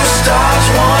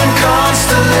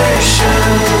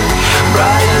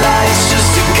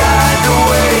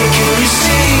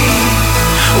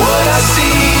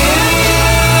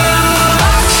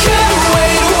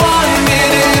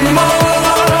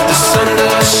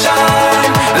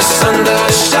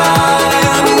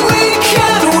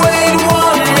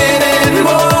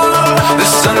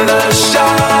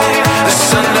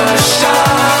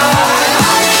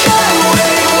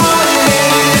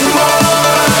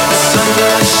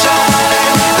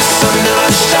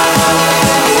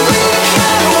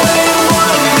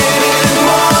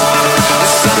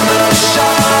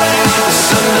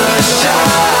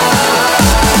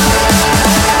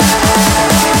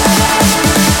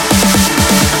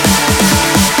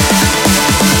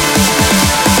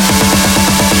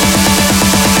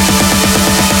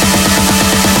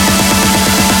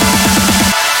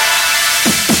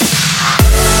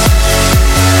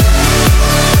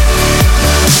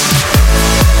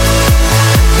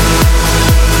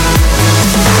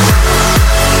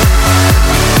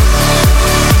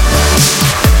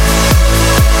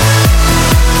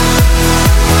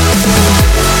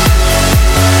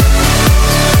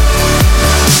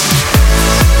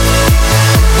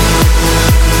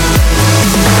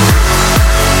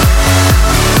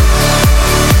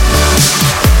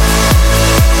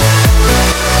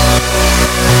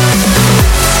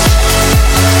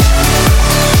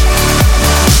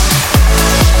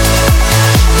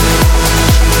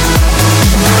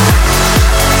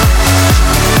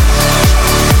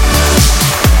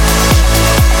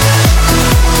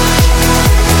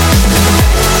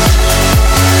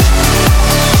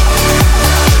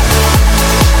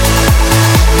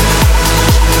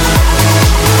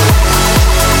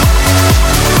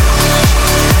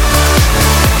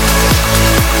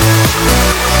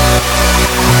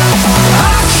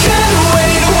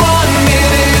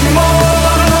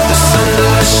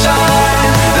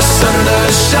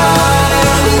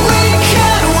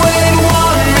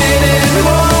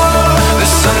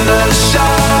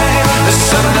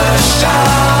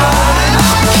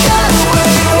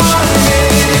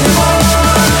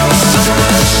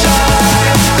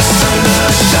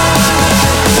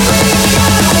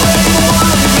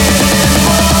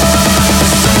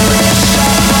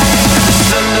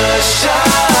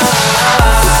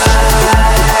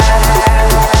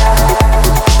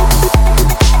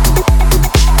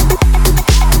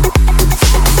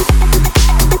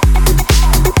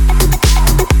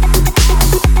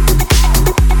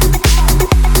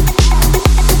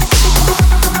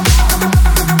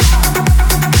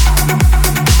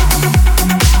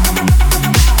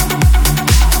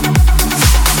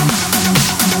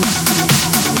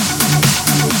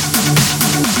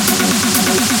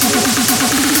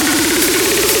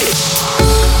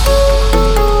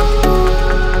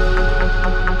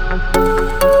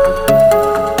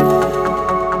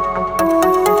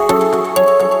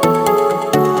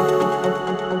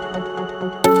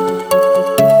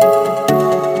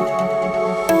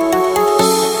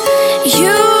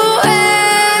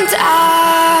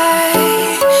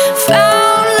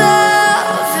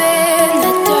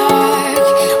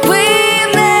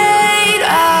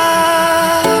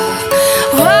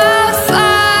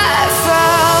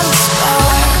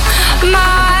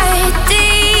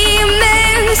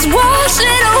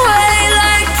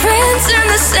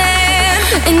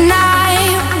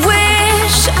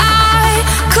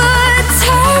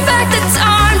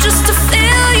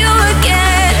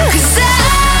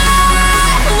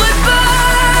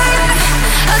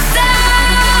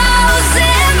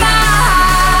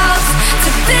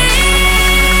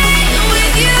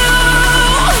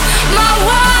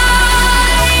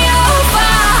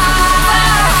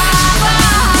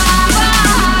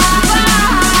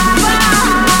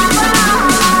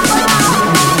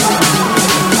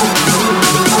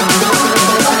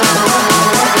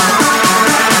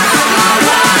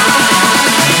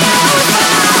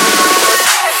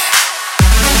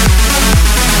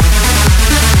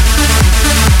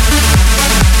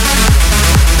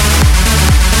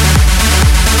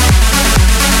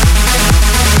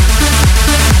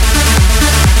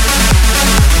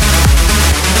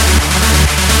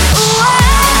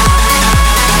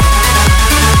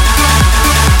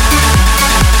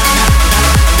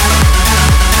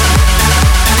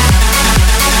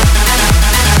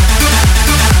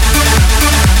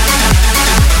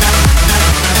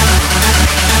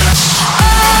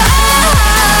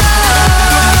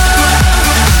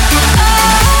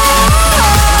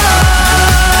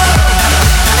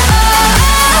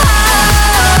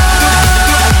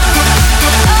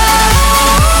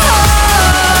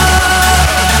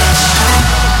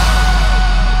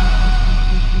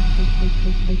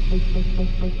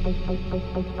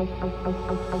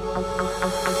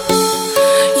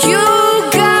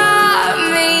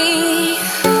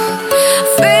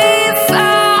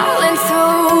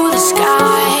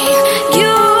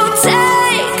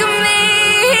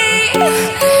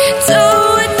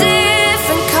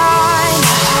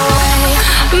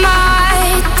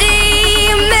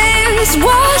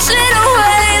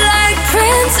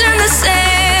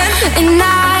 sand. And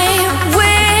I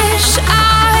wish I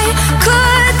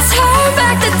could turn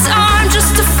back the time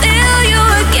just to feel you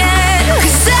again.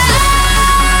 'Cause I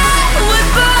would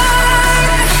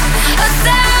burn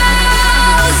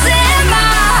 1,000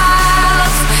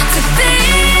 miles to be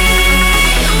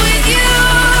with you,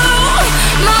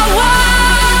 my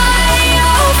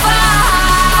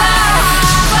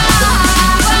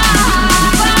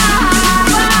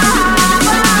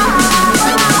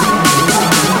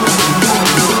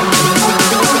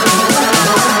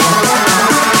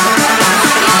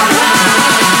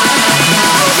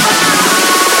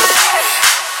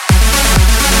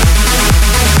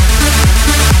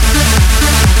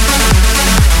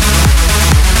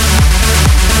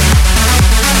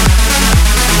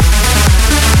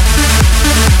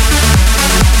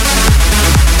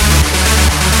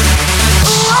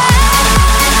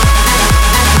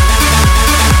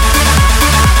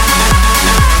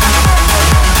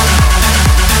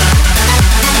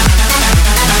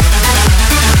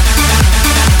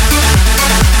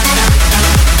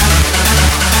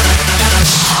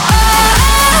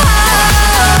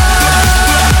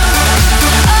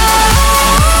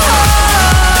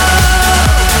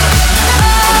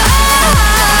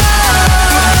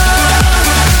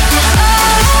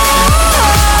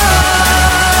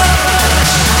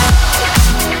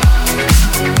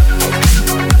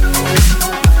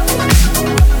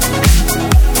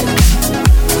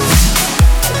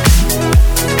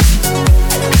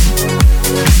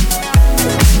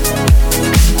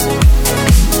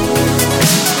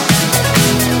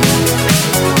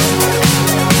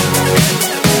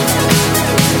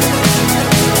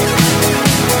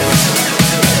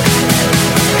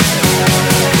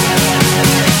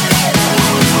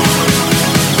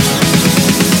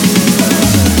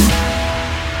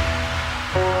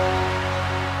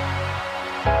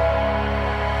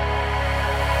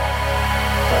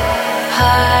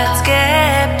hearts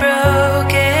get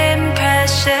broken,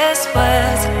 precious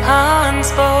words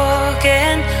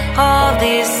unspoken. All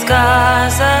these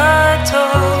scars are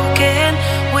token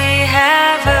we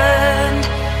have earned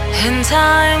in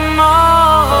time.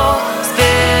 Oh,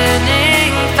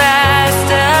 spinning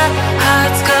faster,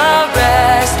 hearts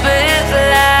caressed with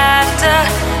laughter,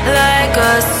 like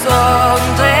a song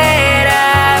played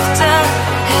after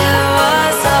it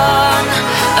was on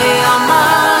your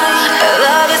mind.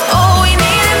 Love is all we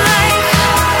need in life.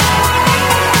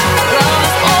 Love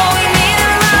is all we need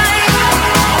in life.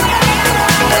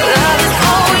 Love is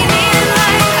all we need in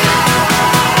life.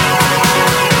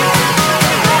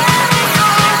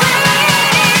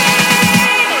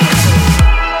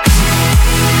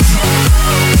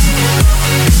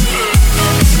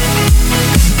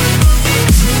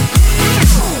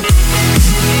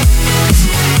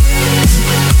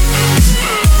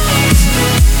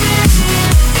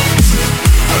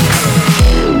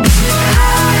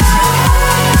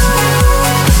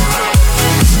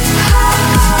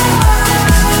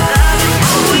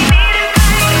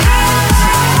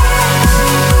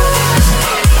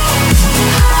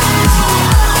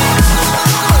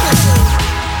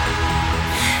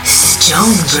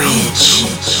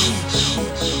 StoneBridge.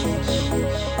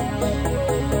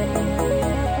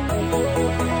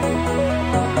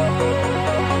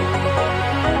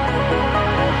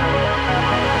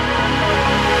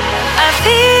 I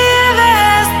feel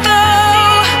as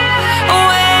though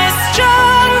we're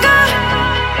stronger.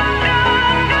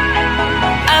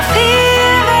 I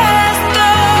feel as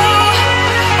though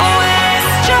we're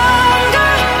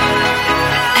stronger.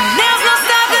 And there's no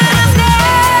stopping us now.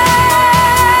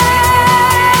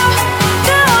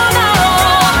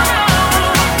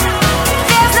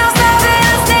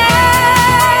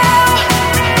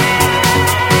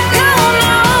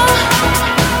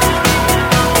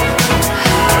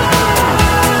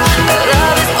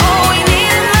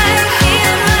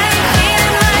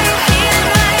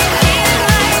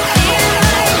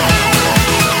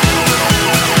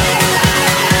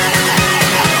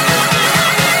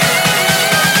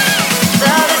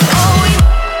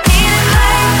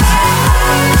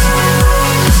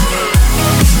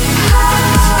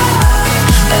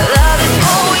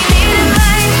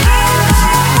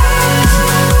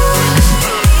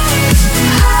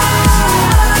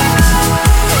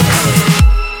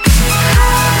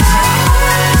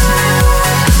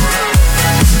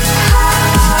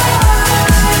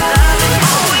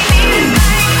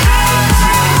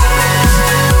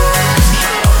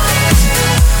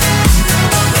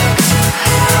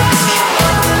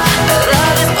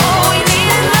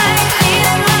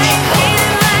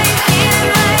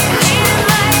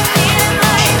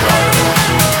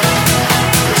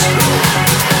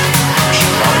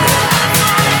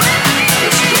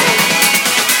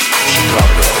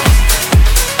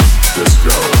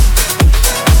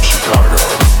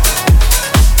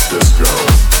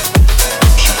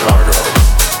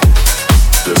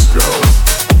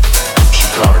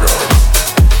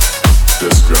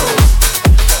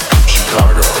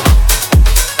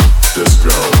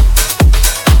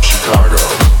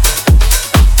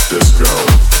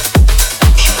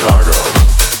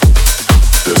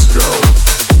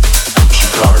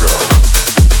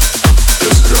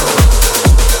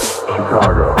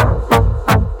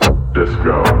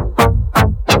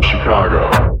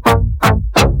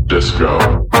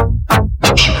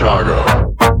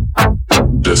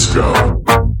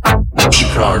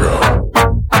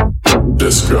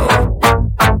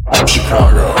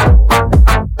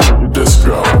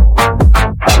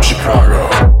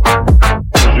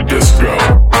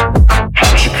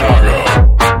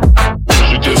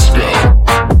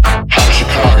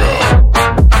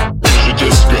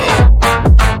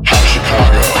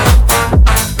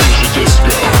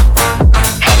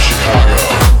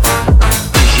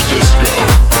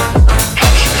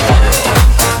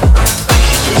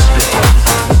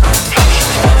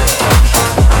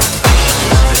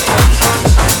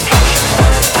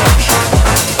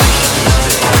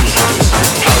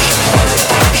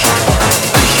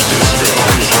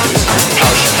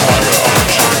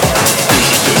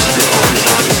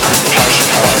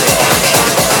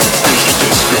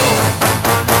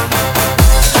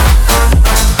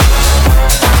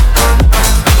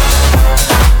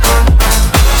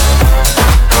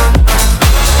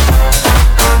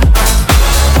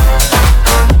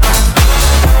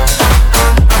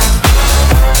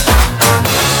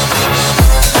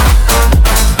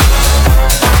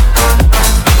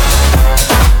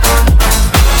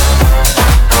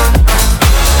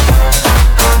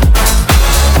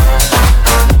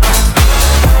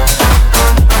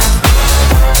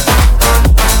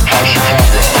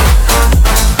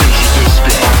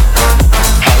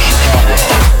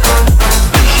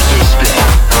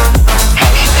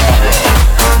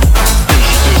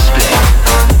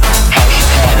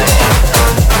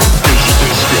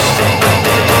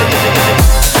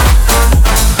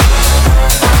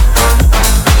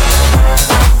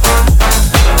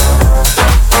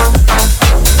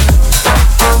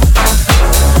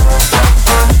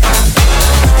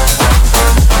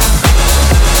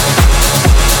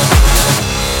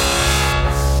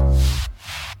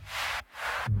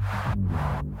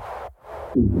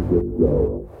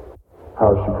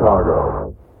 How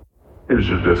Chicago is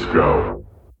your disco.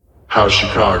 How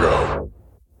Chicago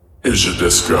is your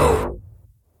disco.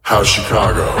 How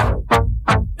Chicago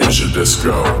is your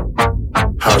disco.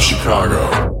 How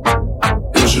Chicago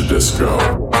is your disco.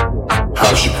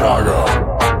 How Chicago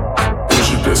is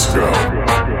your disco.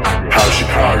 How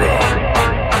Chicago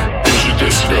is your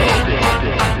disco.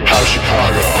 How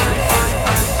Chicago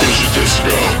is your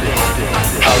disco.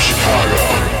 How Chicago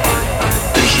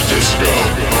is your disco. How Chicago is your disco.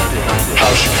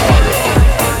 How Chicago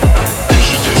is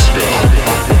your disco.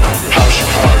 How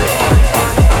Chicago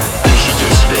is your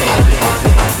disco.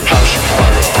 How Chicago is your disco. How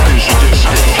Chicago is your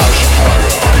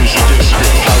disco.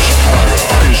 How Chicago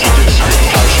is your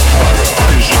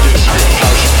disco.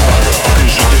 How Chicago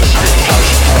is your disco. How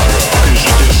Chicago is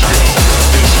your disco.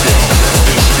 Disco,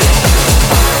 disco.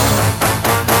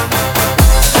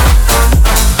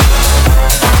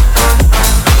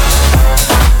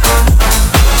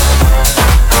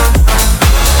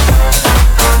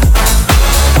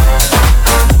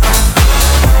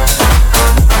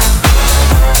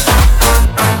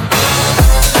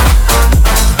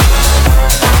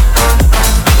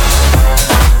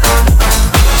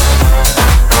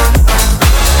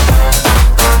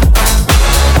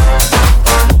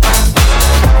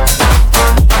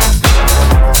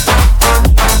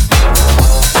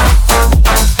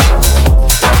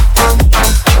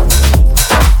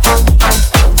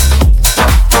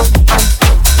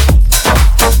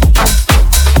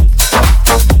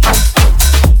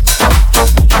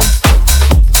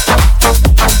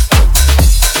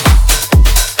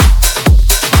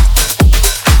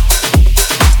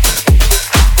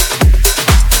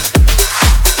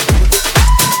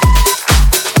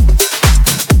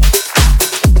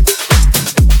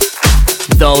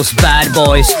 Those bad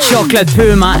boys, Chocolate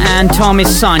Puma and Tommy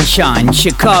Sunshine,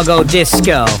 Chicago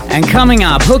Disco. And coming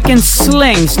up, Hook and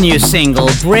Sling's new single,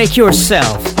 Break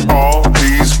Yourself. All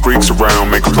these freaks around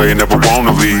make a play, never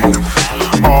wanna leave.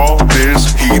 All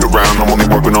this heat around, I'm only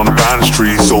working on the finest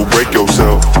trees, so break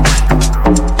yourself.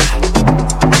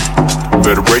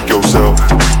 Better break yourself.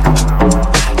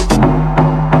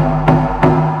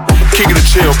 King of the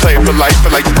chill, play it for life,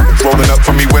 feel like rolling up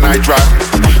for me when I drive.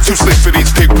 Too slick for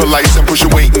these pig polites, I'm pushing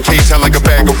weight in K-Town like a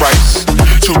bag of rice.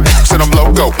 2 and I'm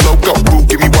loco, boo,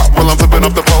 give me wop while I'm flipping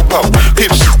up the popo. Pip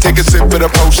shit, take a sip of the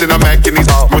potion, I'm acting these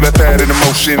with a fat in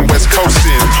emotion. West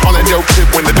coastin', on that dope tip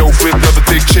when the dope flip, another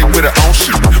thick chick with her own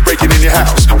shit. Breaking in your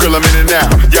house, girl I'm in and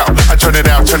out, yo, I turn it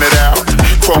out.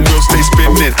 Chrome wheels stay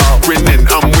spinning, grinning,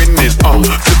 I'm winning,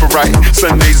 flip it right,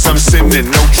 Sundays I'm sinning,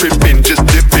 no tripping, just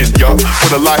dipping, yo.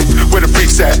 For the life, where the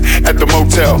freaks at the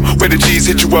motel, where the G's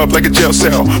hit you up like a jail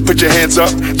cell. Put your hands up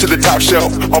to the top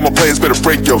shelf. All my players better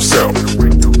break yourself.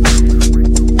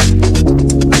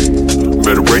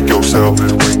 Better break yourself.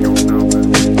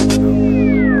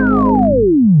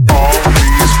 All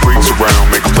these freaks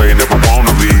around make a play, never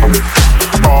wanna leave.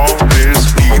 All this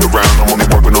heat around, I'm only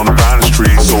working on the finest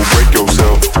trees, so break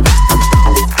yourself.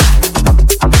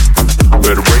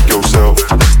 Better break yourself.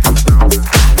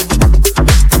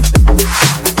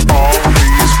 All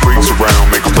these freaks around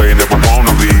make a play, never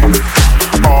wanna leave.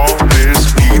 All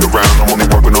this heat around, I'm only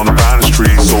working on the finest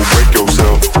trees, so break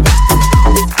yourself.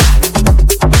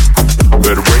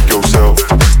 Better break yourself.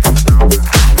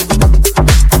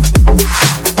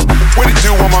 What it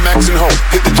do on my max and hoe?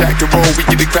 Hit the jack and roll, we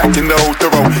get it crackin' though,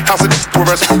 thorough. How's it where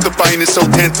I the finest, so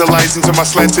tantalizing to my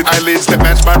slanted eyelids that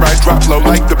match my ride, drop low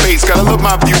like the bass. Gotta love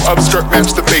my view of skirt,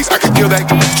 match the face. I could kill that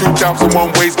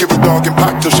 2001 ways, give a dog and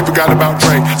pop till she forgot about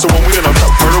Trey. So when we in a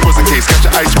road, murder was the case. Got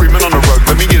your ice creaming on the rug,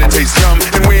 let me get a taste. Yum,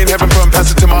 and we ain't having fun,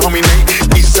 pass it to my homie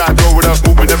Nate. East side, throw it up,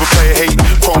 moving, never play a hate.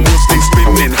 Chrome wheels stay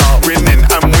spinning, grinning,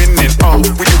 I'm winning.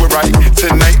 We do it right,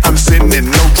 tonight I'm sinning.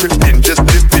 No tripping, just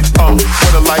dipping,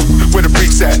 what a life, where the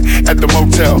freaks at the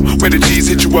motel, where the G's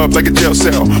hit you up like a jail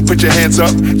cell. Put your hands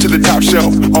up to the top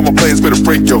shelf. All my players better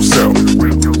break yourself.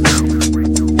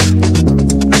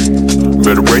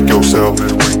 Better break yourself.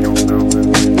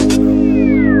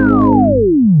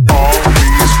 All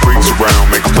these freaks around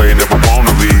make a play, never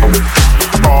wanna leave.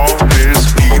 All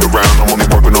this heat around, I'm only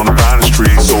working on the finest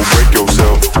trees, so break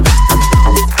yourself.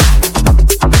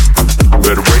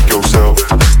 Better break yourself.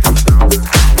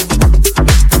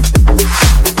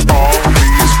 All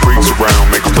these freaks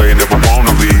around make a play, never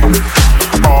wanna leave.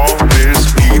 All this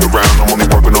heat around, I'm only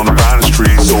working on the finest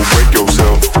trees, so break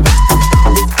yourself.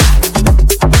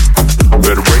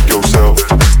 Better break yourself.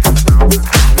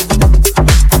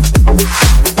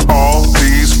 All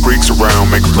these freaks around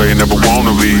make a play, never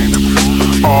wanna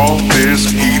leave. All this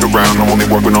heat around, I'm only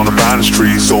working on the finest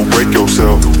trees, so break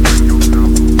yourself.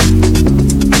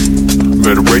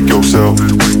 Better break yourself.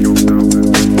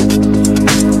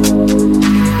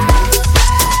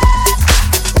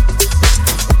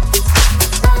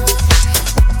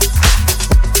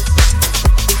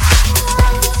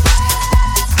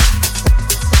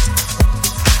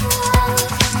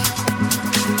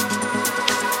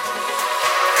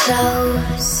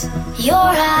 Close your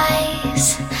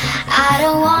eyes. I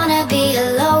don't wanna be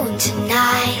alone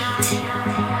tonight.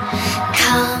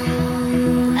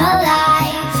 Come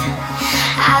alive.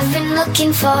 I've been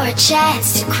looking for a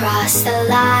chance to cross the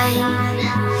line.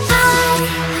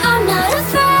 I'm not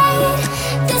afraid.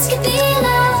 This could be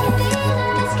love.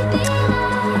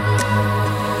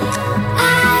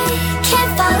 I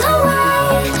can't fall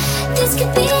away. This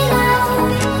could be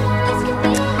love. This could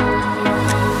be love.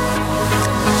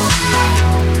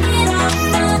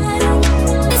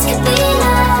 This could be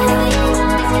love.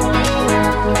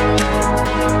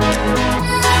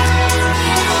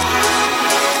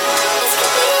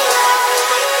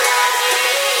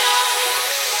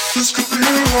 This could be love. This could be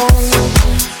love.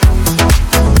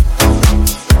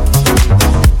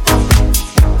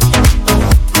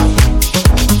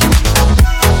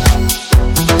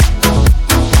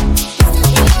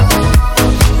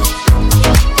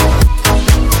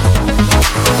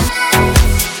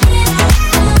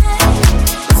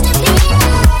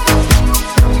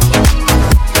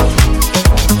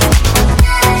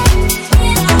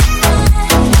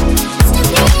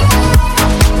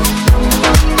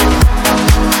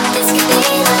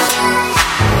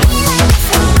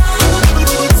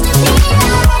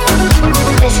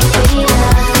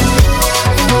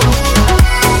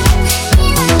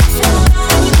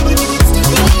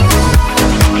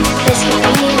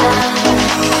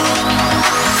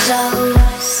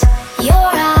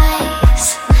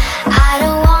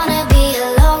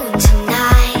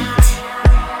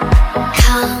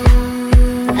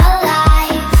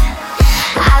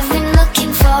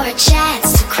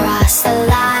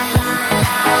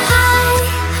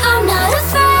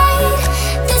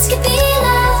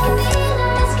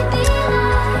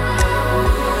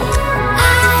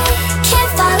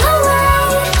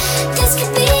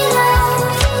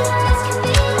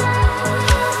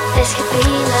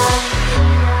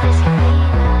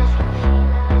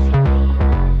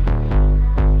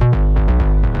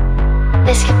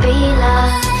 This could be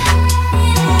love.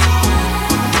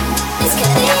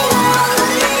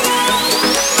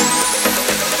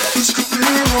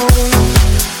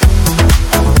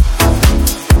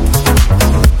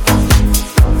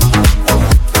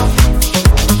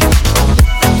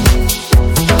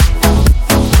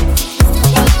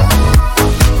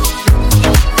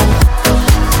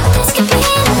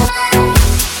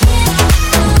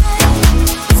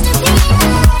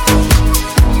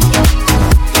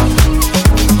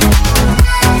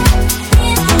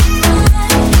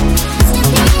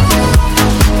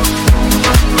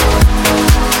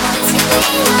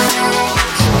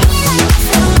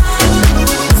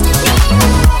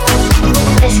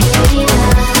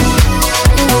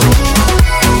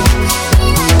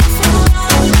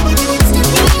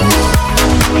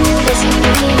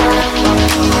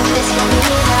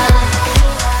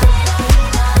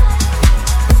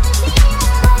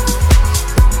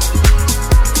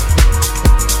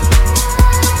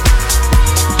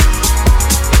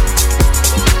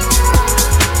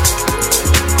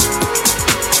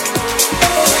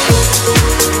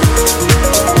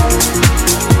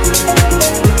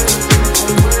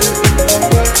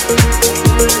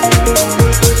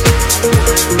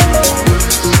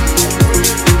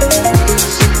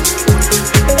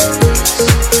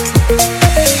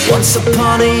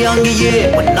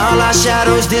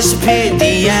 Disappeared,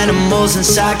 the animals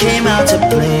inside came out to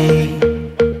play.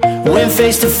 Went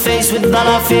face to face with all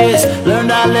our fears,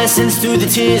 learned our lessons through the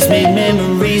tears, made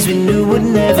memories we knew would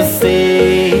never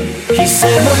fade. He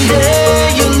said one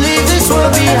day you'll leave this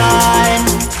world behind,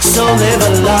 so live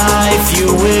a life you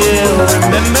will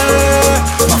remember.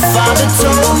 My father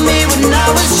told me when I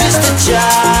was just a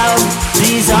child,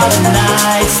 these are the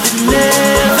nights that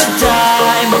never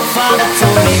die. My father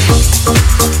told me.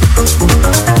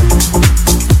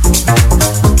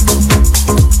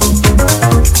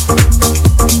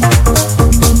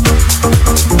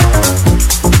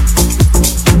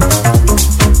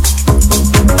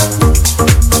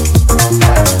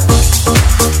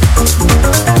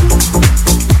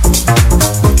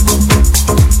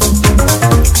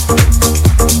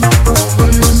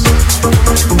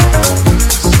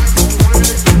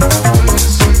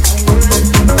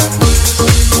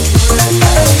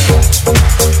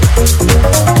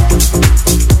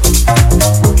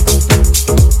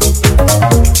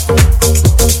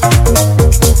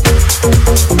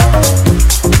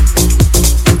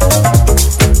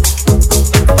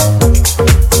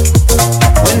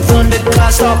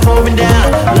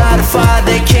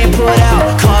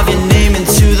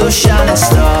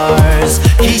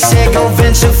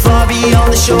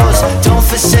 Don't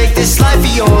forsake this life of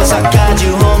yours. I'll guide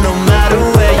you home no matter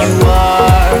where you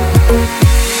are.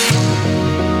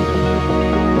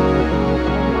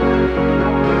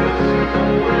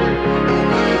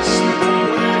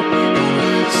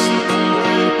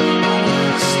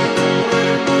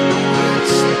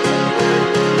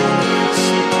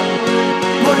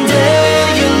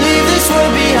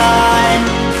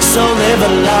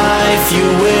 live a life you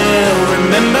will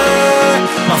remember.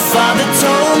 My father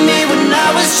told me when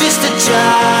I was just a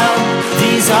child,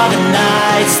 these are the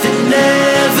nights that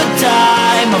never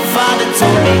die. My father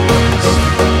told me.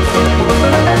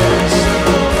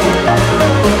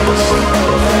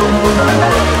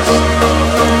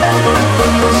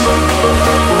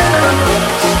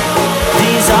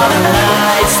 These are the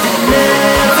nights that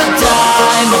never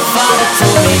die. My father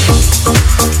told me.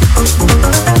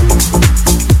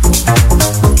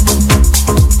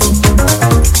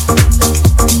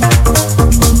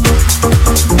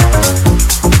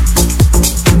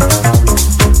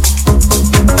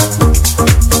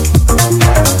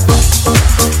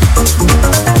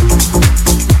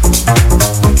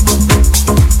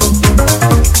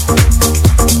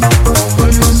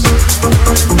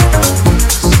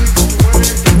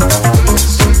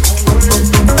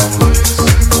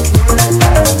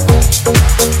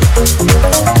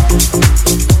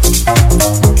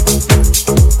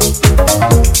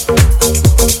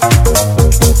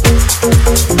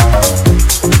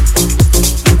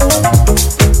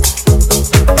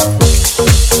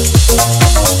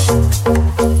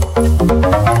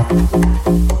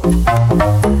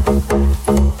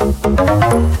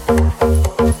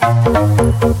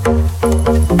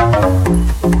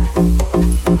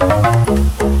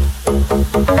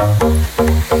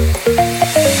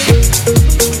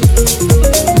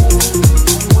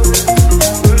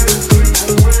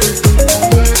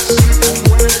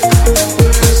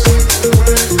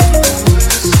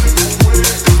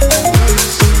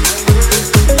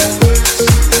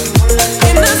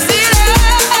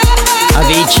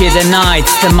 The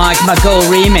Nights, the Mike McGo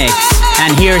remix.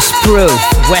 And here's proof,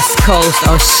 West Coast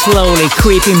are slowly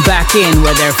creeping back in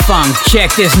with their funk.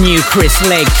 Check this new Chris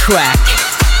Lake track,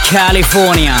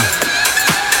 California.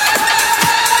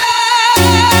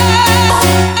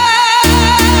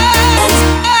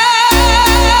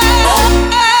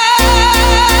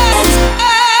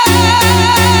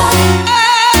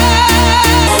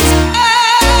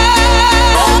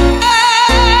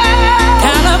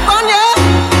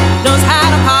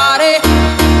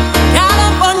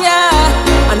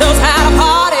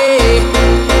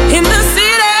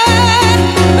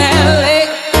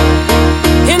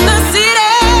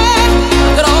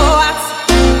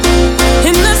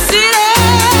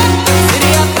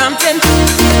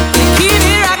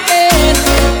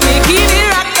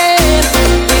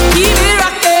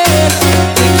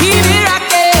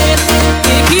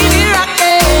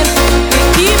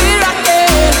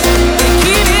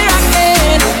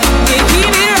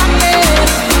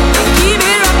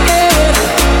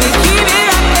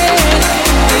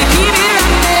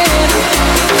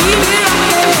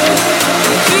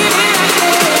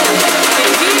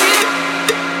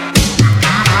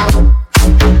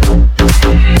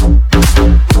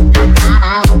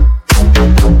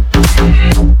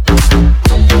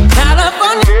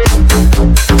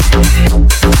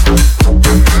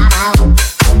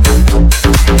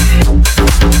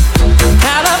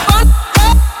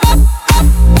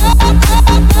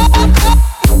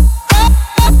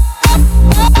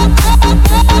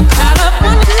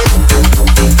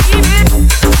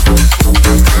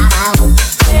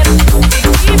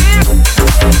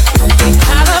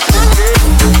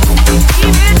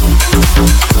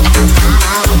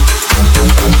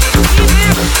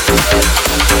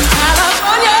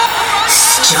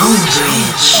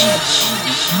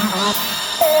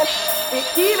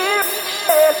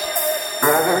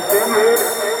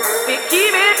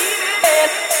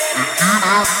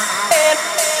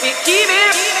 City,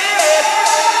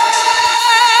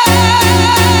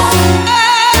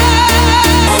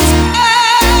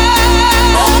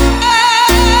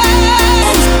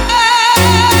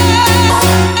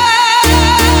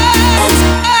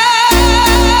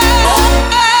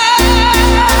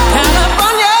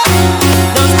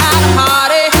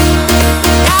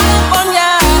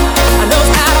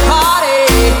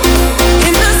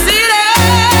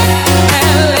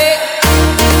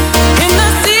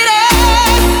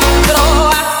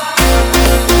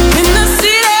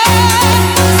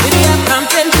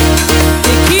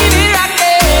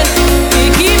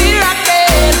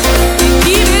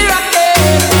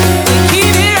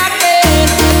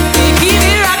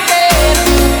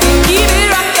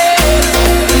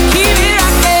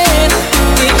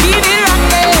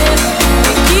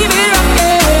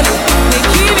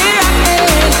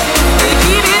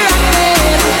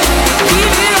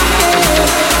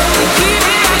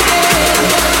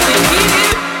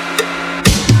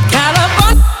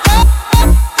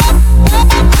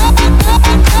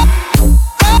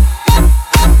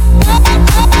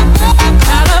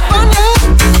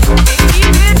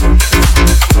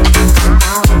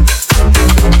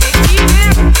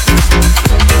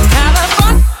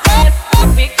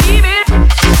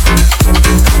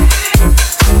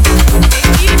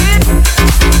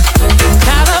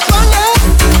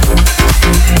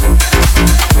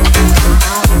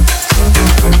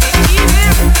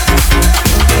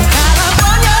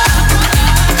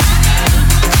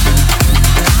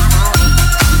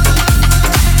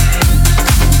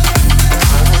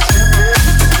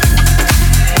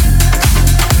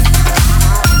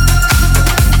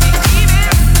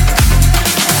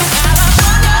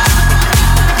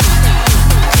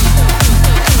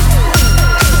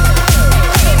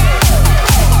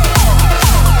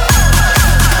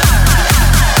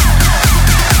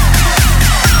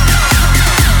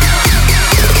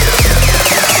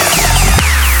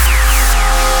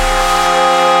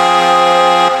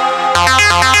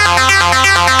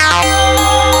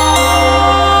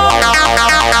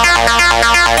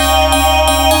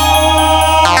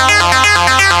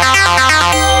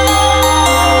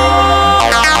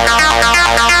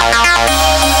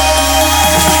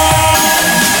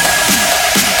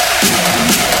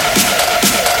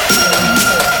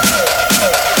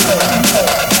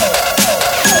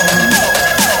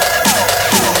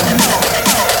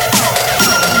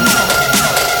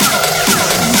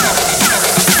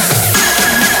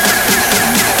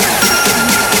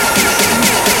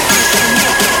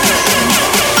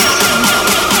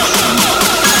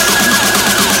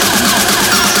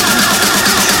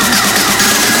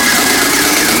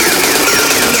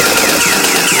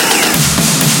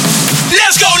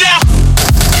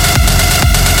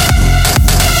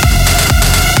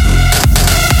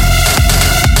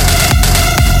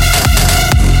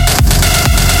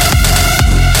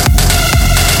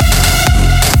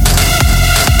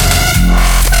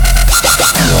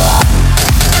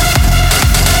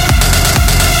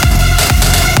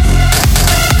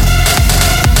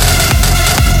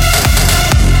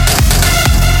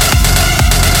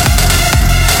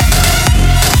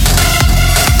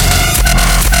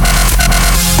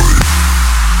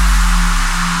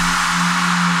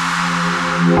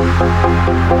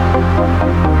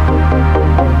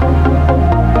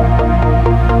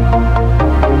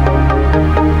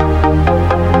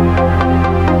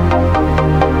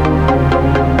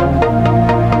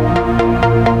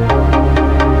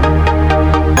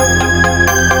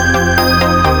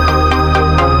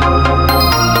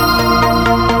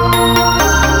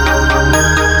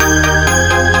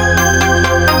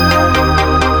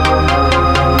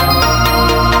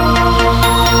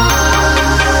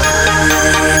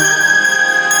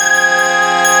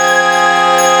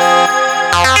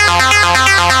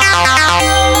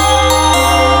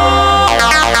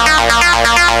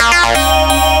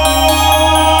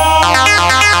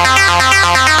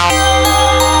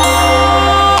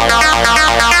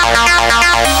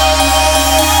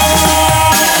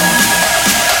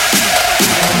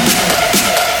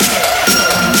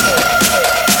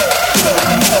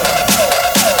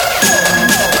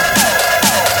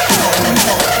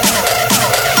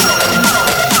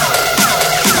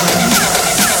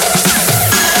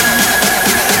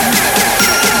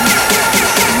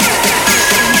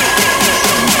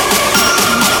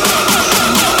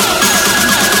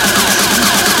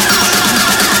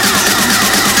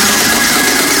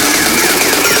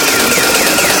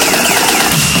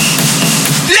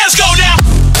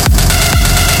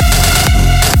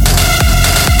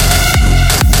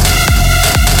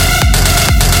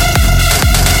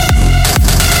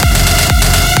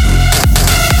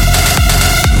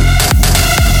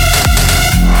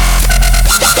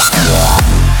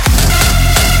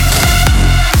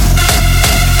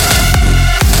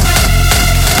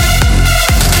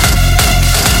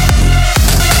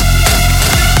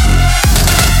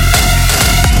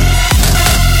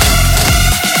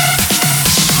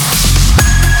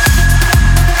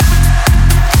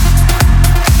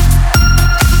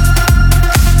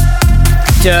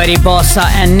 Dirty Bossa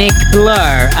and Nick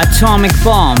Blur, Atomic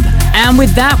Bomb. And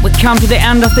with that, we come to the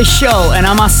end of the show, and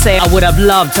I must say I would have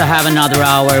loved to have another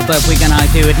hour, but we're gonna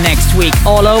do it next week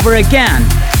all over again.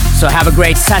 So have a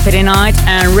great Saturday night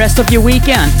and rest of your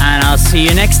weekend, and I'll see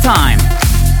you next time.